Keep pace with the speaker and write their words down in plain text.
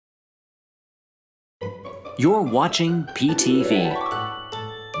You're watching PTV.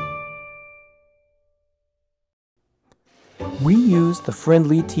 We use the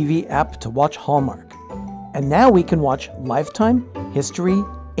Friendly TV app to watch Hallmark. And now we can watch Lifetime, History,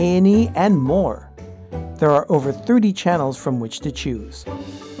 A&E, and more. There are over 30 channels from which to choose.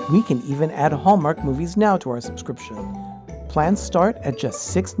 We can even add Hallmark movies now to our subscription. Plans start at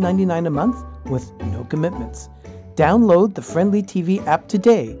just $6.99 a month with no commitments. Download the Friendly TV app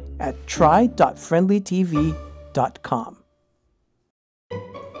today at try.friendlytv.com.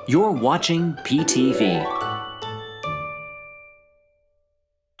 You're watching PTV.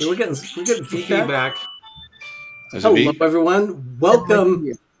 We're getting feedback. Hello, everyone.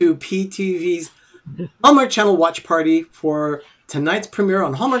 Welcome to PTV's Hallmark Channel watch party for tonight's premiere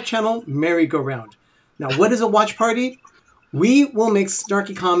on Hallmark Channel, Merry-Go-Round. Now, what is a watch party? We will make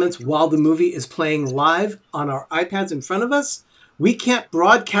snarky comments while the movie is playing live on our iPads in front of us. We can't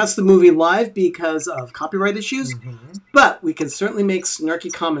broadcast the movie live because of copyright issues, but we can certainly make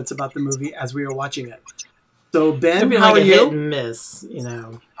snarky comments about the movie as we are watching it. So, Ben, how are you? Hit and miss, you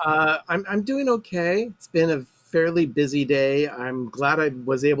know. I'm doing okay. It's been a fairly busy day. I'm glad I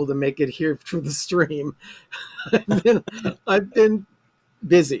was able to make it here for the stream. I've been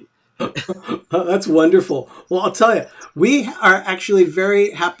busy. That's wonderful. Well, I'll tell you, we are actually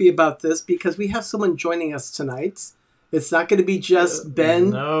very happy about this because we have someone joining us tonight. It's not going to be just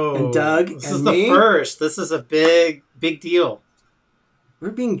Ben and Doug and me. This is the first. This is a big deal.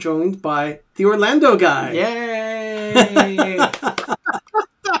 We're being joined by the Orlando guy. Yay!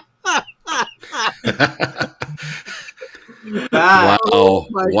 Wow. Oh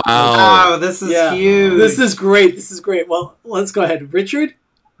my Wow. Wow, this is huge. This is great. This is great. Well, let's go ahead. Richard,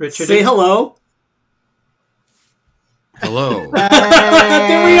 say hello. Hello.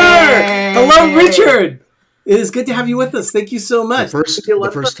 There we are. Hello, Richard. It is good to have you with us. Thank you so much. The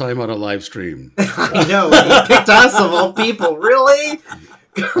first time on a live stream. I know. You picked us of all people. Really?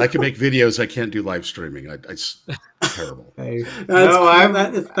 I can make videos. I can't do live streaming. It's terrible.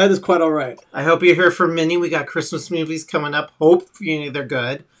 That is quite all right. I hope you're here for Minnie. We got Christmas movies coming up. Hopefully they're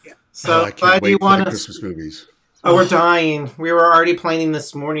good. Yeah. So I can't wait you for want the us. Christmas movies. Oh, we're dying. We were already planning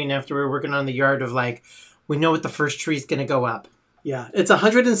this morning after we were working on the yard of like, we know what the first tree is going to go up. Yeah, it's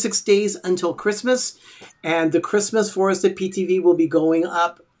 106 days until Christmas, and the Christmas forest at PTV will be going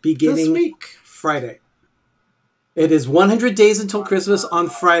up beginning This week. Friday. It is 100 days until Christmas on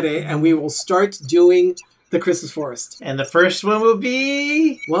Friday, and we will start doing the Christmas forest. And the first one will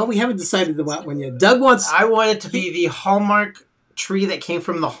be... Well, we haven't decided the one yet. Doug wants... I want it to be the Hallmark tree that came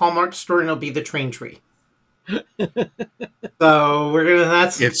from the Hallmark store, and it'll be the train tree. So we're gonna.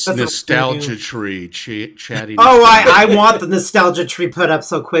 It's nostalgia tree chatting. Oh, I want the nostalgia tree put up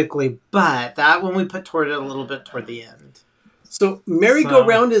so quickly, but that one we put toward it a little bit toward the end. So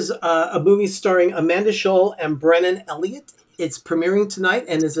Merry-Go-Round is a movie starring Amanda Schull and Brennan Elliott. It's premiering tonight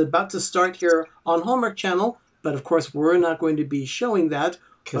and is about to start here on Hallmark Channel. But of course, we're not going to be showing that.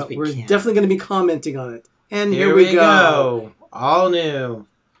 But we're definitely going to be commenting on it. And here we go. All new.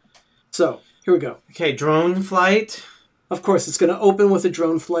 So here we go. Okay, drone flight. Of course, it's going to open with a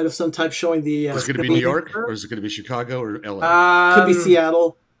drone flight of some type showing the... Is it going to be New York, or is it going to be Chicago, or LA? Could be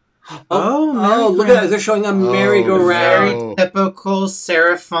Seattle. Oh, look at that. They're showing a merry-go-round. Very typical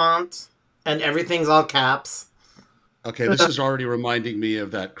serif font, and everything's all caps. Okay, this is already reminding me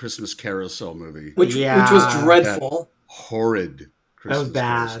of that Christmas Carousel movie. Which was dreadful. That horrid Christmas That was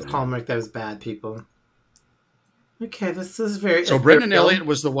bad. Carousel. Hallmark, that was bad, people. Okay, this is very... So Brennan Elliott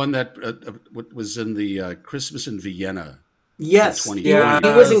was the one that was in the Christmas in Vienna. Yes, he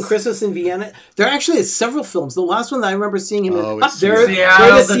was in Christmas in Vienna. There actually is several films. The last one that I remember seeing him in... There it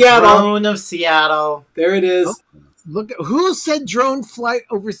is, Seattle. Drone of Seattle. There it is. Oh, look, who said drone flight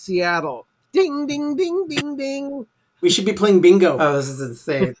over Seattle? Ding, ding, ding, ding, ding. We should be playing bingo. Oh, this is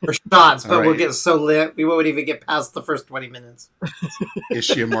insane. For shots, but we'll get so lit, we won't even get past the first 20 minutes. Is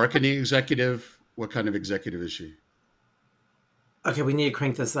she a marketing executive? What kind of executive is she? Okay, we need to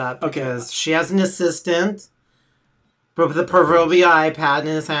crank this up because she has an assistant with the proverbial iPad in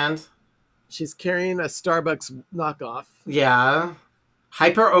his hand. She's carrying a Starbucks knockoff. Yeah.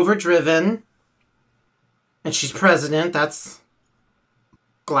 Hyper overdriven. And she's president. That's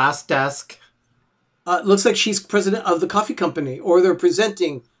glass desk. Looks like she's president of the coffee company, or they're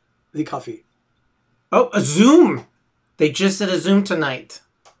presenting the coffee. Oh, a Zoom. They just did a Zoom tonight.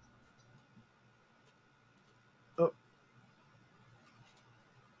 Oh.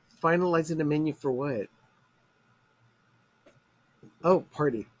 Finalizing the menu for what? Oh,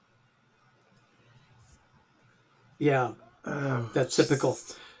 party. Yeah, that's typical.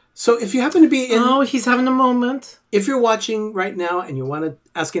 So if you happen to be in, Oh, he's having a moment. if you're watching right now and you want to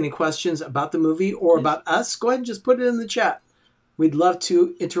ask any questions about the movie or about us, go ahead and just put it in the chat. We'd love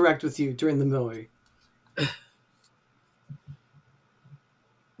to interact with you during the movie.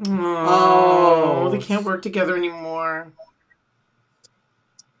 Oh, they can't work together anymore.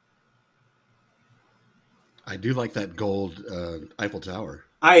 I do like that gold Eiffel Tower.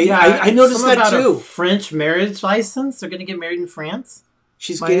 I noticed something that about too. A French marriage license. They're going to get married in France.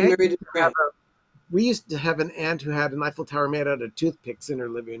 She's My getting aunt married in France. We used to have an aunt who had an Eiffel Tower made out of toothpicks in her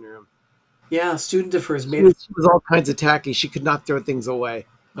living room. Yeah, a student of hers She made was all kinds of tacky. She could not throw things away.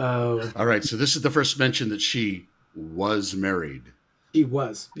 Oh, All right, so this is the first mention that she was married. She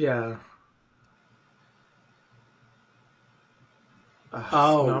was. yeah.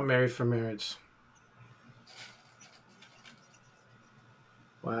 Oh. Not married for marriage.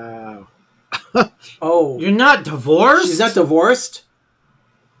 Wow. Oh, You're not divorced? she's not divorced?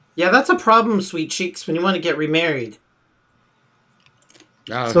 Yeah, that's a problem, sweet cheeks, when you want to get remarried.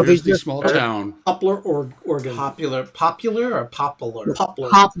 So Here's they the just- small town. Poplar or organ? Popular or popular? Poplar.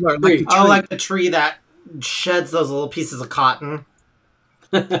 Poplar, like Tree. a Oh, tree. like the tree that sheds those little pieces of cotton.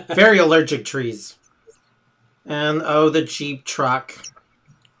 Very allergic trees. And oh, the Jeep truck.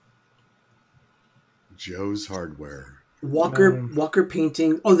 Joe's Hardware. Walker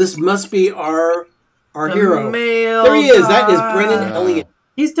painting. Oh, this must be our The hero. male There he is. That is guy. Brennan Elliott.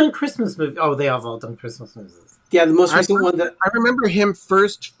 He's done Christmas movies. Oh, they have all done Christmas movies. Yeah, the most recent one that I remember him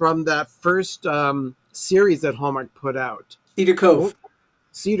first from that first series that Hallmark put out. Cedar Cove.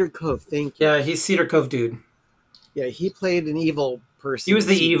 Cedar Cove, thank you. Yeah, he's Cedar Cove dude. Yeah, he played an evil person. He was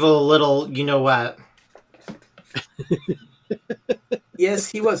the evil little, you know what?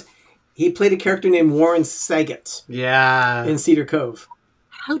 Yes, he was. He played a character named Warren Saget Yeah. in Cedar Cove.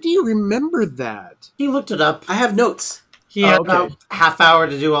 How do you remember that? He looked it up. I have notes. He had okay. about half hour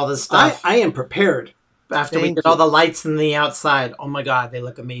to do all this stuff. I am prepared. After we Thank did you. all the lights in the outside. Oh my god, they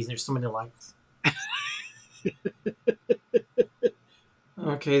look amazing. There's so many lights.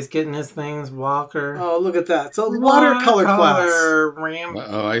 Okay, he's getting his things. Walker. Oh, look at that. It's a watercolor class. Ram.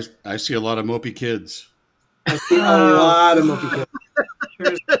 Uh-oh, I see a lot of mopey kids. I see a lot of Mopey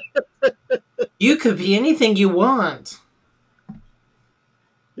kids. You could be anything you want.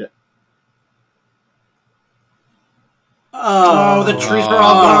 Oh, the trees are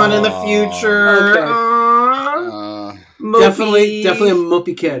all gone in the future. Okay. Aw, Mopey. Definitely a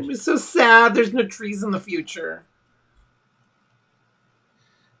Mopey kid. It's so sad. There's no trees in the future.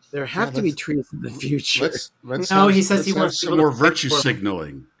 There have to be trees in the future. Let's No, have, he says let's he have wants some people more to fight virtue for him.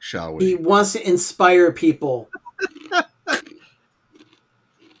 signaling, shall we? He wants to inspire people.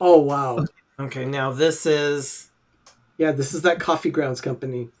 Oh, wow. Okay, now this is. Yeah, this is that Coffee Grounds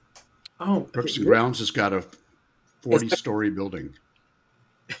company. Oh, Purpose and Grounds has got a 40-story building.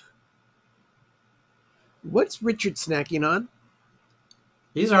 What's Richard snacking on?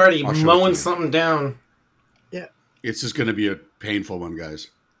 he's already I'll show it to mowing you. something down. It's just going to be a painful one, guys.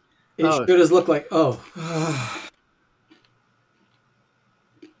 It Oh. sure does look like, oh.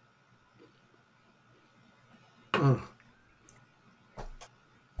 Mm.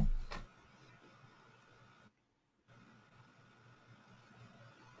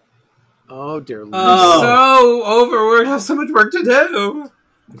 Oh, dear Lord. Oh. So overworked. I have so much work to do.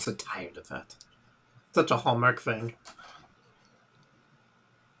 I'm so tired of that. Such a Hallmark thing.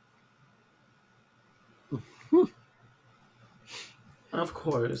 Of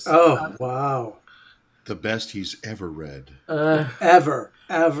course. Oh, wow. The best he's ever read. Ever.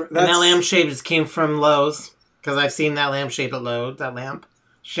 And that lampshade just came from Lowe's. Because I've seen that lampshade at Lowe's. That lamp.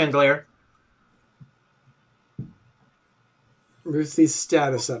 Chandelier. Ruthie's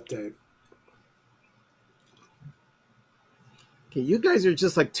status update. Okay, you guys are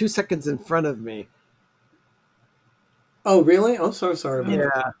just like 2 seconds in front of me. Oh, really? Oh, so sorry. about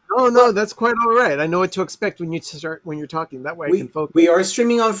that. Yeah. Oh no, that's quite all right. I know what to expect when you're talking. That way I can focus. We are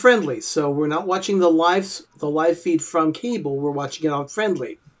streaming on Friendly, so we're not watching the live feed from cable. We're watching it on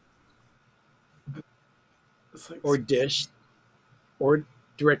Friendly. It's like, Or Dish, or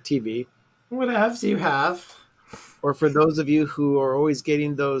DirecTV, What else do you have? or for those of you who are always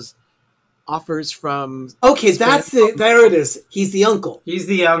getting those offers from. okay, there it is. He's the uncle. He's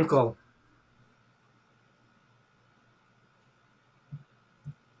the uncle.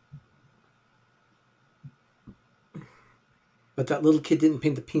 But that little kid didn't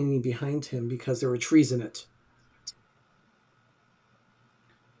paint the painting behind him because there were trees in it.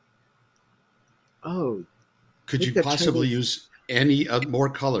 Oh, Could Look you at possibly Chinese- use any more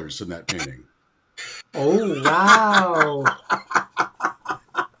colors in that painting? Oh, wow.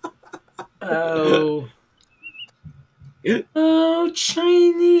 Oh. Oh,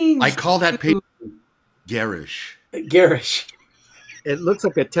 Chinese. I call that paper garish. Garish. It looks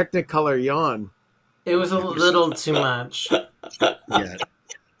like a Technicolor yawn. It was a little too much. Yeah.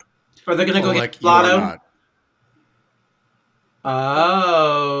 Are they gonna go Like get you are Lotto? not.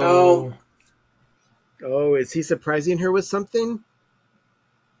 Oh. Oh, is he surprising her with something?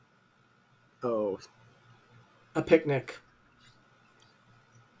 Oh, A picnic.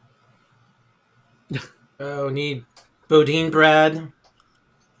 Oh, need boudin bread,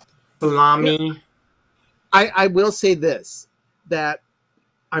 salami. I will say this, that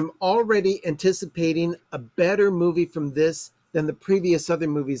I'm already anticipating a better movie from this than the previous other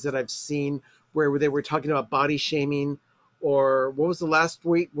movies that I've seen where they were talking about body shaming, or what was the last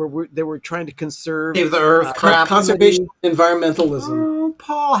week where they were trying to conserve Save the earth, crap. Conservation, environmentalism. Oh,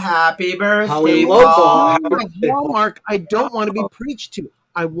 Paul, happy birthday, Hello, Paul. Paul. Happy birthday, Paul. Hallmark, I don't want to be preached to.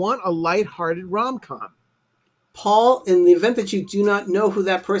 I want a lighthearted rom-com. Paul, in the event that you do not know who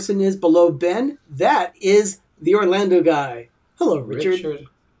that person is below Ben, that is the Orlando guy. Hello, Richard.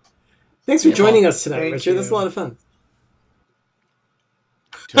 Thanks for joining us tonight, Thank Richard. you. That's a lot of fun.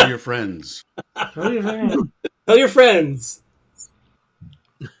 Tell your friends. Tell your friends.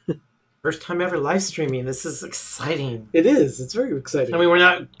 First time ever live streaming. This is exciting. It is. It's very exciting. I mean, we're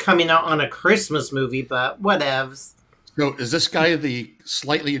not coming out on a Christmas movie, but whatevs. So is this guy the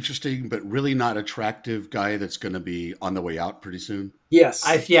slightly interesting but really not attractive guy that's going to be on the way out pretty soon? Yes.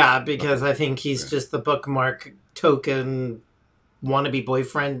 Yeah, because I think he's just the bookmark token wannabe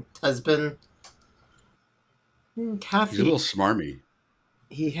boyfriend husband. Kathy. He's a little smarmy.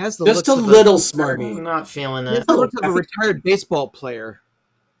 He has the Just looks a of little I'm smarmy. not feeling He has it. the looks of a retired baseball player.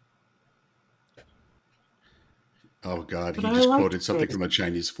 Oh, God. But He I just like quoted something it. from a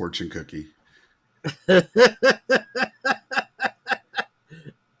Chinese fortune cookie.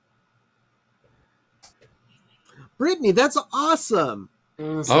 Brittany, that's awesome.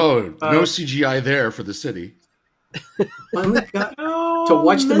 Oh, no CGI there for the city. Finally got Oh, to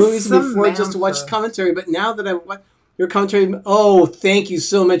watch the Miss movies before just to watch Samantha. commentary, but now that I've watched your commentary, oh, thank you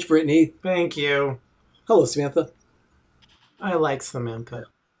so much, Brittany. Thank you. Hello, Samantha. I like Samantha.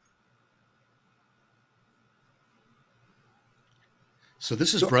 So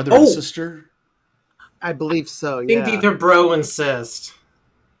this is brother and sister? I believe so, I think yeah. either bro and sis.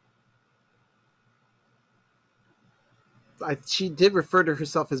 She did refer to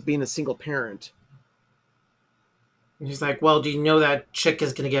herself as being a single parent. He's like, well, do you know that chick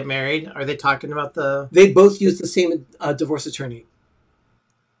is going to get married? Are they talking about the... They both use the same divorce attorney.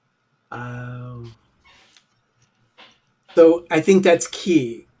 So I think that's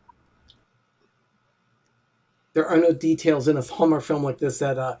key. There are no details in a Hallmark film like this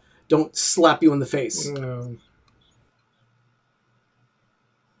that don't slap you in the face. No.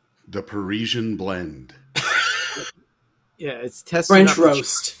 The Parisian blend. Yeah, it's testing French out the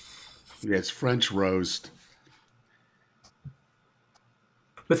roast. Yeah, it's French roast.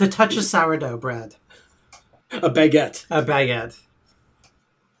 With a touch of sourdough bread. A baguette. A baguette.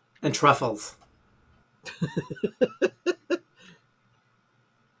 And truffles.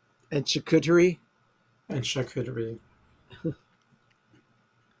 and charcuterie. And charcuterie.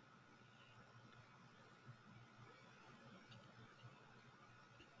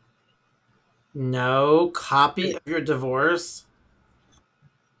 No copy of your divorce.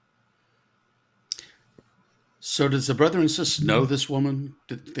 So does the brother and sis know this woman?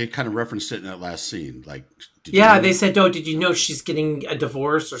 They kind of referenced it in that last scene. Like, did you Yeah, know? they said, "Oh, did you know she's getting a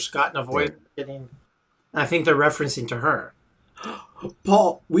divorce or she's gotten a divorce?" Getting. I think they're referencing to her.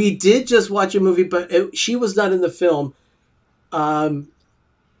 Paul, we did just watch a movie, but she was not in the film. Brennan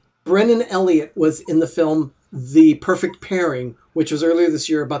Elliott was in the film The Perfect Pairing, which was earlier this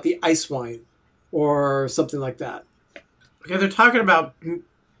year about the ice wine or something like that. Okay, they're talking about. I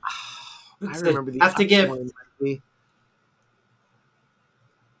remember the have to get. one movie.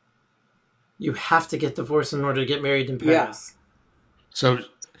 You have to get divorced in order to get married in Paris. So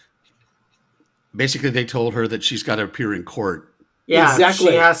basically, they told her that she's got to appear in court. Yeah,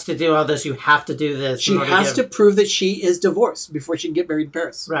 Exactly. She has to do all this. You have to do this. She has to prove that she is divorced before she can get married in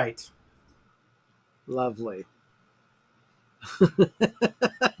Paris. Right. Lovely.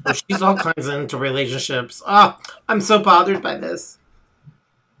 Well, she's all kinds of into relationships. Oh, I'm so bothered by this.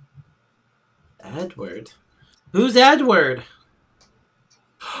 Edward? Who's Edward?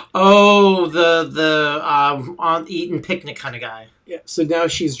 Oh, the on eating picnic kind of guy. Yeah. So now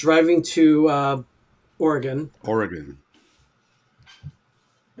she's driving to Oregon.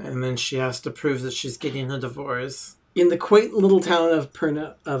 And then she has to prove that she's getting a divorce. In the quaint little town of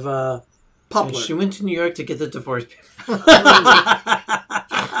And Poplar. she went to New York to get the divorce.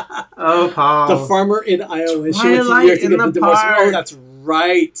 Oh, Paul. The farmer in Iowa. She went to New Twilight York to in get the the divorce. Park. Oh, that's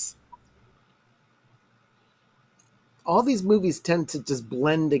right. All these movies tend to just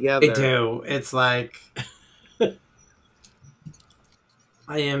blend together. They do. It's like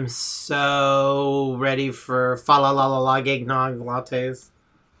I am so ready for fa la la la la eggnog lattes.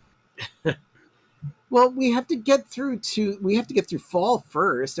 Well, we have to get through fall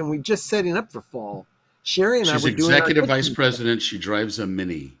first, and we're just setting up for fall. Sherry and She's I were doing our executive vice kitchen. president. She drives a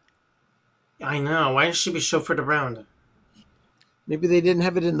Mini. I know. Why didn't she be chauffeured around? Maybe they didn't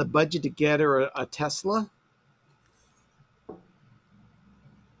have it in the budget to get her a Tesla.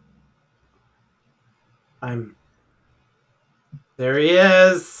 There he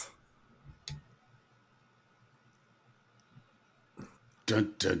is.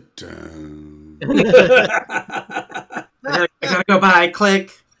 Dun, dun, dun. I gotta go by.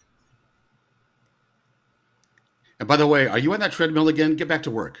 Click. And by the way, are you on that treadmill again? Get back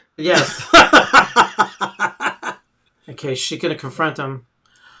to work. Yes. Okay, she's gonna confront him.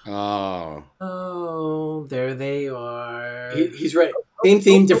 Oh. Oh, there they are. He's right. Same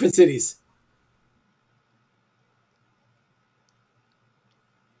theme, different cities.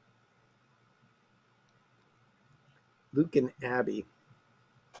 Luke and Abby.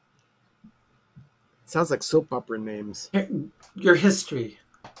 Sounds like soap opera names. Your history.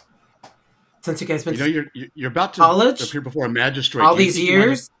 Since you guys been You're about to college? appear before a magistrate. All Do you these think you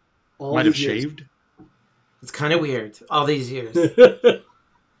years? might have shaved. It's kind of weird. All these years.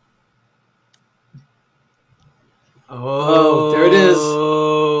 Oh, there it is.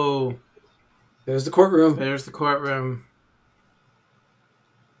 Oh, There's the courtroom. there's the courtroom.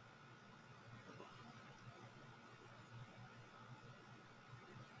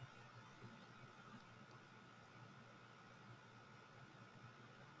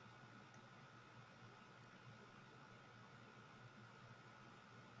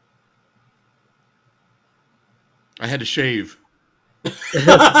 I had to shave.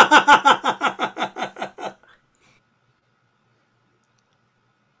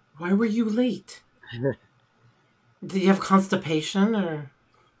 Why were you late? Did you have constipation or?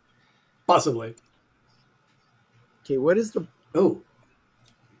 Possibly. Okay, what is the... Oh.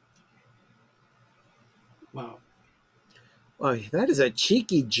 Wow. Oh, that is a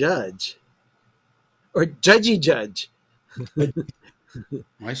cheeky judge. Or judgy judge.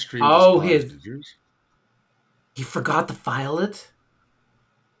 My stream. Oh, just paused. Did yours? You forgot to file it?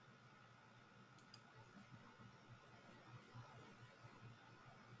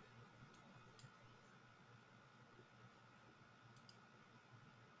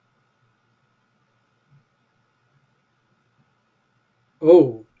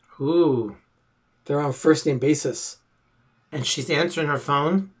 Oh. Ooh. They're on first name basis. And she's answering her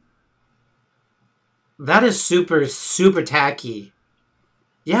phone? That is super, super tacky.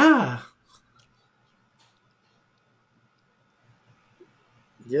 Yeah.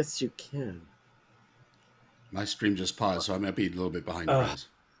 Yes, you can. My stream just paused, so I might be a little bit behind you guys.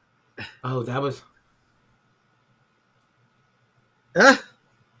 Oh, that was... Ah!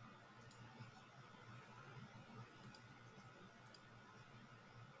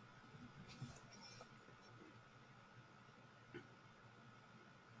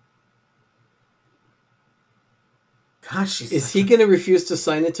 Gosh, she's... Is he going to refuse to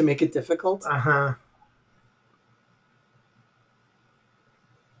sign it to make it difficult? Uh-huh.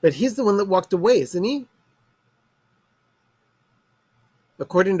 But he's the one that walked away, isn't he?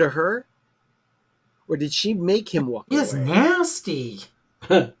 According to her? Or did she make him walk He is away? nasty.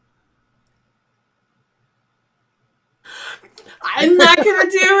 I'm not gonna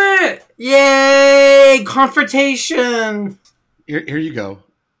do it! Yay! Confrontation! Here you go.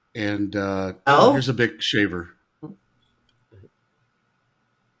 And Oh? here's a big shaver.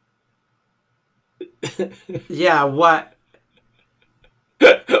 Yeah, what?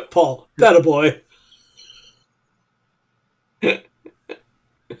 Paul, that a boy.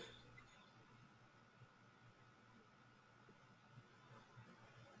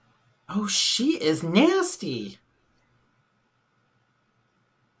 Oh, she is nasty.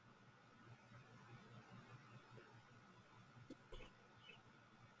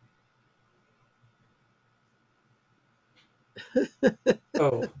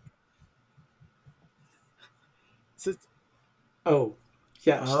 Oh. So- Oh.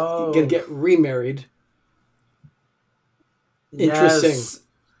 Yeah. Oh. Gonna get remarried. Interesting. Yes.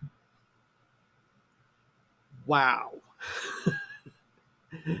 wow.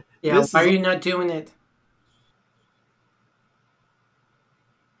 Yeah, This why is- are you not doing it?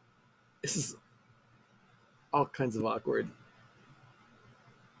 This is all kinds of awkward.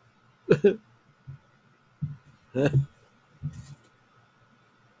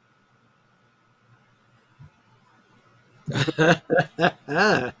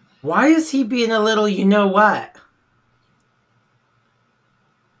 Why is he being a little you know what?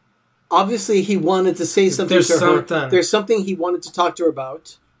 Obviously, he wanted to say something There's to her. something. There's something he wanted to talk to her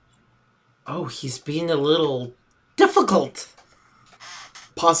about. Oh, he's being a little difficult.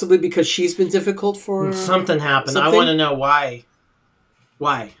 Possibly because she's been difficult for... Something happened. I something? want to know why.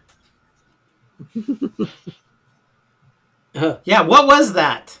 Why? Yeah, what was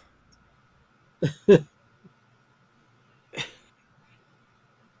that?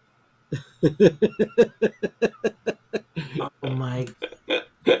 Oh my.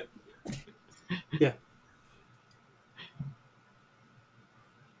 Yeah.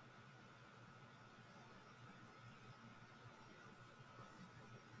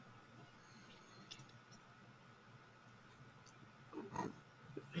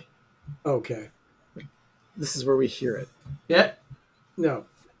 Okay. This is where we hear it. Yeah. No.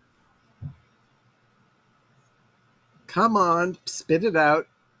 Come on, spit it out.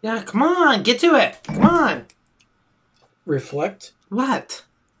 Yeah, come on, get to it. Come on. Reflect. What?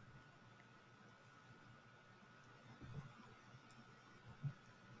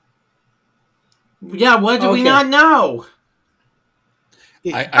 Yeah, what do we Okay. not know?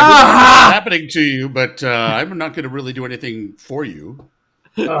 I don't know what's happening to you, but I'm not going to really do anything for you.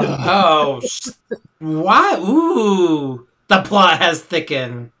 Oh, why? Ooh, the plot has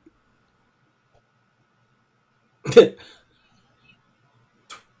thickened.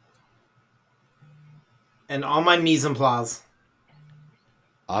 And all my mise en place.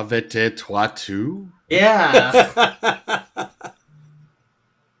 Avete toi tu? Yeah.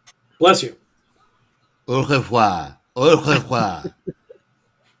 Bless you. Au revoir. Au revoir.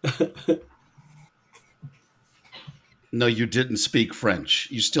 No, you didn't speak French.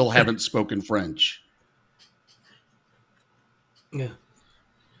 You still haven't spoken French. Yeah.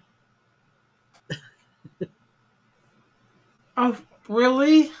 Oh,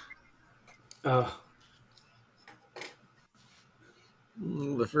 really? I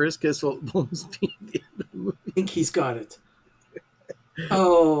The first kiss will almost be the end of the movie. think he's got it.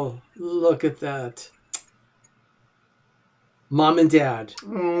 Oh, look at that. Mom and Dad. Oh,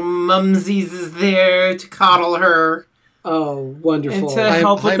 Mumsies is there to coddle her. Oh, wonderful. And to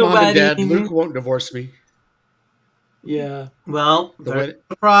help with the Mom and Dad. wedding. Luke won't divorce me. Yeah. Well, The wedding.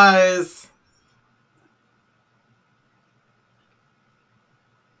 surprise.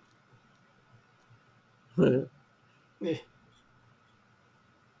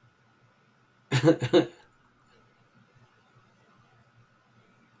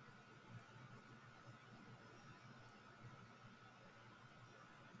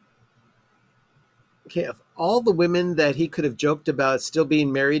 Okay, of all the women that he could have joked about still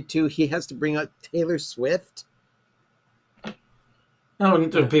being married to, he has to bring out Taylor Swift. Oh,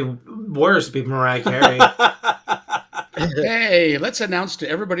 it'd be worse to be Mariah Carey. Hey, let's announce to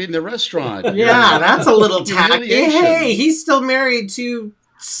everybody in the restaurant. Yeah, that's a little tacky. Humiliation. Hey, he's still married to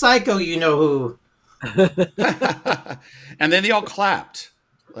Psycho, you know who. And then they all clapped.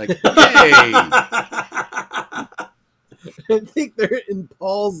 Like, hey. I think they're in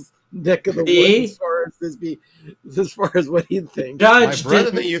Paul's neck of the See? woods as far as what he thinks. My Judge brother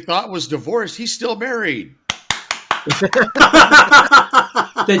didn't. that you thought was divorced, he's still married.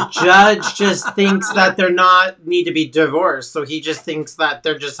 The judge just thinks that they're not need to be divorced, so he just thinks that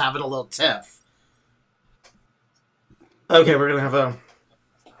they're just having a little tiff. Okay, we're gonna have a.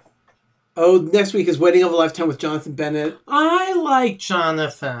 Oh, next week is Wedding of a Lifetime with Jonathan Bennett. I like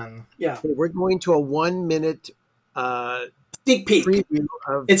Jonathan. Yeah. Okay, we're going to a 1 minute Sneak peek. preview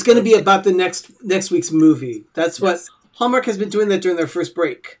of. It's going to be about the next week's movie. That's what Yes. Hallmark has been doing that during their first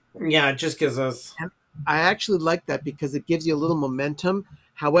break. Yeah, it just gives us. I actually like that because it gives you a little momentum.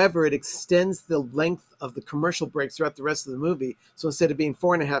 However, it extends the length of the commercial breaks throughout the rest of the movie. So instead of being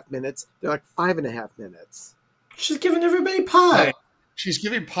 4.5 minutes, they're like 5.5 minutes. She's giving everybody pie. She's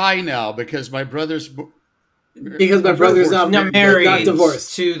giving pie now because my brother's Because my brother's not married not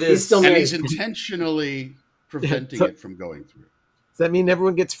divorced. to this. He's still and married. he's intentionally preventing So- it from going through. Does that mean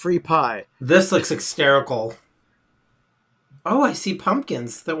everyone gets free pie? This looks hysterical. Oh, I see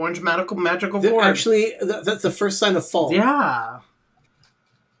pumpkins. The orange magical fork. Actually, that's the first sign of fall. Yeah.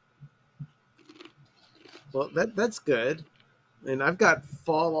 Well, that's good. And I've got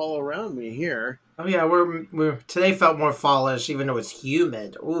fall all around me here. Oh yeah, we're today felt more fallish, even though it's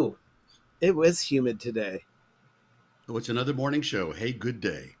humid. Ooh. It was humid today. Oh, it's another morning show. Hey, good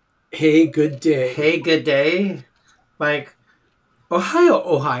day. Hey, good day. Hey, good day. Like,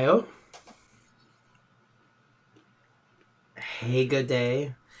 Ohio. Hey, good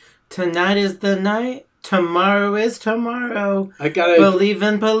day. Tonight is the night. Tomorrow is tomorrow. I gotta Believe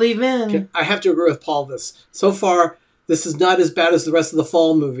in. I have to agree with Paul. So far, This is not as bad as the rest of the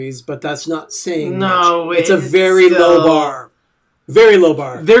fall movies, but that's not saying No, much. It's a it's very low still- bar. Very low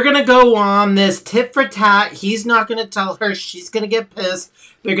bar. They're gonna go on this tit for tat. He's not gonna tell her. She's gonna get pissed.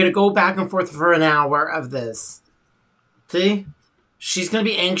 They're gonna go back and forth for an hour of this. See? She's gonna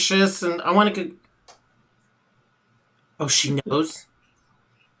be anxious, and I want to. Oh, she knows.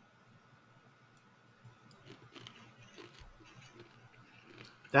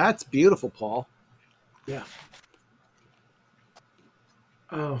 That's beautiful, Paul. Yeah.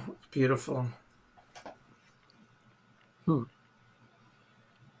 Oh, beautiful. So,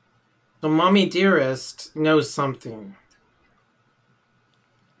 Mommy Dearest knows something.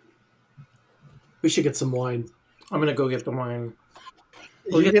 We should get some wine. I'm gonna go get the wine.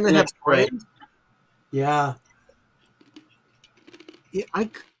 You're get gonna the have next break. wine? Yeah. Yeah, I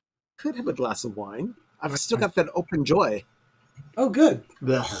could have a glass of wine. I've still got that open joy, Oh, good.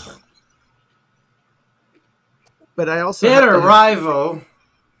 Ugh. but I also have Bitter to- rival.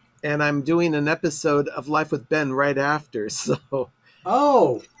 and I'm doing an episode of Life with Ben right after. So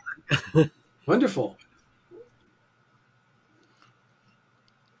Oh. Wonderful.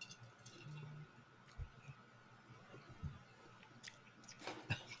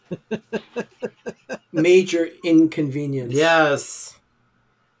 Major inconvenience. Yes.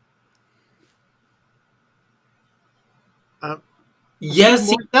 Yes,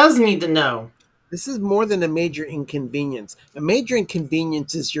 he does need to know. this is more than a major inconvenience. A major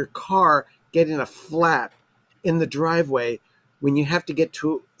inconvenience is your car getting a flat in the driveway when you have to get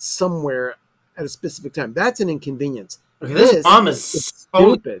to somewhere at a specific time. That's an inconvenience. Okay, this mom is is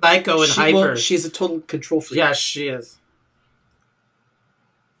so stupid. psycho and hyper. She's a total control freak. Yes, she is.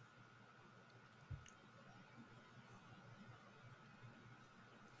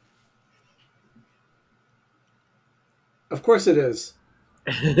 Of course it is.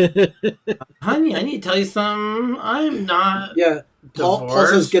 Honey, I need to tell you something. I'm not. Yeah. Paul says,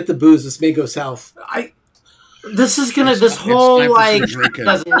 Divorced? get the booze. This may go south. This is gonna. This It's whole time for some like drinking.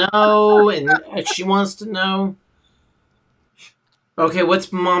 doesn't know, and she wants to know. Okay,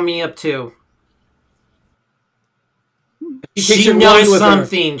 what's mommy up to? She takes She her wine knows with her.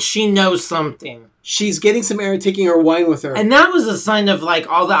 something. She knows something, She's getting some air and taking her wine with her. and that was a sign of like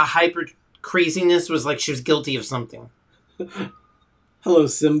all that hyper craziness was like she was guilty of something. Hello,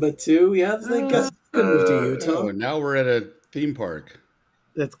 Simba, too. Yeah, I guess good move to you, Oh, Tom. now we're at a theme park.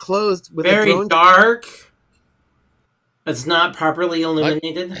 That's closed with a Very drone. dark. It's not properly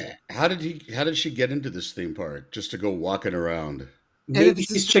illuminated. How did she get into this theme park just to go walking around? Maybe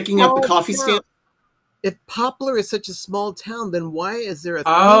it's she's a checking out the small coffee town. stand. If Poplar is such a small town, then why is there a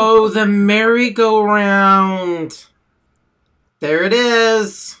Oh, the merry-go-round. There it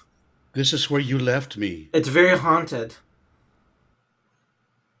is. This is where you left me. It's very haunted.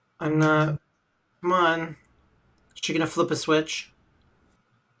 I'm not. Come on. Is she gonna flip a switch?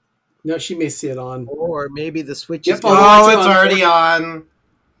 No, she may see it on. or maybe the switch Yep, is all going the Oh, lights are it's on. already on.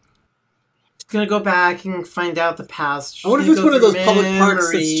 She's gonna go back and find out the past. She's I wonder if gonna it's go one of those through public parks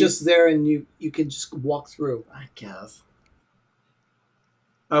that's memories. just there and you can just walk through. I guess.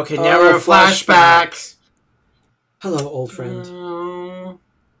 Okay, now we're Oh, a flashback. Hello, old friend. Oh.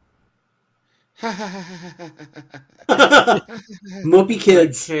 Mopey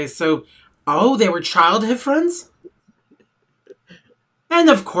kids. Okay, so they were childhood friends, and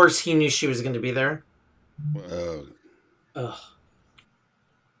of course he knew she was going to be there. Ugh.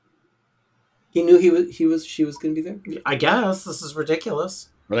 He knew she was going to be there. I guess this is ridiculous.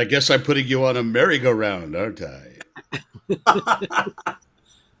 But I guess I'm putting you on a merry-go-round, aren't I?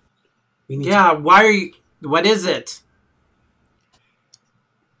 We need Yeah, why are you? What is it?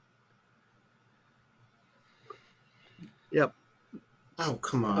 Yep. Oh,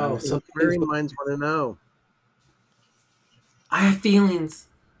 come on. Oh, So so query minds want to know. I have feelings.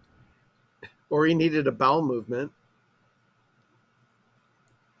 Or he needed a bowel movement.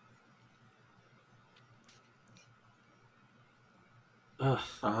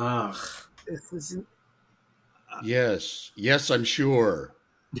 Ugh. This isn't. Yes, I'm sure.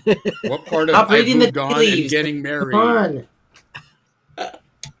 What part of Stop I reading the moved on tea and leaves. getting married? Come on.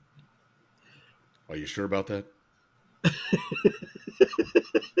 Are you sure about that?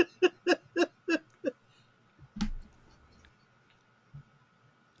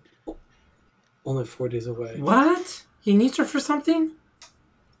 only 4 days away. What? He needs her for something?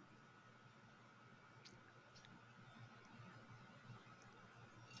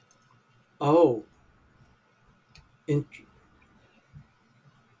 Oh. In,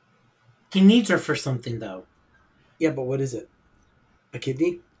 He needs her for something, though. yeah, but what is it? A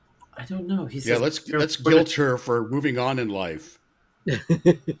kidney? I don't know. He Yeah, says let's guilt her for moving on in life.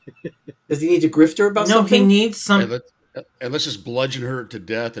 Does he need to grift her about No, something? he needs some. Yeah, And let's just bludgeon her to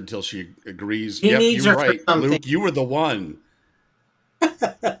death until she agrees. He Yep, needs you're her for right, something. Luke. You were the one.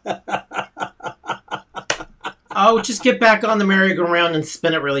 Oh, just get back on the merry-go-round and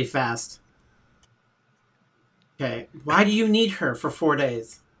spin it really fast. Okay. Why do you need her for 4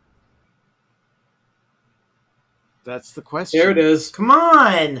 days? That's the question. There it is. Come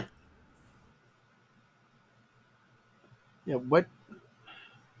on! Yeah, what?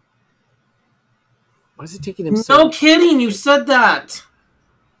 Why is it taking him No kidding, you said that!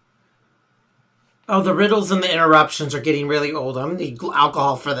 Oh, the riddles and the interruptions are getting really old. I'm going to need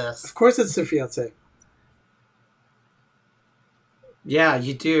alcohol for this. Of course, it's the fiance. Yeah,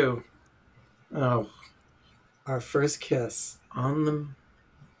 you do. Oh. Our first kiss. On them.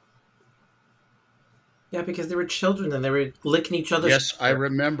 Yeah, because they were children and they were licking each other's... Yes, I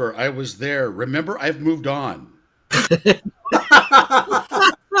remember. I was there. Remember, I've moved on. I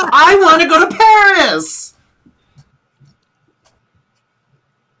want to go to Paris!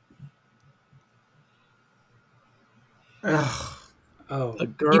 Ugh. Oh. A He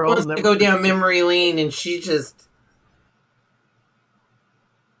girl wants to go down memory lane and she just...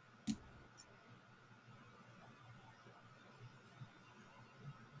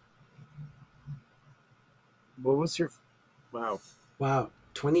 What was your? Wow. Wow.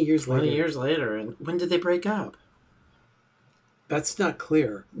 20 years 20 later. years later. And when did they break up? That's not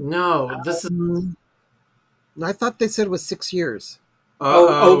clear. No, this is... I thought they said it was 6 years.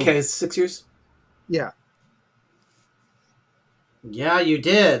 Oh, okay. 6 years? Yeah. Yeah, you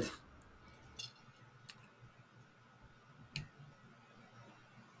did.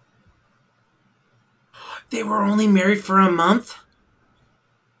 They were only married for a month?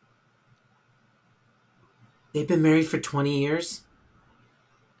 They've been married for 20 years?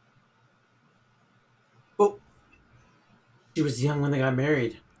 Well, She was young when they got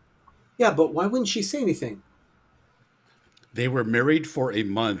married. yeah, but why wouldn't she say anything? They were married for a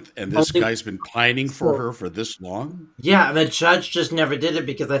month, and this Only- guy's been pining for her for this long? Yeah, and the judge just never did it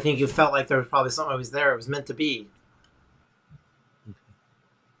because I think you felt like there was probably something that was there. It was meant to be.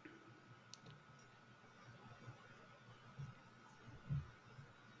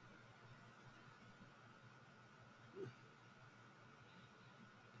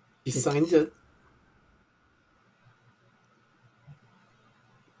 She signed it.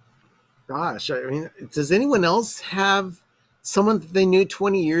 Gosh, I mean, does anyone else have someone that they knew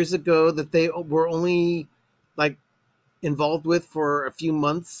 20 years ago that they were only like involved with for a few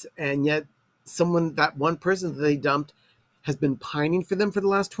months, and yet someone, that one person that they dumped, has been pining for them for the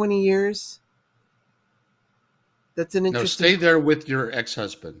last 20 years? That's an No, interesting. stay there with your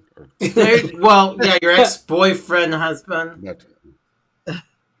ex-husband. Or, Well, yeah, your ex-boyfriend, husband. but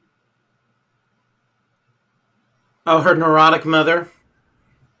Oh, her neurotic mother.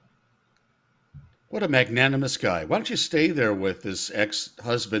 what a magnanimous guy. Why don't you stay there with this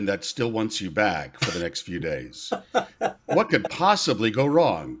ex-husband that still wants you back for the next few days? What could possibly go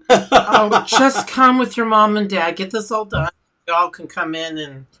wrong? Oh, just come with your mom and dad. Get this all done. Y'all can come in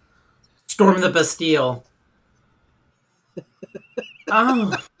and storm the Bastille.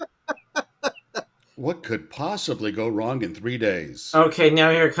 Oh. What could possibly go wrong in 3 days? Okay,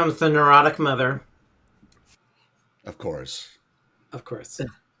 now here comes the neurotic mother. Of course. Of course.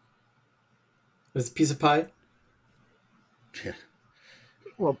 Was it a piece of pie? Yeah.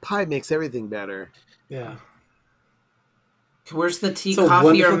 Well, pie makes everything better. Yeah. Where's the tea, It's a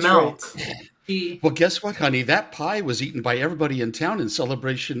coffee, or wonderful milk? trait. Tea. Well, guess what, honey? That pie was eaten by everybody in town in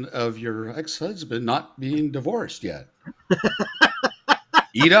celebration of your ex-husband not being divorced yet.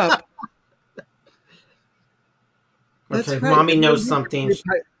 Eat up. That's Okay, right. mommy knows something.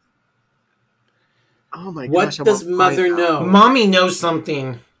 Oh my What gosh! I does want mother pie now. know? Mommy knows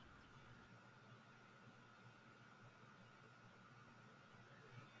something.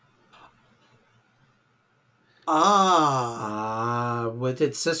 Ah. What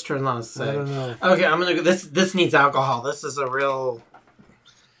did sister-in-law say? I don't know. Okay, I'm gonna go. This needs alcohol. This is a real.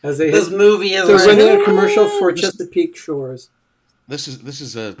 As they This movie is. they're like- running a commercial for Chesapeake Shores. This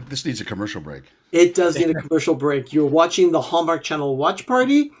needs a commercial break. It does need a commercial break. You're watching the Hallmark Channel Watch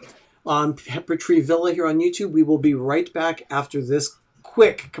Party on Pepper Tree Villa here on YouTube. We will be right back after this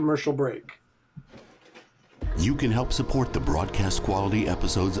quick commercial break. You can help support the broadcast quality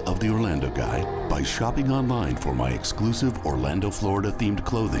episodes of The Orlando Guy by shopping online for my exclusive Orlando, Florida themed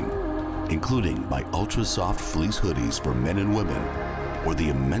clothing, including my ultra soft fleece hoodies for men and women, or the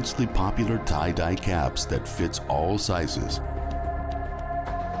immensely popular tie-dye caps that fits all sizes.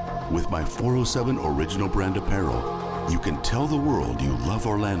 With my 407 original brand apparel, you can tell the world you love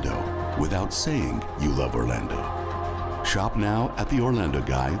Orlando without saying you love Orlando. Shop now at The Orlando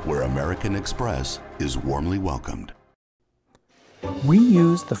Guy, where American Express is warmly welcomed. We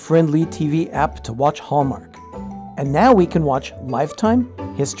use the Friendly TV app to watch Hallmark. And now we can watch Lifetime,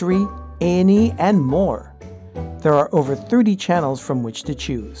 History, A&E, and more. There are over 30 channels from which to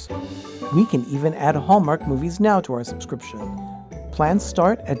choose. We can even add Hallmark movies now to our subscription. Plans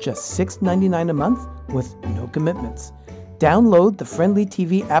start at just $6.99 a month with no commitments. Download the Friendly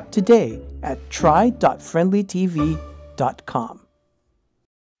TV app today at try.friendlytv.com.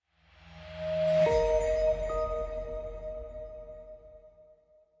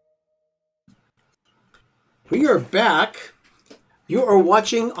 We are back. You are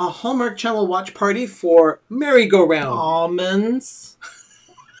watching a Hallmark Channel watch party for Merry-Go-Round. Almonds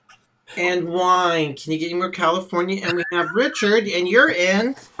and wine. Can you get any more California? And we have Richard, and you're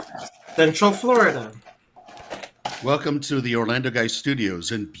in Central Florida. Welcome to the Orlando Guy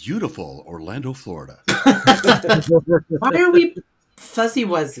Studios in beautiful Orlando, Florida. Why are we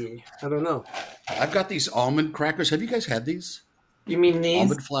fuzzy-wuzzy? I don't know. I've got these almond crackers. Have you guys had these? You mean these?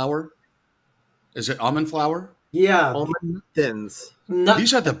 Almond flour? Is it almond flour? Yeah. Almond thins.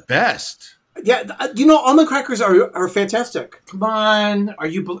 These are the best. Yeah, you know, almond crackers are fantastic. Come on.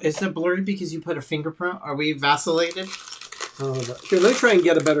 Is it blurry because you put a fingerprint? Are we vacillated? Here, let me try and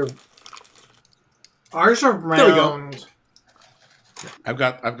get a better... Ours are round. There we go. I've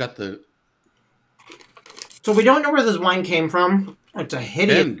got the... So we don't know where this wine came from. It's a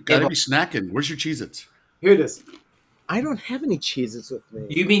hideous... Ben, gotta be snacking. Where's your Cheez-Its? Here it is. I don't have any cheeses with me.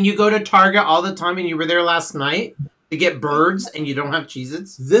 You mean you go to Target all the time and you were there last night to get birds and you don't have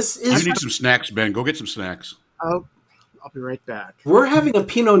Cheez-Its? This I is... need some snacks, Ben. Go get some snacks. I'll be right back. We're having a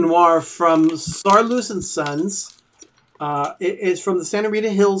Pinot Noir from Sarlus and Sons. It is from the Santa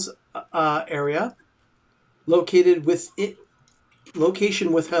Rita Hills area. Location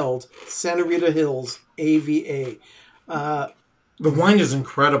withheld. Santa Rita Hills, AVA. The wine is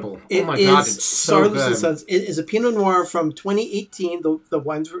incredible. It oh my God, is it's so Sarlus good. and Sons. It is a Pinot Noir from 2018. The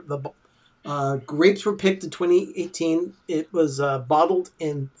wines were, grapes were picked in 2018. It was bottled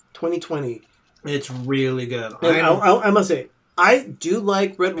in 2020. It's really good. I must say, I do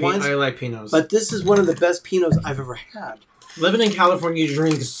like red wines. I like Pinots. But this is one of the best Pinots I've ever had. Living in California, you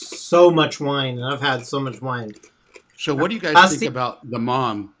drink so much wine, and I've had so much wine. So what do you guys think about the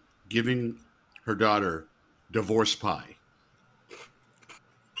mom giving her daughter divorce pie?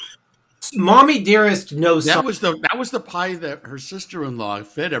 Mommy Dearest knows That something. was the pie that her sister-in-law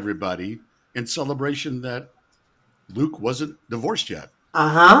fed everybody in celebration that Luke wasn't divorced yet.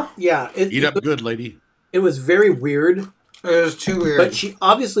 Uh-huh. Yeah. Eat up good, lady. It was very weird. It was too weird. But she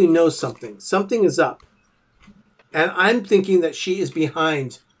obviously knows something. Something is up. And I'm thinking that she is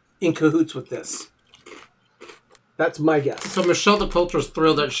behind in cahoots with this. That's my guess. So Michelle the Quilter is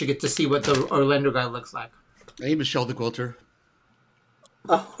thrilled that she gets to see what the Orlando guy looks like. Hey, Michelle the Quilter.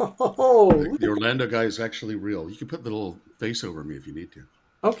 Oh. The Orlando guy is actually real. You can put the little face over me if you need to.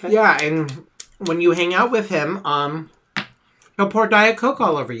 Okay. Yeah, and when you hang out with him, he'll pour Diet Coke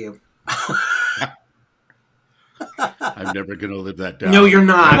all over you. I'm never going to live that down. No, you're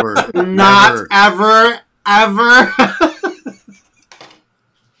not. Never, Not never. ever.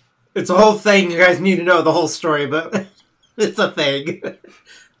 It's a whole thing. You guys need to know the whole story, but it's a thing.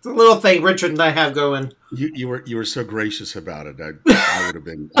 It's a little thing Richard and I have going. You were so gracious about it. I would have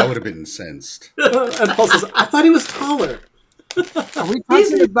been incensed. And Paul says, I thought he was taller. Are we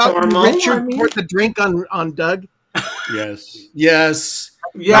talking about normal, Richard I mean? poured the drink on Doug? Yes. Yes.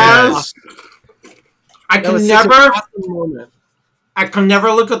 Yes. I That can was such an never. awesome moment. I can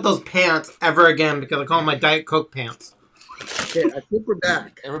never look at those pants ever again because I call them my Diet Coke pants. Okay, I think we're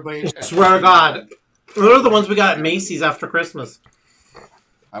back. Everybody. Swear to God. Those are the ones we got at Macy's after Christmas.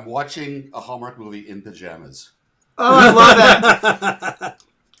 I'm watching a Hallmark movie in pajamas. Oh, I love it.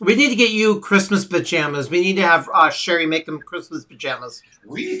 We need to get you Christmas pajamas. We need to have Sherry make them Christmas pajamas.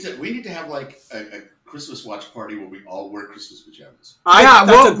 We need to have like a Christmas watch party where we all wear Christmas pajamas.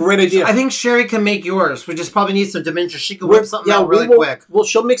 That's a great idea. I think Sherry can make yours. We just probably need some dimensions. She can whip something out really quick. Well,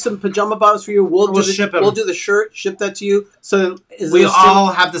 she'll make some pajama bottoms for you. We'll ship them. We'll do the shirt, ship that to you. So we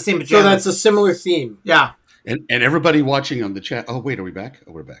all have the same pajamas. So that's a similar theme. Yeah. And everybody watching on the chat. Oh wait, are we back?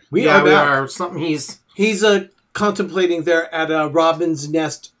 Oh, we're back. We are. Something he's contemplating there at Robin's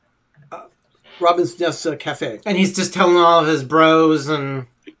Nest. Robin's Nest Cafe. And he's just telling all of his bros and.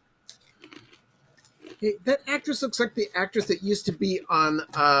 Hey, that actress looks like the actress that used to be on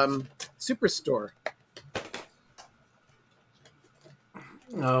Superstore.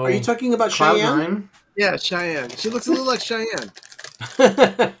 Oh, are you talking about Cheyenne? Yeah, Cheyenne. She looks a little like Cheyenne.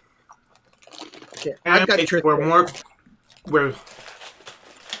 Okay, I've got we're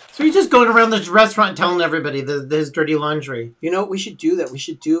So he's just going around this restaurant telling everybody his dirty laundry. You know, we should do that. We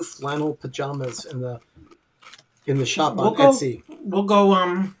should do flannel pajamas in the shop on We'll Etsy. we'll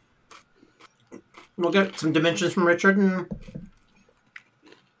go. We'll get some dimensions from Richard and.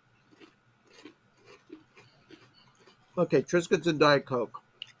 Okay, Triscuit's a Diet Coke.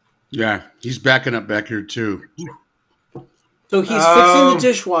 Yeah, he's backing up back here too. So he's fixing the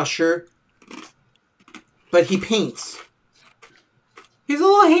dishwasher, but he paints. He's a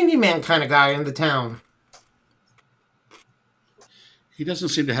little handyman kind of guy in the town. He doesn't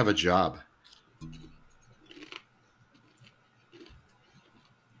seem to have a job.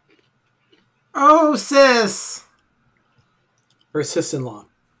 Oh, sis. Her sis-in-law.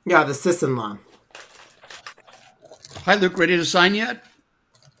 Yeah, the sis-in-law. Hi, Luke. Ready to sign yet?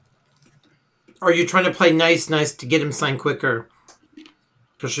 Are you trying to play nice to get him signed quicker?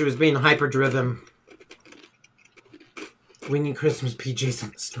 Because she was being hyper-driven. We need Christmas PJs in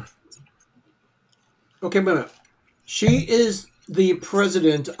the store. Okay, wait a minute. She is the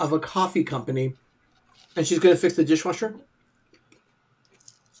president of a coffee company, and she's going to fix the dishwasher?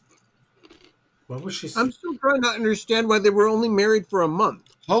 What was she saying? I'm still trying to understand why they were only married for a month.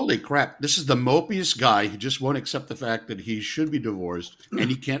 Holy crap. This is the mopiest guy who just won't accept the fact that he should be divorced and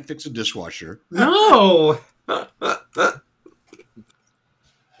he can't fix a dishwasher. No!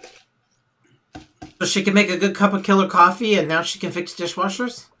 So she can make a good cup of killer coffee and now she can fix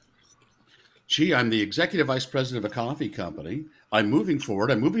dishwashers? Gee, I'm the executive vice president of a coffee company. I'm moving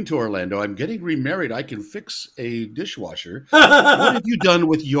forward. I'm moving to Orlando. I'm getting remarried. I can fix a dishwasher. What have you done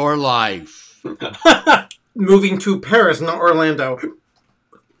with your life? Moving to Paris, not Orlando.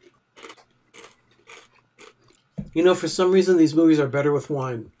 You know, for some reason, these movies are better with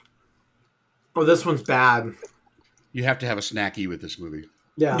wine. Oh, this one's bad. You have to have a snacky with this movie.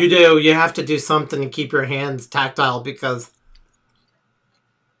 Yeah. You do. You have to do something to keep your hands tactile because...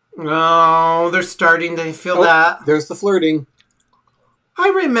 Oh, they're starting to feel that. There's the flirting. I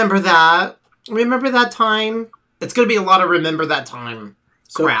remember that. Remember that time? It's going to be a lot of remember that time.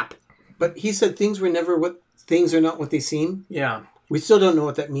 Crap. But he said things are not what they seem. Yeah. We still don't know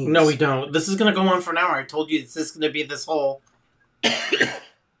what that means. No, we don't. This is going to go on for an hour. I told you this is going to be this whole...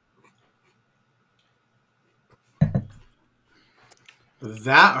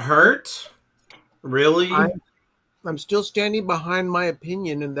 That hurt? Really? I'm still standing behind my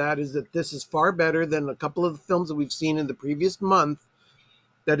opinion, and that is that this is far better than a couple of the films that we've seen in the previous month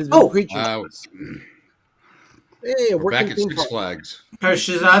that has been preaching to us. Hey, we're back at Six Flags.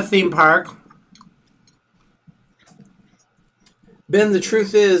 She's at a theme park. Ben, the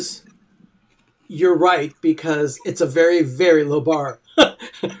truth is, you're right, because it's a very, very low bar.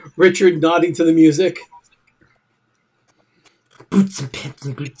 Richard nodding to the music. Boots and pants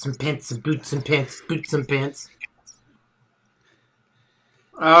and boots and pants and boots and pants, boots and pants.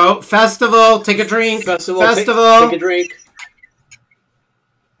 Oh, festival, take a drink. Festival. Take a drink.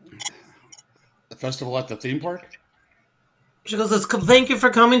 The festival at the theme park? She goes, thank you for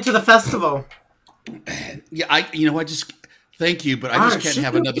coming to the festival. Yeah, thank you, but I just can't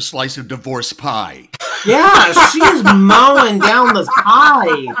have another slice of divorce pie. Yeah, she's mowing down this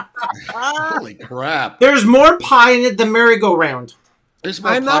pie. Holy crap. There's more pie in it than merry-go-round. There's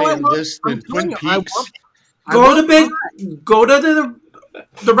more pie in this than Twin Peaks. Go to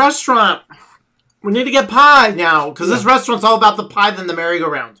the restaurant. We need to get pie now, because this restaurant's all about the pie than the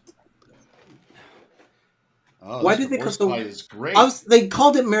merry-go-round. Oh, why did they call pie is great. They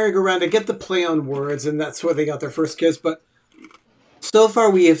called it merry-go-round. I get the play on words, and that's where they got their first kiss, but so far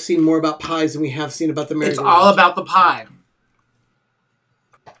we have seen more about pies than we have seen about the merry-go-round. It's all about the pie.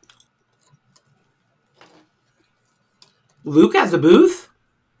 Luke has a booth?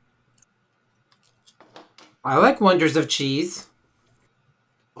 I like Wonders of Cheese.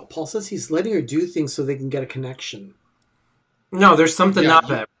 Paul says he's letting her do things so they can get a connection. No, there's something up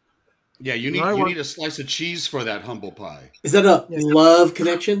there. Yeah, you need a slice of cheese for that humble pie. Is that a love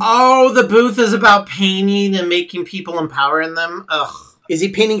connection? Oh, the booth is about painting and making people empowering them. Ugh. Is he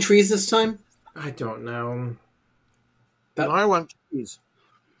painting trees this time? I don't know. I want cheese.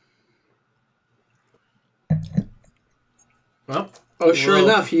 Well, sure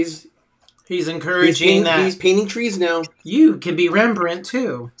enough, he's encouraging that. He's painting trees now. You can be Rembrandt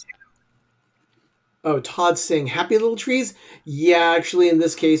too. Oh, Todd's saying happy little trees? Yeah, actually in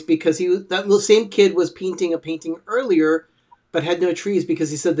this case, because that little same kid was painting a painting earlier, but had no trees because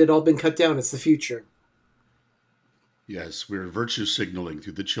he said they'd all been cut down. It's the future. Yes, we're virtue signaling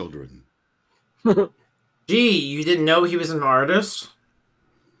to the children. Gee, you didn't know he was an artist?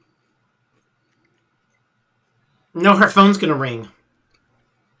 No, her phone's gonna ring.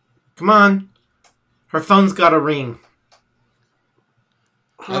 Come on. Her phone's gotta ring.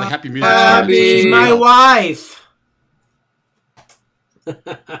 Oh, the happy music. She's my wife.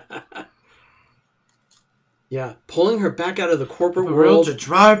 Yeah, pulling her back out of the corporate The world, world to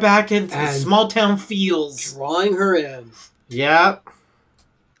draw her back into the and small town feels. drawing her in. Yep.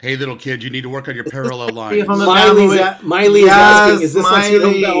 Hey, little kid, you need to work on your parallel Sweet lines. Home Miley is Yes, asking, is this like Sweet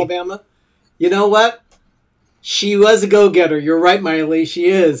Home Miley. Alabama? You know what? She was a go-getter. You're right, Miley. She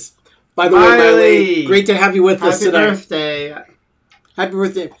is. By the way, Miley, great to have you with us Happy tonight. birthday. Happy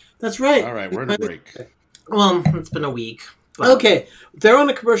birthday. That's right. All right, we're in a break. Well, it's been a week. but- Okay, they're on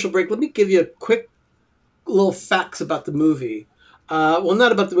a commercial break. Let me give you a quick little facts about the movie. Well,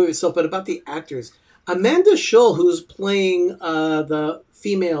 not about the movie itself, but about the actors. Amanda Schull, who's playing the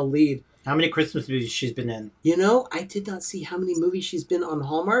female lead, How many Christmas movies she's been in? you know, I did not see how many movies she's been on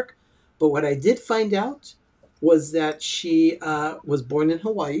Hallmark, but what I did find out was that she was born in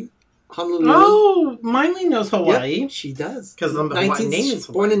Hawaii, Honolulu. Oh, Miley knows Yep, Hawaii. she does. Because the Hawaiian name is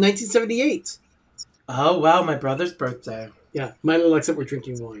Born Hawaii. in 1978. Oh, wow, my brother's birthday. Yeah, Miley likes that we're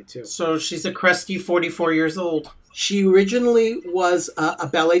drinking wine, too. So she's a crusty 44 years old. She originally was a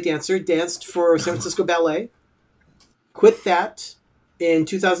ballet dancer, danced for San Francisco Ballet. Quit that in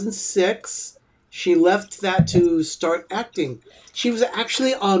 2006. She left that to start acting. She was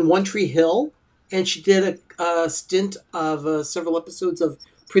actually on One Tree Hill, and she did a stint of several episodes of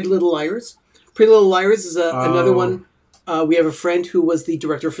Pretty Little Liars. Pretty Little Liars is another one. We have a friend who was the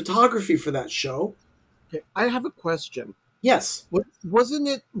director of photography for that show. Okay, I have a question. Yes. Wasn't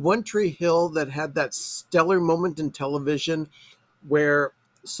it One Tree Hill that had that stellar moment in television where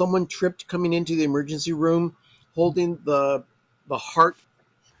someone tripped coming into the emergency room holding the heart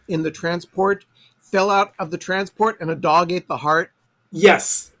in the transport, fell out of the transport, and a dog ate the heart?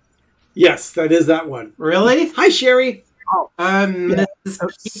 Yes. Yes, that is that one. Really? Hi, Sherry. Yeah.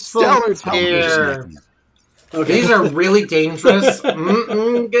 Stellar television. Okay. These are really dangerous.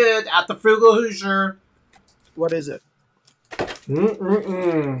 Good. At the Frugal Hoosier. What is it?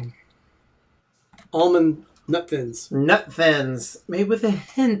 Almond nut thins. Nut thins. Made with a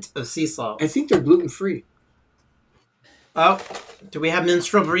hint of sea salt. I think they're gluten-free. Oh, do we have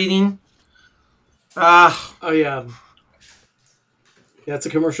minstrel breeding? Oh, yeah. Yeah, it's a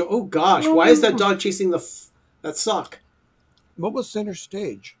commercial. Oh, gosh. Why is that dog chasing that sock? What was center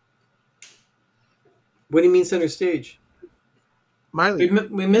stage? What do you mean center stage? Miley.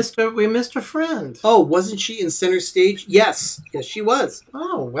 We missed a friend. Oh, wasn't she in center stage? Yes. Yes, she was.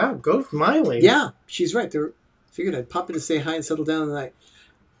 Oh, wow. Go for Miley. Yeah, she's right. Figured I'd pop in to say hi and settle down tonight.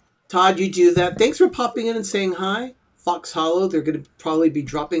 Todd, you do that. Thanks for popping in and saying hi. Fox Hollow, they're going to probably be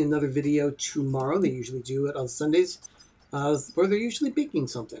dropping another video tomorrow. They usually do it on Sundays, where they're usually baking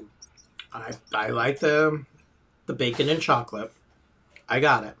something. I like the bacon and chocolate. I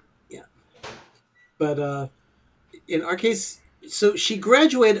got it. Yeah. But in our case, so she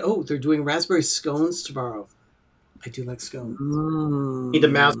graduated. Oh, they're doing raspberry scones tomorrow. I do like scones. Need to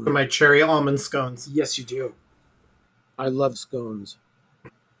master my cherry almond scones. Yes, you do. I love scones.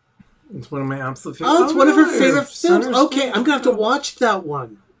 It's one of my absolute favorites. Oh, it's one of her favorite films. Center Okay, Stage. I'm going to have to watch that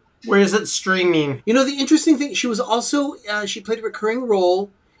one. Where is it streaming? You know, the interesting thing, she was also, she played a recurring role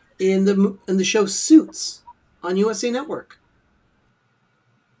in the show Suits on USA Network.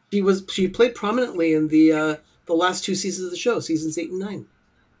 She played prominently in the last two seasons of the show, seasons 8 and 9.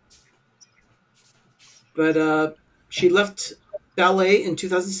 But she left ballet in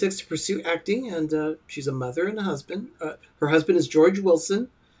 2006 to pursue acting, and she's a mother and a husband. Her husband is George Wilson.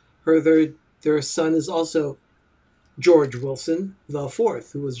 Their son is also George Wilson the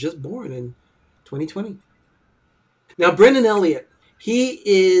Fourth, who was just born in 2020. Now, Brennan Elliott, he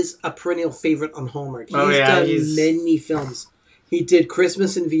is a perennial favorite on Hallmark. He's done many films. He did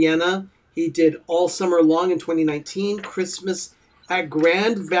Christmas in Vienna. He did All Summer Long in 2019. Christmas at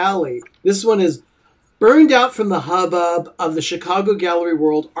Grand Valley. This one is burned out from the hubbub of the Chicago gallery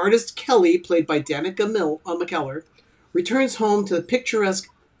world. Artist Kelly, played by Danica McKellar, returns home to the picturesque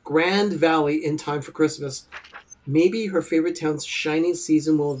Grand Valley in time for Christmas. Maybe her favorite town's shining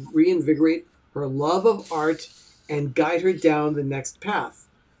season will reinvigorate her love of art and guide her down the next path.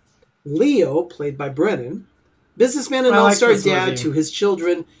 Leo, played by Brennan, businessman and all-star dad to his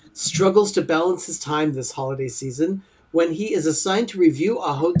children, struggles to balance his time this holiday season. When he is assigned to review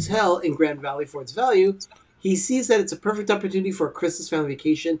a hotel in Grand Valley for its value, he sees that it's a perfect opportunity for a Christmas family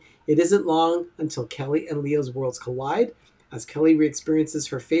vacation. It isn't long until Kelly and Leo's worlds collide. As Kelly re-experiences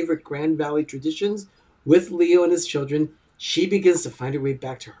her favorite Grand Valley traditions with Leo and his children, she begins to find her way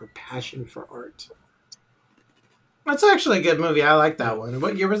back to her passion for art. That's actually a good movie. I like that one.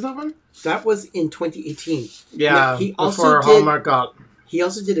 What year was that one? That was in 2018. Yeah, now, before Hallmark got... He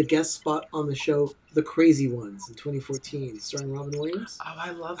also did a guest spot on the show The Crazy Ones in 2014, starring Robin Williams. Oh,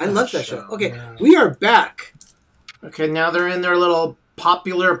 I love that show. Okay, yeah. We are back. Okay, now they're in their little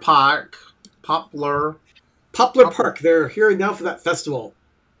popular park. Poplar. Poplar Park. They're here now for that festival.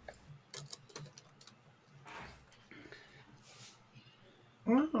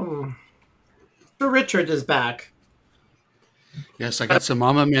 Oh. Sir Richard is back. Yes, I got some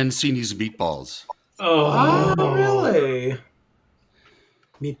Mama Mancini's meatballs. Oh, really?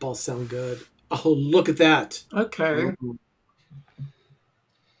 Meatballs sound good. Oh, look at that. Okay.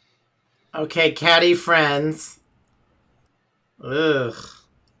 Okay, catty friends. Ugh.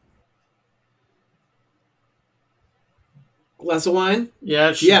 Glass of wine?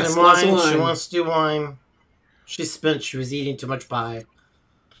 Yeah, she's Yes, in glass of wine. She wine. wants to do wine. She spent. She was eating too much pie.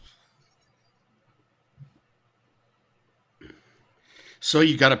 So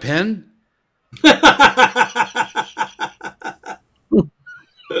you got a pen?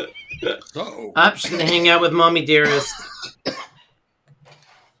 So Up, she's gonna hang out with Mommy Dearest.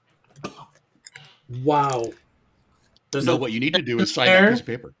 Wow. There's no, a what you need to do is sign there. that piece of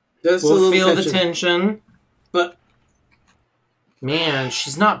paper. Just a We'll little feel tension. the tension. But Man,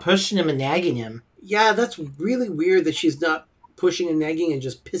 she's not pushing him and nagging him. yeah, that's really weird that she's not pushing and nagging and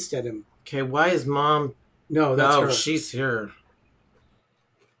just pissed at him. Okay, why is Mom? No, that's Oh, her. she's here.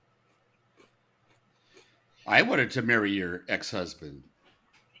 I wanted to marry your ex-husband.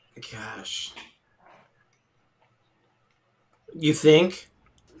 Gosh. You think?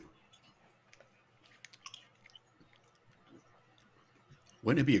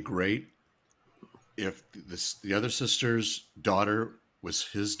 Wouldn't it be great if the other sister's daughter was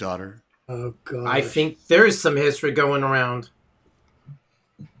his daughter? Oh god. I think there is some history going around.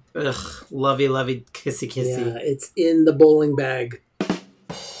 Ugh, lovey, lovey, kissy, kissy. Yeah, it's in the bowling bag.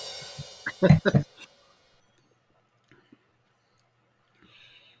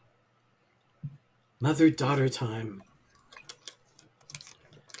 Mother-daughter time.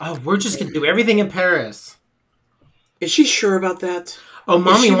 Oh, we're just gonna do everything in Paris. Is she sure about that? Oh, Is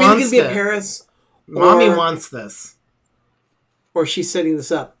Mommy she really wants gonna be in this. Paris? Mommy Or- wants this. Or she's setting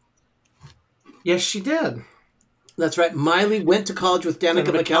this up? Yes, she did. That's right. Miley went to college with Danica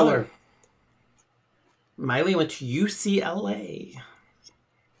McKellar. Miley went to UCLA.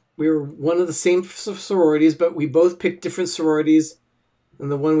 We were one of the same sororities, but we both picked different sororities,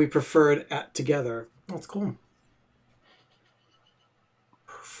 and the one we preferred at together. That's cool.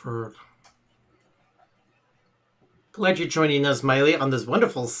 Preferred. Glad you're joining us, Miley, on this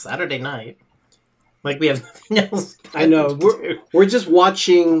wonderful Saturday night. Like we have nothing else. I know. to do. We're just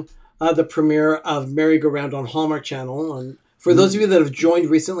watching the premiere of Merry Go Round on Hallmark Channel. And for those of you that have joined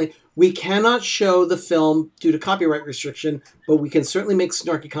recently, we cannot show the film due to copyright restriction, but we can certainly make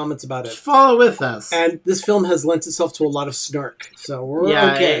snarky comments about Just it. follow with us. And this film has lent itself to a lot of snark, so we're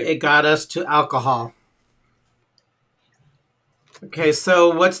yeah, okay. it got us to alcohol. Okay,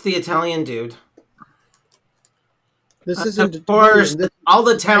 so what's the Italian dude? This isn't Of course, this- all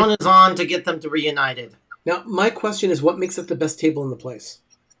the town is on to get them to reunited. Now, my question is, what makes it the best table in the place?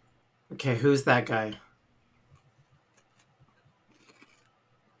 Okay, who's that guy?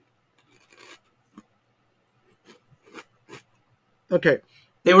 Okay.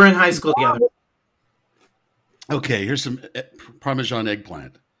 They were in high school together. Okay, here's some Parmesan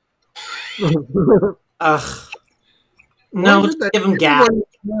eggplant. Ugh. No, let's give him gap. Everyone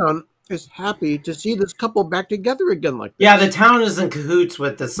in town is happy to see this couple back together again like this. Yeah, the town is in cahoots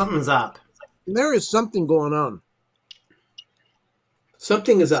with this. Something's up. There is something going on.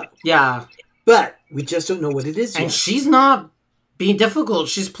 Something is up, Yeah. but we just don't know what it is And yet. she's not being difficult.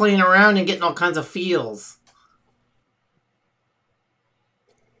 She's playing around and getting all kinds of feels.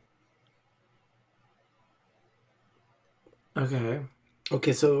 Okay.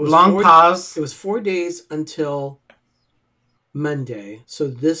 Okay, so it was Long pause. It was 4 days until Monday, so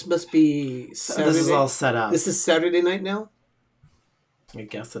this must be Saturday. This is all set up. This is Saturday night now. I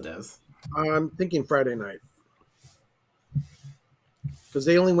guess it is. I'm thinking Friday night. Because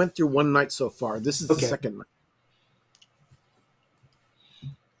they only went through one night so far. This is Okay. the second night.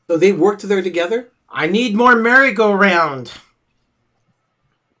 So they worked there together. I need more merry-go-round.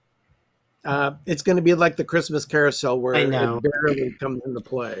 It's going to be like the Christmas carousel where I know. it barely comes into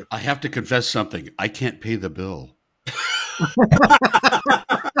play. I have to confess something. I can't pay the bill. You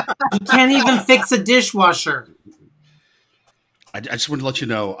can't even fix a dishwasher. I just wanted to let you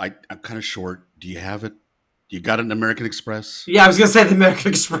know I'm kind of short. Do you have it? You got it in American Express? Yeah, I was going to say the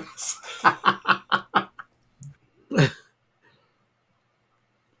American Express.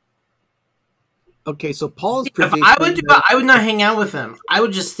 Okay, so Paul's If prediction. I would not hang out with him. I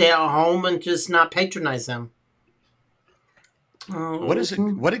would just stay at home and just not patronize him. What is it?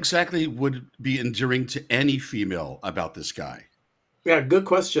 What exactly would be endearing to any female about this guy? Yeah, good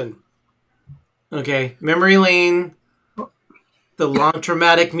question. Okay, memory lane. The long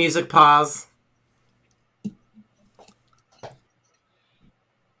traumatic music pause.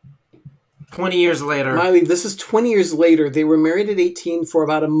 20 years later. Miley, this is 20 years later. They were married at 18 for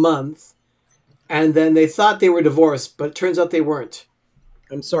about a month, and then they thought they were divorced, but it turns out they weren't.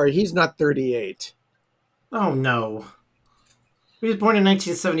 I'm sorry, he's not 38. Oh, no. He was born in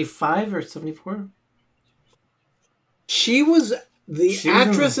 1975 or 74? She was the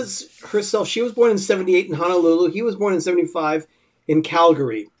actress herself. She was born in 78 in Honolulu. He was born in 75 in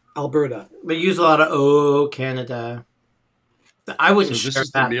Calgary, Alberta. They use a lot of, Canada. I wouldn't So this share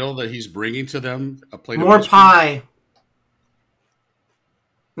is that. the meal that he's bringing to them? A plate More of ice cream? pie.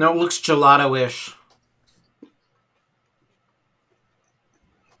 No, it looks gelato-ish.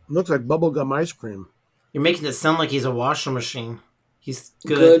 Looks like bubblegum ice cream. You're making it sound like he's a washing machine. He's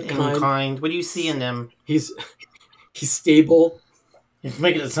good and kind. What do you see in him? He's stable. You're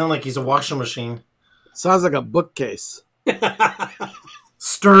making it sound like he's a washing machine. Sounds like a bookcase.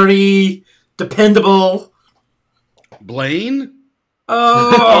 Sturdy, dependable. Blaine?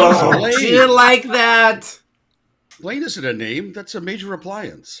 Oh, Blaine. she didn't like that. Blaine isn't a name. That's a major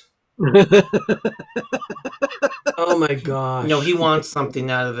appliance. Oh my gosh. No, he wants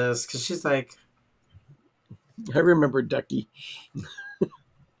something out of this because she's like, I remember Ducky.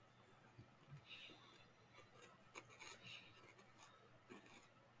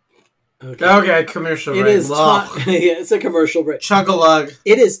 okay, commercial break. It is time. Yeah, it's a commercial break. Chug-a-lug.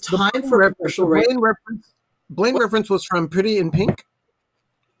 It is time for a commercial break. Blaine reference was from Pretty in Pink.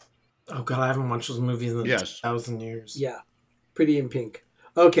 Oh god, I haven't watched those movies in 1,000 years. Yeah, Pretty in Pink.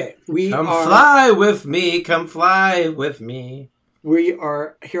 Okay, Come fly with me. Come fly with me. We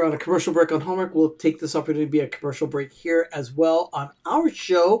are here on a commercial break on Hallmark. We'll take this opportunity to be a commercial break here as well on our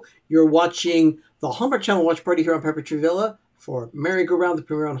show. You're watching the Hallmark Channel Watch Party here on Pepper Tree Villa for Merry-Go-Round, the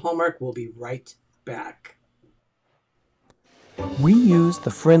premiere on Hallmark. We'll be right back. We use the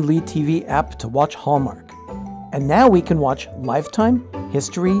Friendly TV app to watch Hallmark. And now we can watch Lifetime,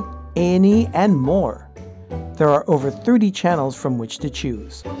 History, A&E, and more. There are over 30 channels from which to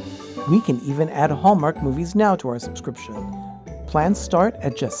choose. We can even add Hallmark movies now to our subscription. Plans start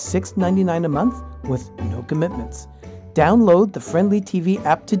at just $6.99 a month with no commitments. Download the Friendly TV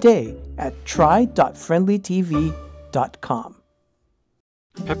app today at try.friendlytv.com.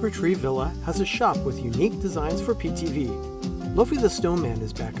 Pepper Tree Villa has a shop with unique designs for PTV. Luffy the Snowman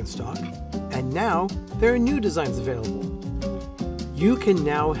is back in stock, and now there are new designs available. You can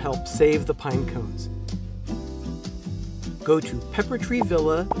now help save the pine cones. Go to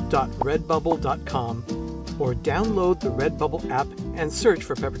peppertreevilla.redbubble.com or download the Redbubble app and search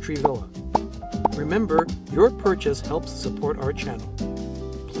for Pepper Tree Villa. Remember, your purchase helps support our channel.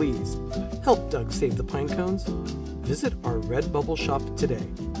 Please, help Doug save the pine cones. Visit our Redbubble shop today.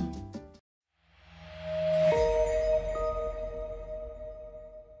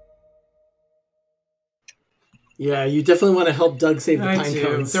 Yeah, you definitely want to help Doug save the I pine do.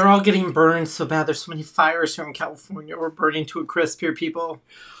 cones. They're all getting burned so bad. There's so many fires here in California. We're burning to a crisp here, people.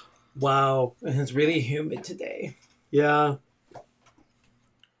 Wow. And it's really humid today. Yeah.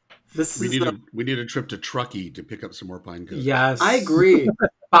 We need a trip to Truckee to pick up some more pine cones. Yes. I agree.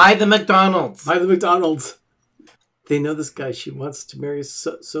 Buy the McDonald's. By the McDonald's. They know this guy. She wants to marry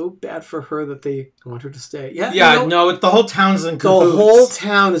so bad for her that they want her to stay. Yeah, Yeah, no, the whole town's in the cahoots. whole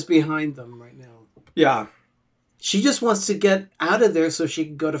town is behind them right now. Yeah. She just wants to get out of there so she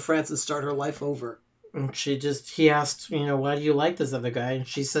can go to France and start her life over. And he asked, why do you like this other guy? And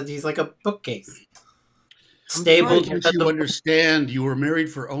she said he's like a bookcase. Stable. Can't you understand? You were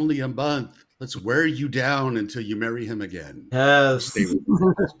married for only a month. Let's wear you down until you marry him again. Yes.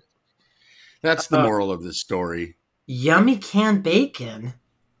 That's the moral of this story. Yummy canned bacon.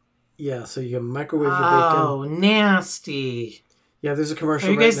 Yeah, so you can microwave your bacon. Oh, nasty. Yeah, there's a commercial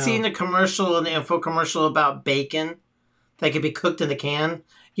Have you right guys now. seen the commercial and the info commercial about bacon that could be cooked in the can?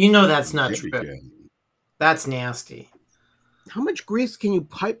 You know that's not true. That's nasty. How much grease can you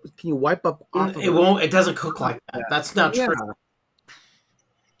wipe up off of It won't. It doesn't cook like that. That's not true.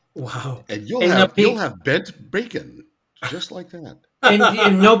 Wow. And you'll have bent bacon just like that.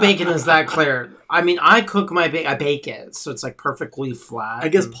 And no bacon is that clear. I mean, I cook my bacon. I bake it, so it's like perfectly flat. I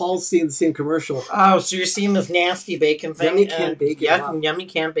guess Paul's seeing the same commercial. Oh, so you're seeing this nasty bacon thing? Yummy canned bacon. Yeah, Wow. yummy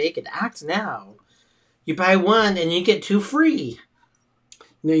canned bacon. Act now. You buy one and you get two free.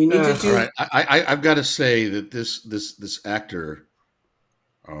 No, you need to do. All right, I've got to say that this actor,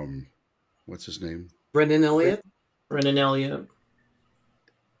 what's his name? Brennan Elliott. Brennan Elliott.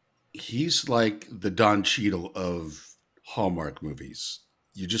 He's like the Don Cheadle of Hallmark movies.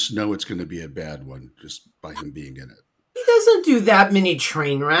 You just know it's going to be a bad one just by him being in it. He doesn't do that many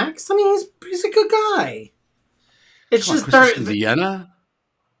train wrecks. I mean, he's a good guy. It's Come on, just Christmas in Vienna.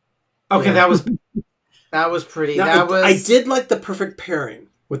 Okay, Yeah. that was pretty. Now, That was. I did like the perfect pairing.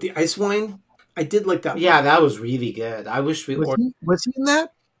 with the ice wine. I did like that. Yeah, that was really good. I wish we ordered. Was he in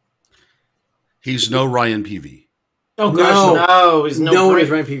that? He's no Ryan Peavy. Oh gosh, no, he's no one Bra- is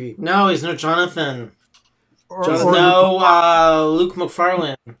Ryan Peavy. No, he's no Jonathan. Jonathan. Or No, Luke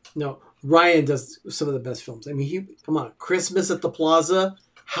McFarlane. No, Ryan does some of the best films. I mean, come on, Christmas at the Plaza.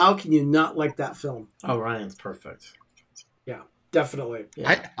 How can you not like that film? Oh, Ryan's perfect. Yeah, definitely.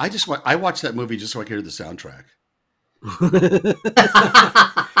 Yeah. I watched that movie just so I could hear the soundtrack.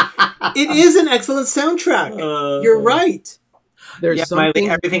 It is an excellent soundtrack. You're right. There's Yeah, something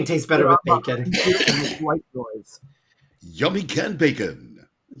everything tastes better with bacon. White noise. Yummy canned bacon.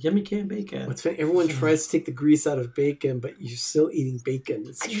 Yummy canned bacon. What's funny, everyone tries to take the grease out of bacon, but you're still eating bacon.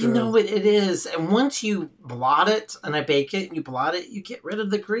 It's true. You know it is. And once you blot it and I bake it and you blot it, you get rid of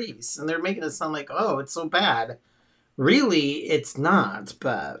the grease. And they're making it sound like, oh, it's so bad. Really, it's not,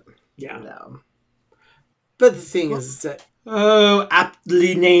 but Yeah. no. But the thing is that Oh,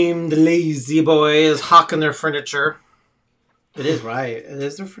 aptly named lazy boys hawking their furniture. It is right. It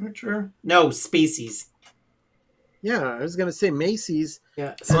is their furniture. No, Spacey's. Yeah, I was gonna say Macy's.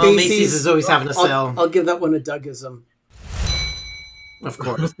 yeah, Well, Macy's is always having a sale. I'll give that one a Dougism. Of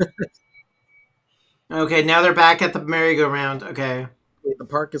course. Okay, now they're back at the merry-go-round. Okay. The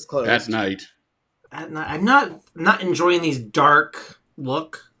park is closed. At night. I'm not enjoying these dark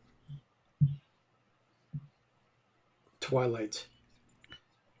look. Twilight.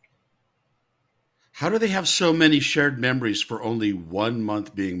 How do they have so many shared memories for only 1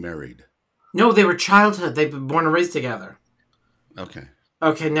 month being married? No, they were childhood. They've been born and raised together. Okay.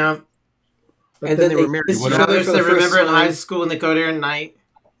 Okay, now But And then then they were they married. kissed each What other others for they the first remember in high time. school and they go there at night.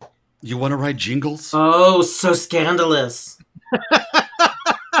 You want to write jingles? Oh, so scandalous.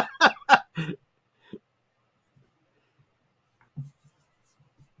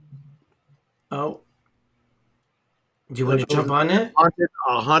 Oh. Do you want to jump on it?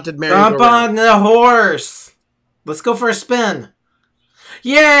 haunted Jump merry-go-round. on the horse. Let's go for a spin.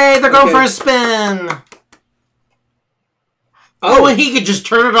 Yay, they're going Okay. for a spin. Oh, and he could just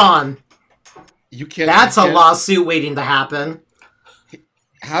turn it on. You can't. That's you a can't- lawsuit waiting to happen.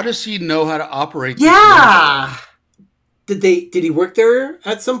 How does he know how to operate this Yeah. Did he work there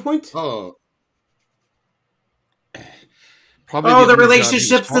at some point? motor? Probably Oh, the only job he was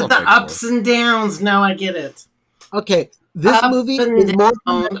relationships and the qualified ups for. and downs. Now I get it. Okay, this Up movie and is more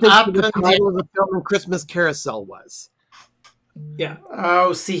down, connected up to the and title of the film than Christmas Carousel was. Yeah.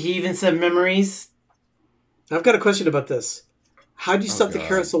 Oh, see, he even said memories. I've got a question about this. How do you stop the God.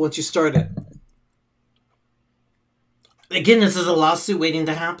 carousel once you start it? Again, this is a lawsuit waiting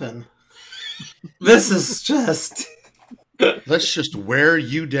to happen. This is just... Let's just wear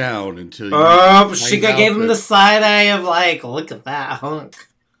you down until you. Oh, find she out gave him that- the side eye of like, look at that hunk.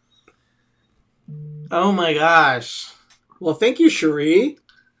 Oh my gosh. Well, thank you, Cherie.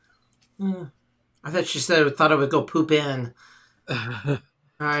 I thought she said thought I would go poop in.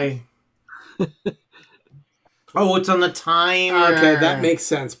 Hi. Oh, it's on the timer. Okay, that makes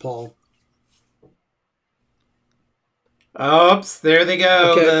sense, Paul. Oops, there they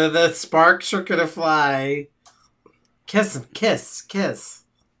go. Okay. The sparks are gonna fly. Kiss him, kiss.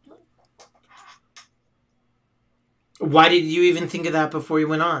 Why did you even think of that before you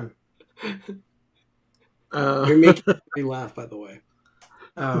went on? You're making me laugh, by the way.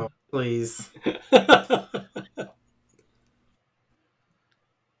 Oh, please.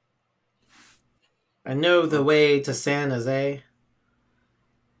 I know the way to San Jose.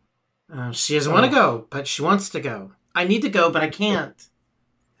 She doesn't want to go, but she wants to go. I need to go, but I can't.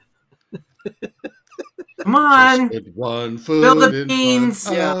 Come on. Just put one Spill foot the in beans.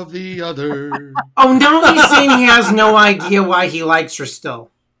 front Yeah. of the other. Oh, now he's saying he has no idea why he likes her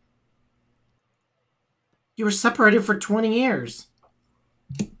still. You were separated for 20 years.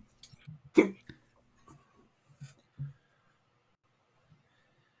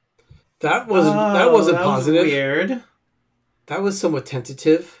 That wasn't that positive. Was weird. That was somewhat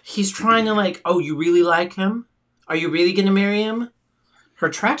tentative. He's trying to like, oh, you really like him? Are you really going to marry him? Her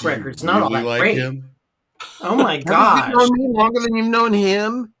track Do you record's not all really that like great. him? Oh my Haven't gosh. you known me longer than you've known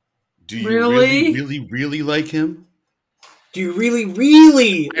him? Do you Really? really like him? Do you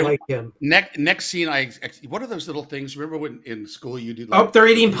really like him? Next scene, what are those little things? Remember when in school you do? Oh, they're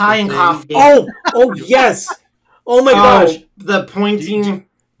eating pie and thing? coffee. Oh yes. Oh my gosh. The pointing.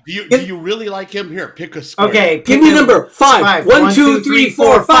 Do you really like him? Here, pick a square. Okay, Give pick me a- number 5. 1, 2, 3,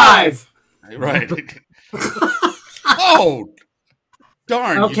 4, 5. Right. Oh,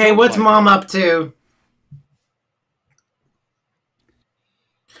 darn. you Okay, don't what's like mom up to?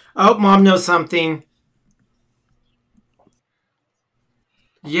 Oh, mom knows something.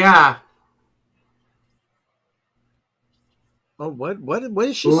 Yeah. Oh, what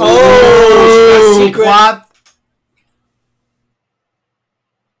is she saying? Oh, a secret. secret.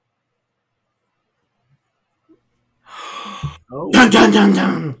 Oh. Dun dun dun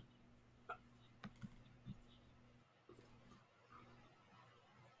dun.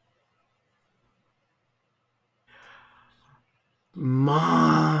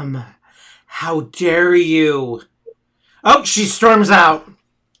 Mom, how dare you? Oh, she storms out.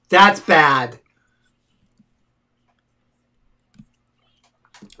 That's bad.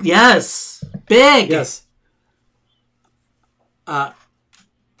 Yes. Big. Yes.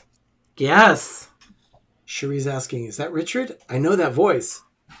 Yes. Cherie's asking, is that Richard? I know that voice.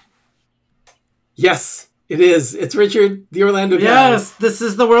 Yes, it is. It's Richard, the Orlando guy. Yes, this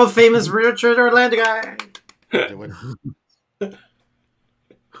is the world famous Richard Orlando guy.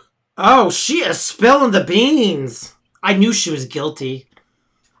 Oh, she is spilling the beans. I knew she was guilty.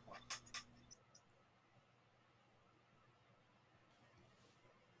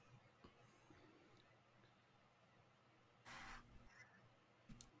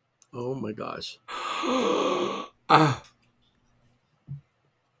 Oh my gosh. Ah.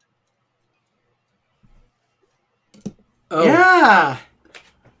 Oh. Yeah.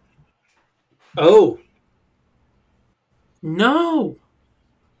 Oh. No.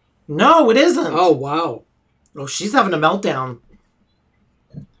 No, it isn't. Oh, wow. Oh, she's having a meltdown.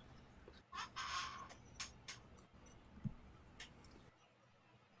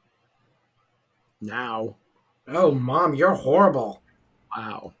 Now. Oh, Mom, you're horrible.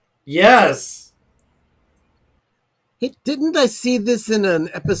 Wow. Yes. Hey, didn't I see this in an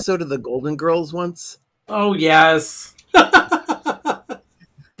episode of The Golden Girls once? Oh, yes.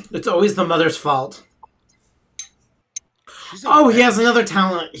 It's always the mother's fault. Oh, he has another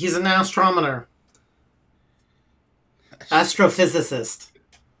talent. He's an astronomer. Astrophysicist.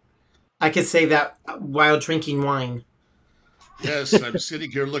 I could say that while drinking wine. Yes, I'm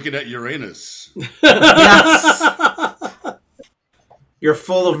sitting here looking at Uranus. Yes. You're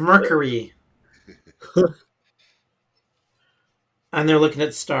full of mercury. And they're looking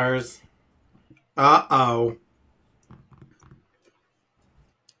at stars. Uh-oh.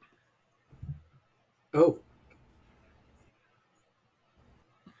 Oh.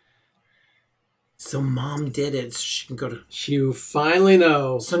 So Mom did it. So she can go to... You finally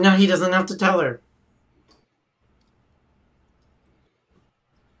know. So now he doesn't have to tell her.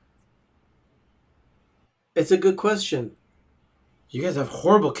 It's a good question. You guys have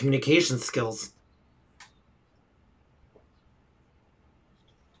horrible communication skills.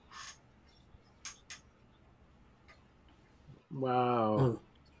 Wow.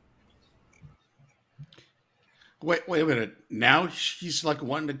 Wait a minute. Now she's like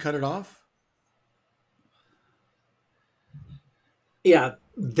wanting to cut it off? Yeah.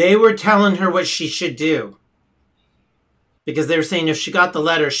 They were telling her what she should do. Because they were saying if she got the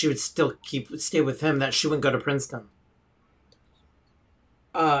letter, she would still stay with him, that she wouldn't go to Princeton.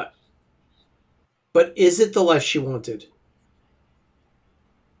 But is it the life she wanted?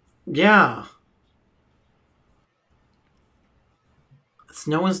 Yeah. It's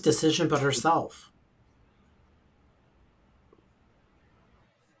no one's decision but herself.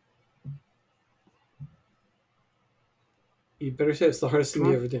 You better say it's the hardest thing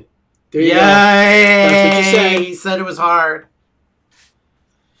you ever did. There you Yay! go. That's what you say. He said it was hard.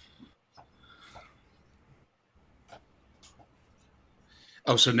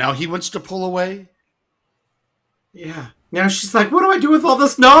 Oh, so now he wants to pull away? Yeah. Now she's like, what do I do with all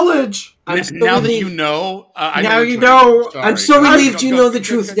this knowledge? Now that you know, I Now know you which know. one. I'm so Sorry. relieved you know the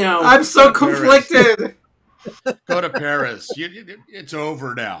truth now. I'm so Paris. conflicted. Go to Paris. It's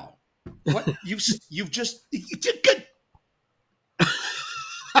over now. What you did good.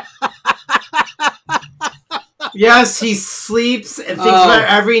 Yes, he sleeps and thinks about her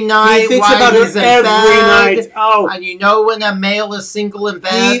every night. He thinks while about he's her in every bed. night. Oh, And you know when a male is single in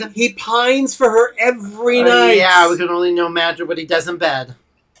bed? he pines for her every night. Yeah, we can only imagine what he does in bed.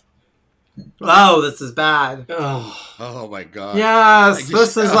 Oh, this is bad. Oh, My God. Yes,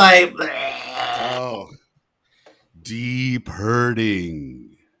 this is like... Oh. Deep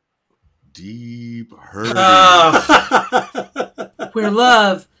hurting. Deep hurting. We're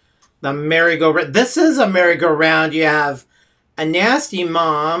love. The merry-go-round. This is a merry-go-round. You have a nasty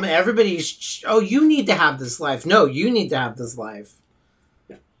mom. Everybody's... Oh, you need to have this life. No, you need to have this life.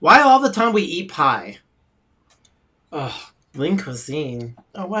 Why all the time we eat pie? Lean Cuisine.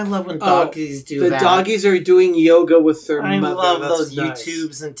 Oh, I love when doggies do that. The doggies are doing yoga with their I mother. love That's those nice.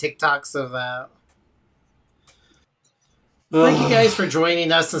 YouTubes and TikToks of that. Thank you guys for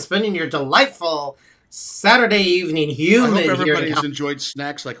joining us and spending your delightful Saturday evening, I humid hope here. everybody's enjoyed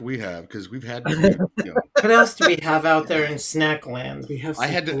snacks like we have because we've had. What else do we have out there in Snackland? We have. I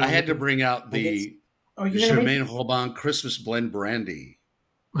had to bring out the Oh, you're gonna Chemin Robin Christmas blend brandy.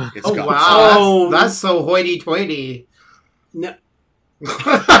 It's Oh got wow, that's so hoity-toity. No.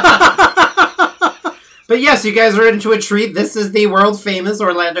 But yes, you guys are into a treat. This is the world famous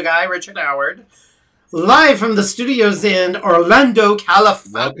Orlando guy, Richard Howard, live from the studios in Orlando,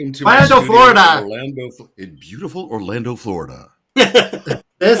 California. Welcome to my studio in beautiful Orlando, Florida.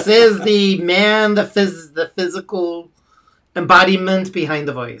 This is the man, the physical embodiment behind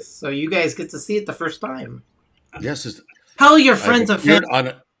the voice. So you guys get to see it the first time. Yes, Tell your friends and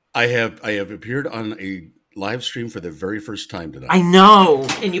family. I have appeared on a live stream for the very first time tonight. I know,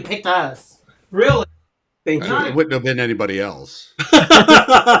 and you picked us. Really? Thank you. It wouldn't have been anybody else.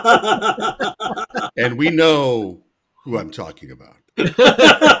 And we know who I'm talking about.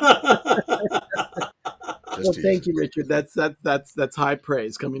 Well, thank you, Richard. That's high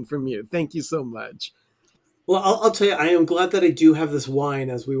praise coming from you. Thank you so much. Well, I'll tell you, I am glad that I do have this wine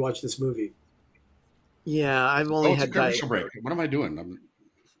as we watch this movie. Yeah, I've only had commercial break. What am I doing?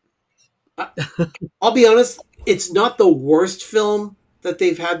 I'll be honest, it's not the worst film that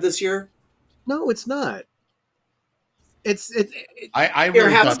they've had this year. No, it's not. I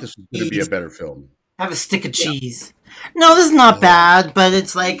really thought this was going to be a better film. Have a stick of cheese. No, this is not bad, but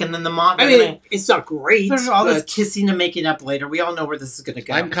it's like, and then the mom. I mean, it's not great. There's all this kissing and making up later. We all know where this is going to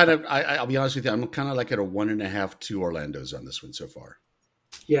go. I'm kind of, I'll be honest with you, I'm kind of like at a 1.5, 2 Orlandos on this one so far.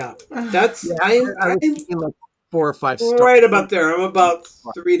 Yeah, that's I'm thinking like 4 or 5 stars. Right about there. I'm about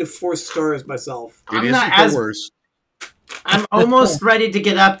 3 to 4 stars myself. It isn't the worst. I'm almost ready to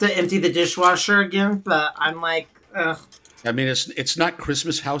get up to empty the dishwasher again, but I'm like, ugh. I mean, it's not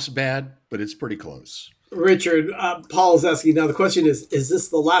Christmas House bad, but it's pretty close. Richard, Paul's asking now. The question is this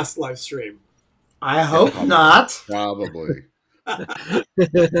the last live stream? I hope not. Probably.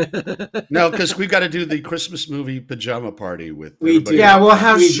 No, because we've got to do the Christmas movie pajama party with. We do. Yeah, we'll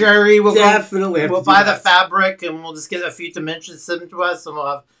have Sherry. We'll definitely. We'll buy the fabric, and we'll just get a few dimensions sent to us, and we'll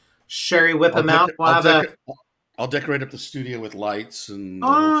have Sherry whip them out. I'll decorate up the studio with lights and the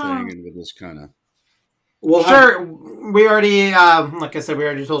whole thing, and with this kind of. Well, sure. We already, like I said, we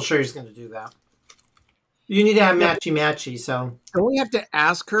already told Sherry's going to do that. You need to have matchy. So don't we have to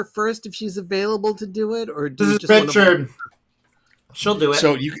ask her first if she's available to do it, or do this you is just Richard? She'll do it.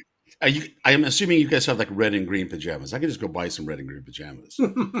 So I'm assuming you guys have like red and green pajamas. I can just go buy some red and green pajamas.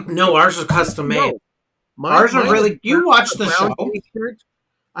 No, ours are custom made. No. Ours are really. You watch the show. T-shirt.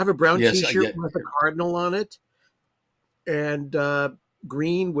 I have a brown T-shirt with a cardinal on it, and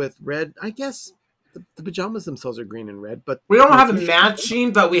green with red. I guess the pajamas themselves are green and red, but we don't have a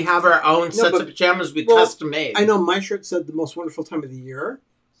matching. But we have our own sets of pajamas we custom made. I know my shirt said the most wonderful time of the year.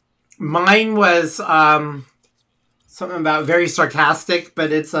 Mine was something about very sarcastic,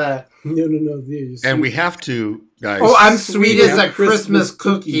 but it's a no. And we have to, guys. Oh, I'm sweet as a Christmas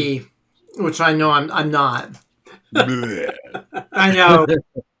cookie, which I know I'm not. I know.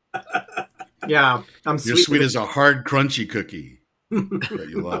 Yeah, I'm sweet. You're sweet as a hard, crunchy cookie that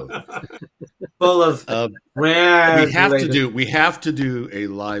you love. Full of we have to do a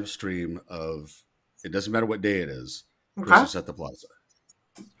live stream of. It doesn't matter what day it is. Christmas at the Plaza.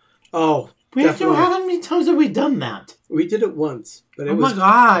 Oh, how many times have we done that? We did it once, but it oh was. My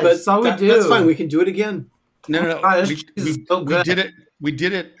god! But all we do. That's fine. We can do it again. No. God, we did it. We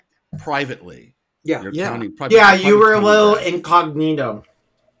did it privately. Yeah, you were a little incognito,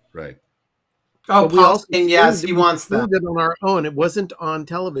 right? Oh, Paul, and yes, he wants that. We streamed it on our own. It wasn't on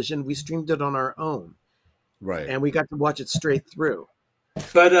television. We streamed it on our own, right? And we got to watch it straight through.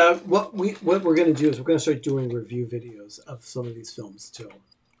 But what we're going to do is we're going to start doing review videos of some of these films too.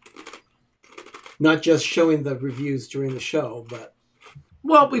 Not just showing the reviews during the show, but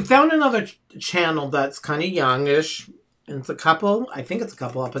well, we found another channel that's kind of youngish. And it's a couple. I think it's a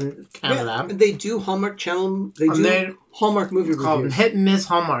couple up in Canada. Yeah, they do Hallmark channel. They do Hallmark movie reviews. Hit and miss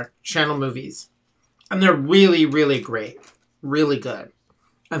Hallmark channel movies, and they're really, really great, really good,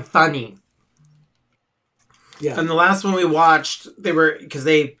 and funny. Yeah. And the last one we watched, because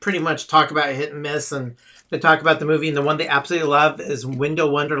they pretty much talk about hit and miss, and they talk about the movie. And the one they absolutely love is Window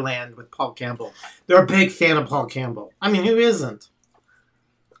Wonderland with Paul Campbell. They're a big fan of Paul Campbell. I mean, who isn't?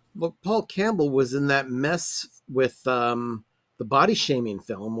 Well, Paul Campbell was in that mess with the body shaming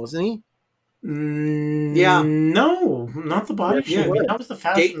film, wasn't he? Yeah. No, not the body shaming. That was the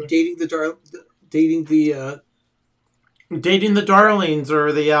fashion. Dating the Darlings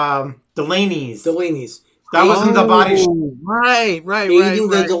or the Delaney's. That wasn't the body shaming. Right. Dating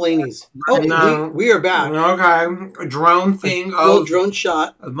the Delaney's. Oh, no. We are back. Okay. A drone thing. A little drone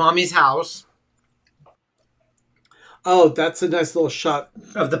shot of Mommy's house. Oh, that's a nice little shot.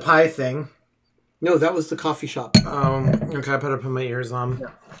 Of the pie thing. No, that was the coffee shop. Okay, I better put my ears on. Yeah.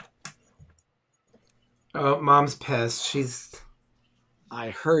 Oh, Mom's pissed. She's... I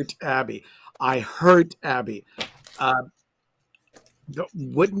hurt Abby.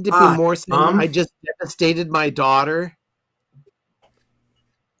 Wouldn't it be more saying I just devastated my daughter?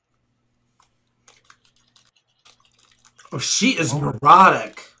 Oh, she is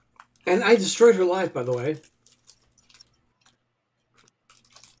neurotic. And I destroyed her life, by the way.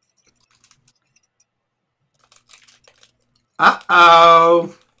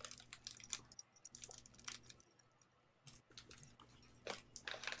 Uh-oh.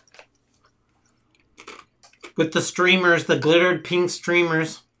 With the streamers, the glittered pink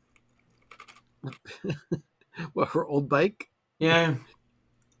streamers. What, her old bike? Yeah.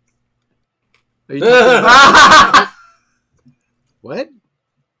 Are you talking about... What?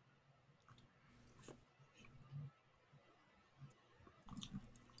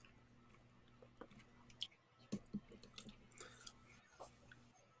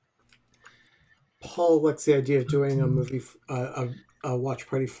 Paul likes the idea of doing a movie, a watch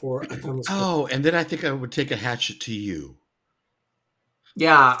party for a timeless. Oh, and then I think I would take a hatchet to you.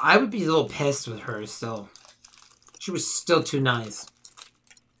 Yeah, I would be a little pissed with her still. She was still too nice.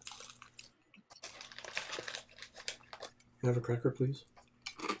 Can I have a cracker, please?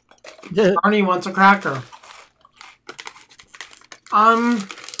 Arnie wants a cracker.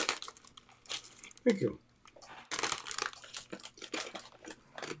 Thank you.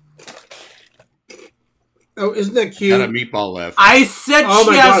 Oh, isn't that cute? Got a meatball left. I said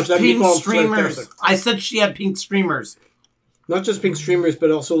she has pink meatball's streamers. fantastic. I said she had pink streamers. Not just pink streamers,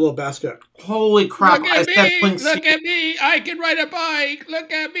 but also a little basket. Holy crap! Look at me! Look at me! I can ride a bike.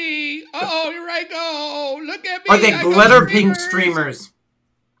 Look at me! Oh, here I go! Look at me! Are they glitter pink streamers?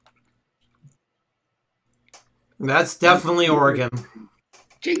 That's definitely Oregon.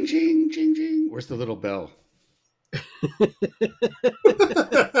 Ching ching ching ching. Where's the little bell?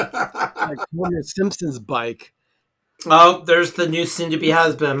 Like Homer Simpson's bike. Oh, there's the new soon-to-be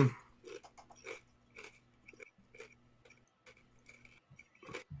husband.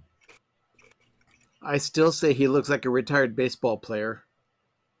 I still say he looks like a retired baseball player.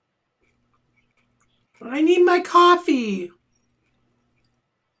 I need my coffee.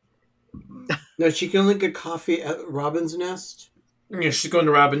 No, she can only get coffee at Robin's Nest. Yeah, she's going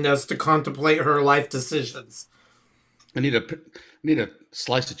to Robin's Nest to contemplate her life decisions. I need a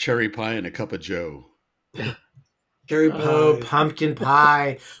slice of cherry pie and a cup of Joe. Cherry pie. Oh, pumpkin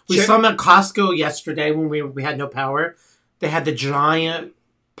pie. We saw them at Costco yesterday when we had no power. They had the giant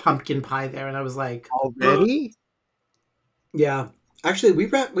pumpkin pie there, and I was like, already? Yeah. Actually,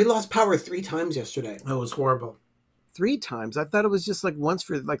 we lost power 3 times yesterday. Oh, it was horrible. 3 times? I thought it was just like once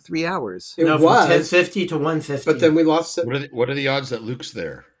for like 3 hours. It was from 10:50 to 1:50. But then we lost it. What are the odds that Luke's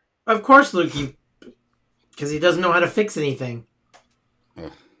there? Of course, Lukey, because he doesn't know how to fix anything.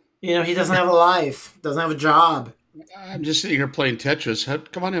 You know, he doesn't have a life, doesn't have a job. I'm just sitting here playing Tetris.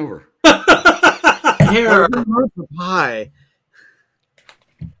 Come on over. Here, pie.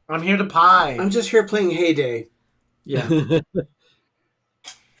 I'm here to pie. I'm just here playing Heyday. Yeah.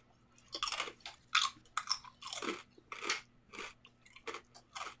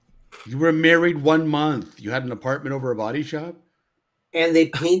 You were married 1 month. You had an apartment over a body shop? And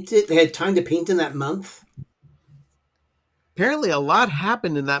they had time to paint in that month? Apparently a lot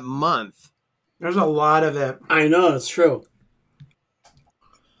happened in that month. There's a lot of it. I know, it's true.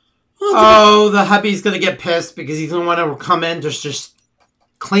 Oh, the hubby's going to get pissed because he's going to want to come in just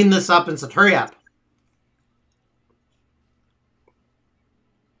clean this up and say, hurry up.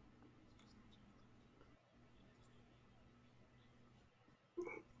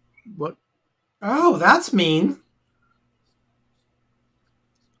 What? Oh, that's mean.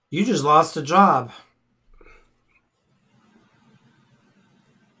 You just lost a job.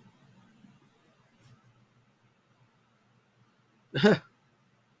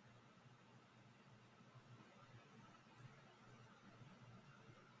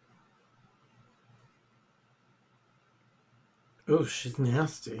 Oh, she's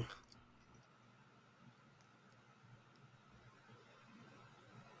nasty.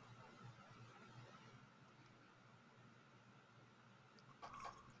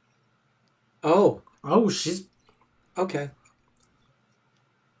 Oh. Oh, she's... Okay.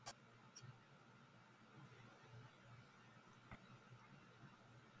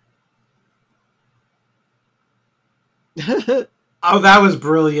 Oh, that was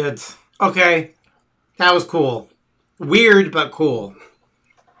brilliant. Okay. That was cool. Weird, but cool.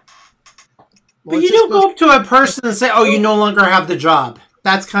 But you don't go up to a person and say, oh, you no longer have the job.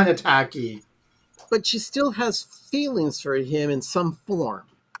 That's kind of tacky. but she still has feelings for him in some form.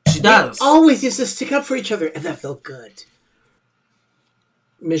 She does. Always used to stick up for each other, and that felt good.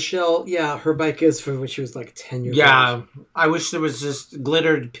 Michelle, yeah, her bike is from when she was like 10 years old. Yeah, I wish there was just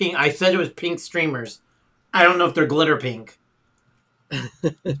glittered pink. I said it was pink streamers. I don't know if they're glitter pink.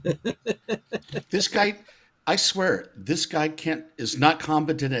 This guy, I swear, this guy is not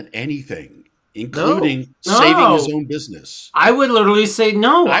competent at anything, including No. saving his own business. I would literally say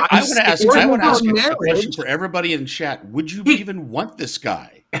no. I want to ask a marriage. question for everybody in chat. Would you even want this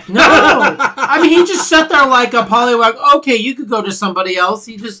guy? No. I mean, he just sat there like a pollywog. Okay, you could go to somebody else.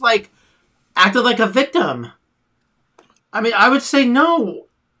 He just like acted like a victim. I mean, I would say no.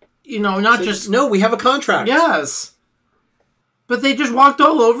 You know, not just no. We have a contract. Yes. But they just walked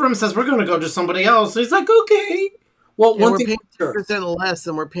all over him. Says we're going to go to somebody else. And he's like, okay. Well, And one we're thing paying 10% less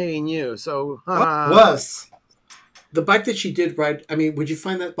than we're paying you. So Was the bike that she did ride. I mean, would you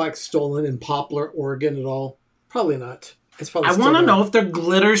find that bike stolen in Poplar, Oregon at all? Probably not. It's probably. I want to know if they're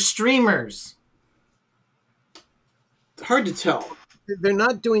glitter streamers. It's hard to tell. they're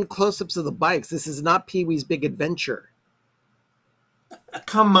not doing close-ups of the bikes. This is not Pee-wee's Big Adventure.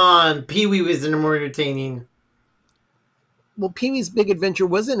 Come on, Pee-wee was more entertaining. Well, Pee-wee's Big Adventure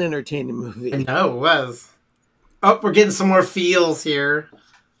was an entertaining movie. I know it was. Oh, we're getting some more feels here.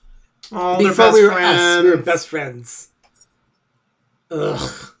 Oh, they're Before best we were friends. us, we were best friends.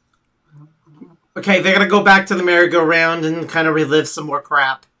 Ugh. Okay, they're gonna go back to the merry-go-round and kind of relive some more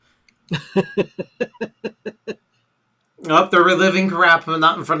crap. Oh, they're reliving crap, but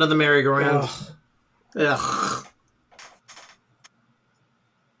not in front of the merry-go-round. Ugh.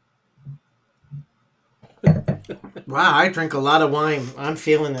 Wow, I drink a lot of wine. I'm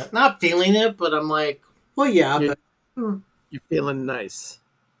feeling it. Not feeling it, but I'm like, Well, yeah, but You're feeling nice.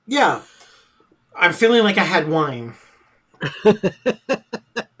 yeah. I'm feeling like I had wine.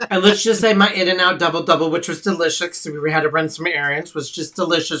 And let's just say my In-N-Out double-double, which was delicious. We had to run some errands, was just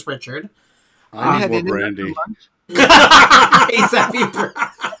delicious, Richard. I had need more In-N-Out brandy. He's happy for-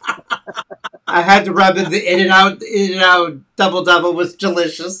 I had to rub it. The In-N-Out double-double was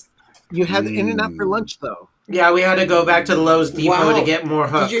delicious. You had In-N-Out for lunch, though. Yeah, we had to go back to the Lowe's Depot to get more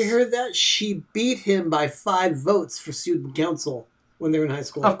hooks. Did you hear that? She beat him by 5 votes for student council when they were in high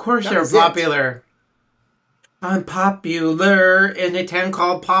school. Of course That they're was it. popular. I'm popular in a town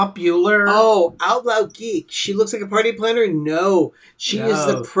called Popular. Oh, Out Loud Geek. She looks like a party planner? No. She is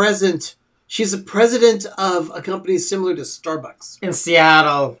the No. president. She's the president of a company similar to Starbucks. In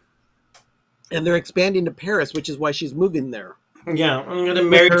Seattle. And they're expanding to Paris, which is why she's moving there. Yeah, I'm going to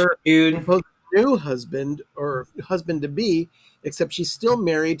marry her- dude. Supposed new husband or husband-to-be, except she's still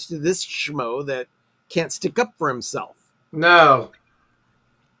married to this schmo that can't stick up for himself. No.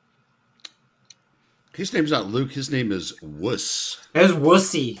 His name's not Luke. His name is Wuss. It's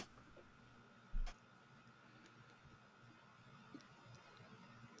wussy.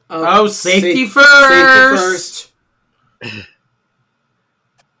 Oh, safety first. Safety first. And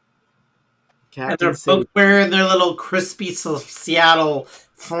Captain they're Safety. both wearing their little crispy Seattle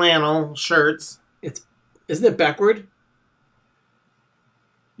flannel shirts. Isn't it backward?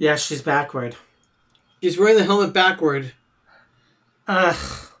 Yeah, she's backward. She's wearing the helmet backward.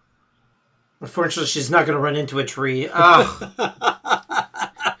 Ugh. Unfortunately, she's not going to run into a tree. Ugh.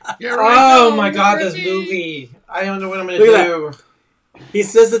 Oh my god, this movie. I don't know what I'm going to Look at do. He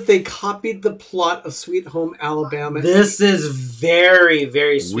says that they copied the plot of Sweet Home Alabama. This is very,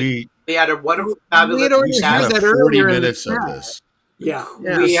 very sweet. We had a wonderful, fabulous had already We had have that 40 earlier in the minutes of chat. this. Yeah.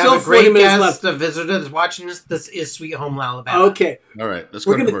 Yeah. We Still have a 40 great minutes guest, left. a visitor that's watching us. This is Sweet Home Alabama. Okay. All right, let's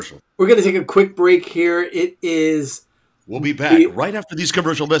go We're to gonna, commercial. we're going to take a quick break here. It is... We'll be back right after these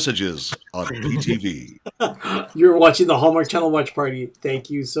commercial messages on PTV. You're watching the Hallmark Channel Watch Party. Thank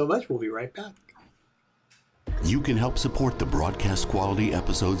you so much. We'll be right back. You can help support the broadcast quality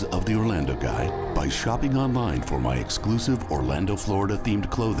episodes of The Orlando Guide by shopping online for my exclusive Orlando, Florida themed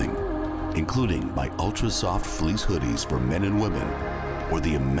clothing, including my ultra soft fleece hoodies for men and women, or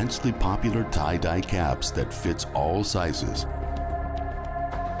the immensely popular tie-dye caps that fits all sizes.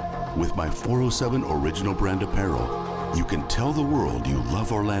 With my 407 original brand apparel, you can tell the world you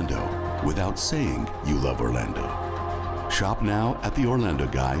love Orlando without saying you love Orlando. Shop now at the Orlando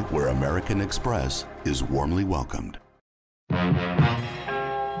Guide, where American Express is warmly welcomed.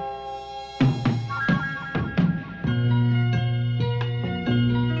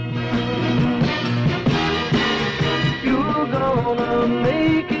 You're gonna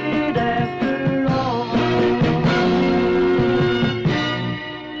make it after all.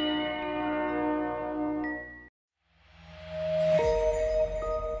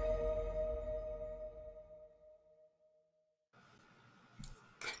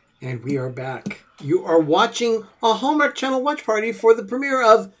 And we are back. You are watching a Hallmark Channel watch party for the premiere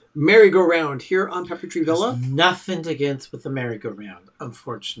of Merry-Go-Round here on Pepper Tree Villa. Nothing against with the merry-go-round,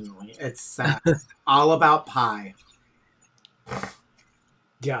 unfortunately. It's sad. All about pie.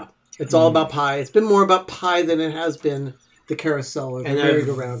 Yeah, it's all about pie. It's been more about pie than it has been the carousel or the And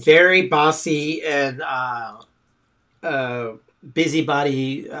merry-go-round. very bossy and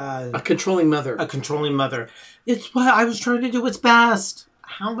busybody. A controlling mother. A controlling mother. It's what I was trying to do what's best.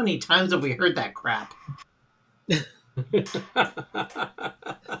 How many times have we heard that crap?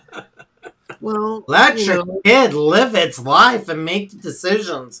 Well, Let your kid live its life and make the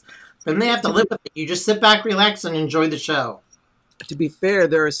decisions. Then they have to live with it. You just sit back, relax, and enjoy the show. to be fair,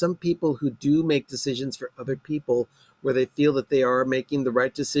 there are some people who do make decisions for other people where they feel that they are making the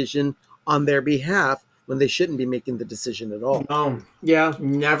right decision on their behalf when they shouldn't be making the decision at all. No, Yeah.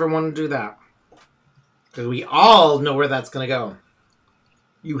 never want to do that. Because we all know where that's going to go.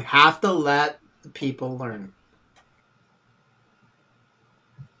 You have to let the people learn.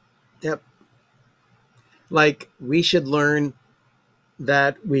 Yep. Like, we should learn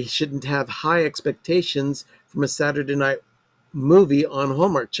that we shouldn't have high expectations from a Saturday night movie on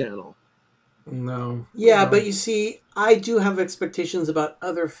Hallmark Channel. No. Yeah, No. but you see, I do have expectations about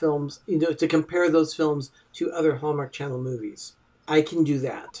other films, to compare those films to other Hallmark Channel movies. I can do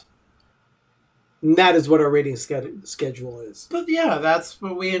that. And that is what our rating schedule is. But yeah, that's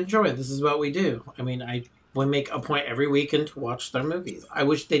what we enjoy. This is what we do. I mean, we make a point every weekend to watch their movies. I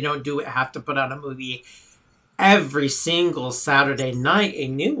wish they don't have to put out a movie every single Saturday night, a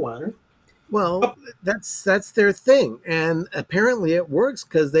new one. Well, that's their thing. And apparently it works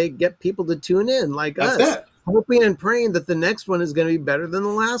because they get people to tune in like That's us, it. hoping and praying that the next one is going to be better than the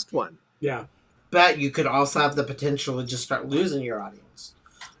last one. Yeah. But you could also have the potential to just start losing your audience.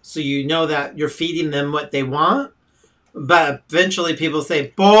 So you know that you're feeding them what they want, but eventually people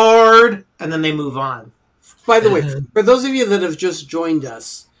say, bored, and then they move on. By the way, for those of you that have just joined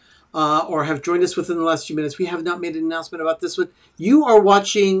us, or have joined us within the last few minutes, we have not made an announcement about this one. You are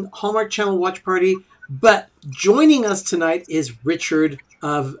watching Hallmark Channel Watch Party, but joining us tonight is Richard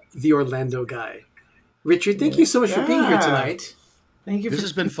of the Orlando Guy. Richard, thank you so much for being here tonight. Thank you. This For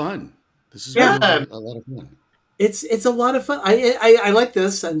has been fun. This has Yeah. been a lot of fun. It's a lot of fun. I like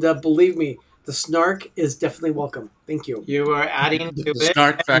this, and believe me, the snark is definitely welcome. Thank you. You are adding to The it.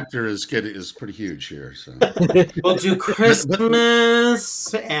 snark factor is pretty huge here. So We'll do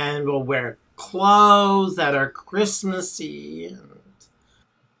Christmas, and we'll wear clothes that are Christmassy. And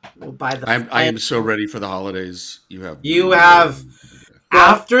we'll buy the. I am so ready for the holidays. You have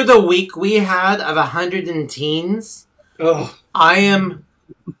after the week we had of 100 and teens. Oh, I am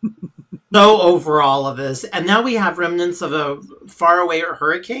so over all of this, and now we have remnants of a faraway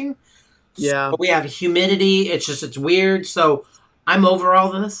hurricane. Yeah. So we have humidity. It's weird. So I'm over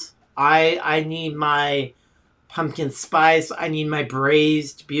all this. I need my pumpkin spice. I need my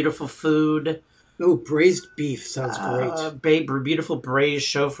braised, beautiful food. oh, braised beef sounds great. Beautiful braised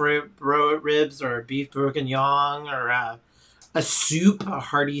chauffeur ribs or beef bourguignon or a soup, a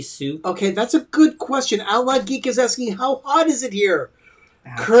hearty soup. Okay, that's a good question. Out Loud Geek is asking, how hot is it here?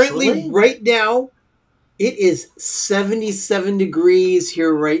 Actually, Currently, right now, it is 77 degrees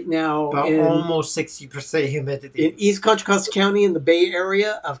here right now about in almost 60% humidity. East Contra Costa County in the Bay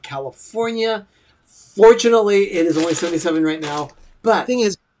Area of California. Fortunately, it is only 77 right now. The But thing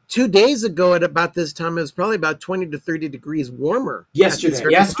is, 2 days ago at about this time, it was probably about 20 to 30 degrees warmer.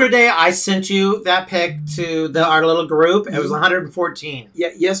 Yesterday, I sent you that pic to our little group. It was 114. yeah,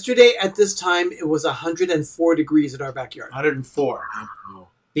 yesterday at this time, it was 104 degrees in our backyard. 104.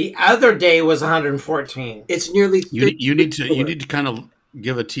 The other day was 114. It's nearly 30 you need to kind of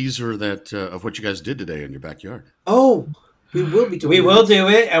give a teaser that of what you guys did today in your backyard. Oh, we will be doing We that. will do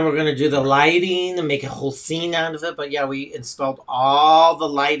it, and we're going to do the lighting and make a whole scene out of it. But yeah, we installed all the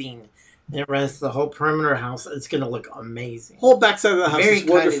lighting, and it runs the whole perimeter house. It's going to look amazing. Whole backside of the house is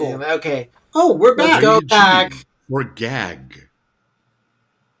wonderful. excited. Okay, Oh, we're back. let's go Rated G back. or gag.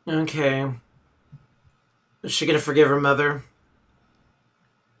 Okay. Is she going to forgive her mother?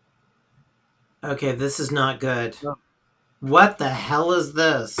 Okay, this is not good. What the hell is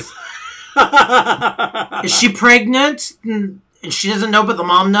this? Is she pregnant? And she doesn't know, but the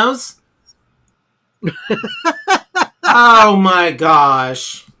mom knows? Oh my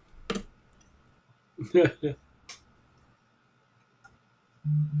gosh.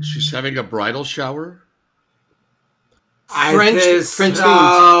 She's having a bridal shower. French themed.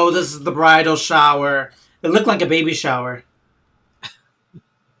 Oh, this is the bridal shower. It looked like a baby shower.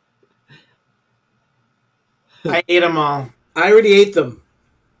 I ate them all. I already ate them.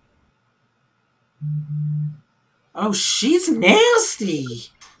 Oh, she's nasty.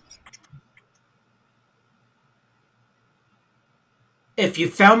 If you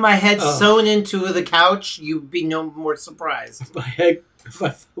found my head Oh. sewn into the couch, you'd be no more surprised. My head. If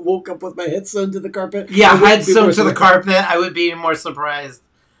I woke up with my head sewn to the carpet, Yeah, I wouldn't head be sewn more to the surprised. carpet, I would be more surprised.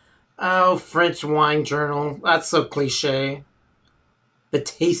 Oh, French wine journal. That's so cliche. The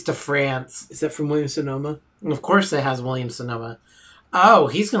Taste of France. Is that from William Sonoma? Of course it has William Sonoma. Oh,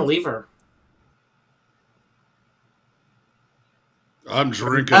 he's going to leave her. I'm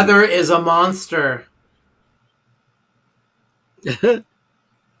drinking. Heather is a monster.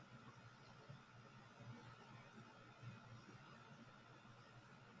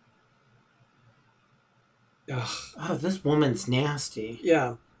 Ugh. Oh, this woman's nasty.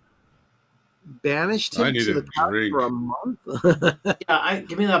 Yeah. Banished I him need to a the couch drink. for a month. Yeah,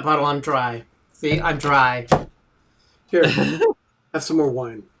 give me that bottle. I'm dry. See, I'm dry. Here, have some more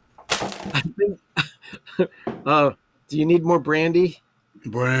wine. Do you need more brandy?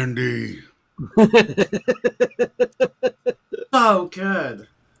 Brandy. Oh, good.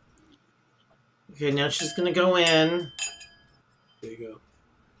 Okay, now she's going to go in. There you go.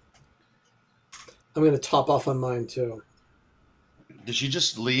 I'm going to top off on mine, too. Did she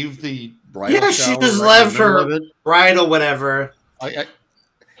just leave the bridal Yeah, she shower just right in left the middle her of it? bridal whatever.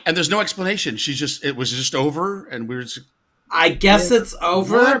 And there's no explanation. It was just over, and we were just, I guess it's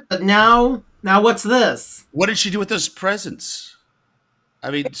over, What? but now what's this? what did she do with those presents? I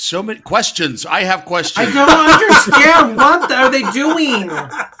mean, so many questions. I have questions. I don't understand. What are they doing?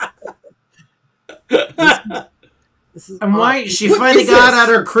 This is And why odd. she What finally is got this? out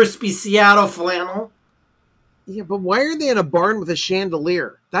her crispy Seattle flannel. Yeah, but why are they in a barn with a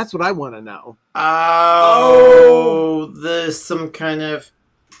chandelier? That's what I want to know. Oh, there's some kind of.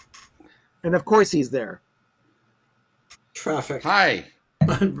 And of course he's there. Traffic. Hi.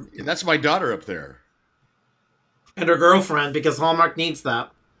 That's my daughter up there. And her girlfriend, because Hallmark needs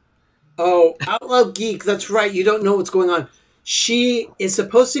that. Oh, Outlaw Geek. That's right. You don't know what's going on. She is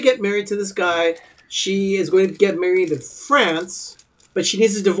supposed to get married to this guy. She is going to get married in France, but she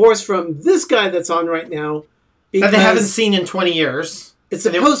needs a divorce from this guy that's on right now. That they haven't because seen in 20 years. It's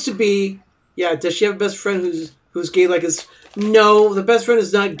supposed to be. Yeah. Does she have a best friend who's gay like his? No, the best friend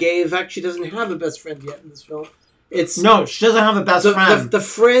is not gay. In fact, she doesn't have a best friend yet in this film. It's No, she doesn't have a best friend. The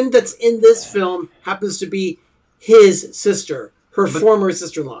friend that's in this film happens to be his sister, her former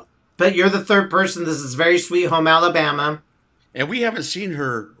sister-in-law. But you're the third person. This is Very Sweet Home Alabama. And we haven't seen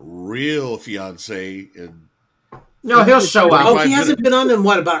her real fiance in No, he'll show up. Oh, 5 he hasn't minutes. been on in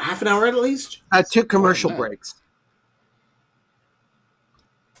what, about half an hour at least? 2 commercial Oh, man. breaks.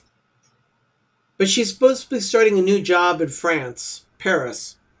 But she's supposed to be starting a new job in France,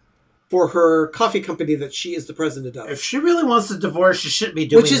 Paris, for her coffee company that she is the president of. If she really wants to divorce, she shouldn't be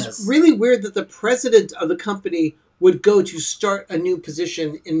doing Which is this. really weird that the president of the company would go to start a new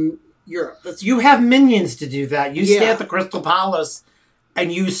position in Europe. That's You have minions to do that. You stay Yeah. at the Crystal Palace,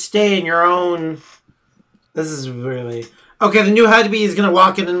 and you stay in your own. This is really okay. The new hubby is going to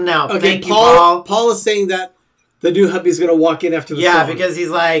walk in and out. okay. Thank you, Paul. Paul. Paul is saying that the new hubby is going to walk in after the Yeah, song. because he's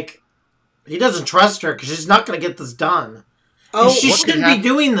like, he doesn't trust her because she's not going to get this done. oh, And she what could shouldn't be happen-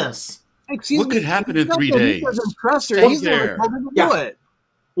 doing this. Excuse What me. could happen in it's not 3 that days? He doesn't trust her. Stay He's the one there. who told her to Yeah. do it.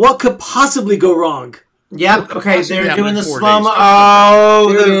 what could possibly go wrong? Yep. Okay, possibly they're happen doing in the 4 slow days? mo.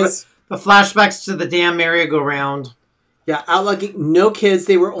 Oh, There it is. the flashbacks to the damn merry-go-round. Yeah, Outlaw Geek, no kids.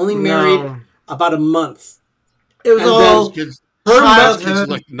 They were only married No. about a month. It was And all Those kids, Her those mother, kids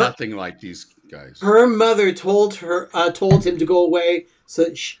look nothing like these guys. her mother told him to go away so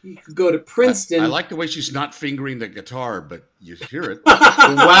that she could go to Princeton. I like the way she's not fingering the guitar, but you hear it.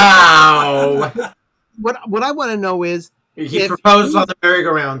 wow. What I want to know is He If- proposed on the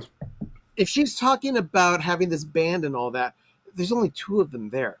merry-go-round. if she's talking about having this band and all that. There's only 2 of them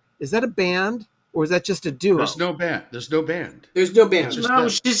there. Is that a band or is that just a duo? There's no band. There's no band. There's no band. Just No, that.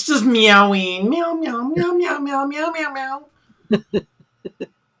 she's just meowing. Meow, meow, meow, meow, meow, meow, meow, meow.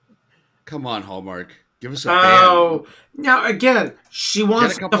 Come on, Hallmark. Give us a Oh, now again, she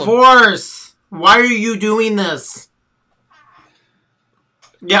wants Get a a couple of- divorce. Why are you doing this?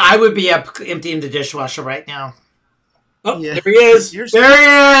 Yeah, I would be up emptying the dishwasher right now. Oh, Yeah. there he is. band. There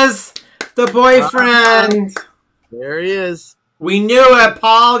he is, the boyfriend. There he is. We knew it,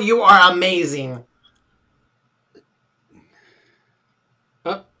 Paul. You are amazing.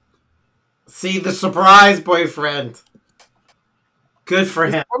 Oh. See the surprise boyfriend. Good for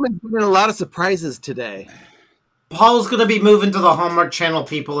him. Woman's been a lot of surprises today. Paul's gonna be moving to the Hallmark Channel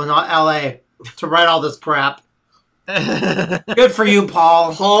people in LA to write all this crap. Good for you,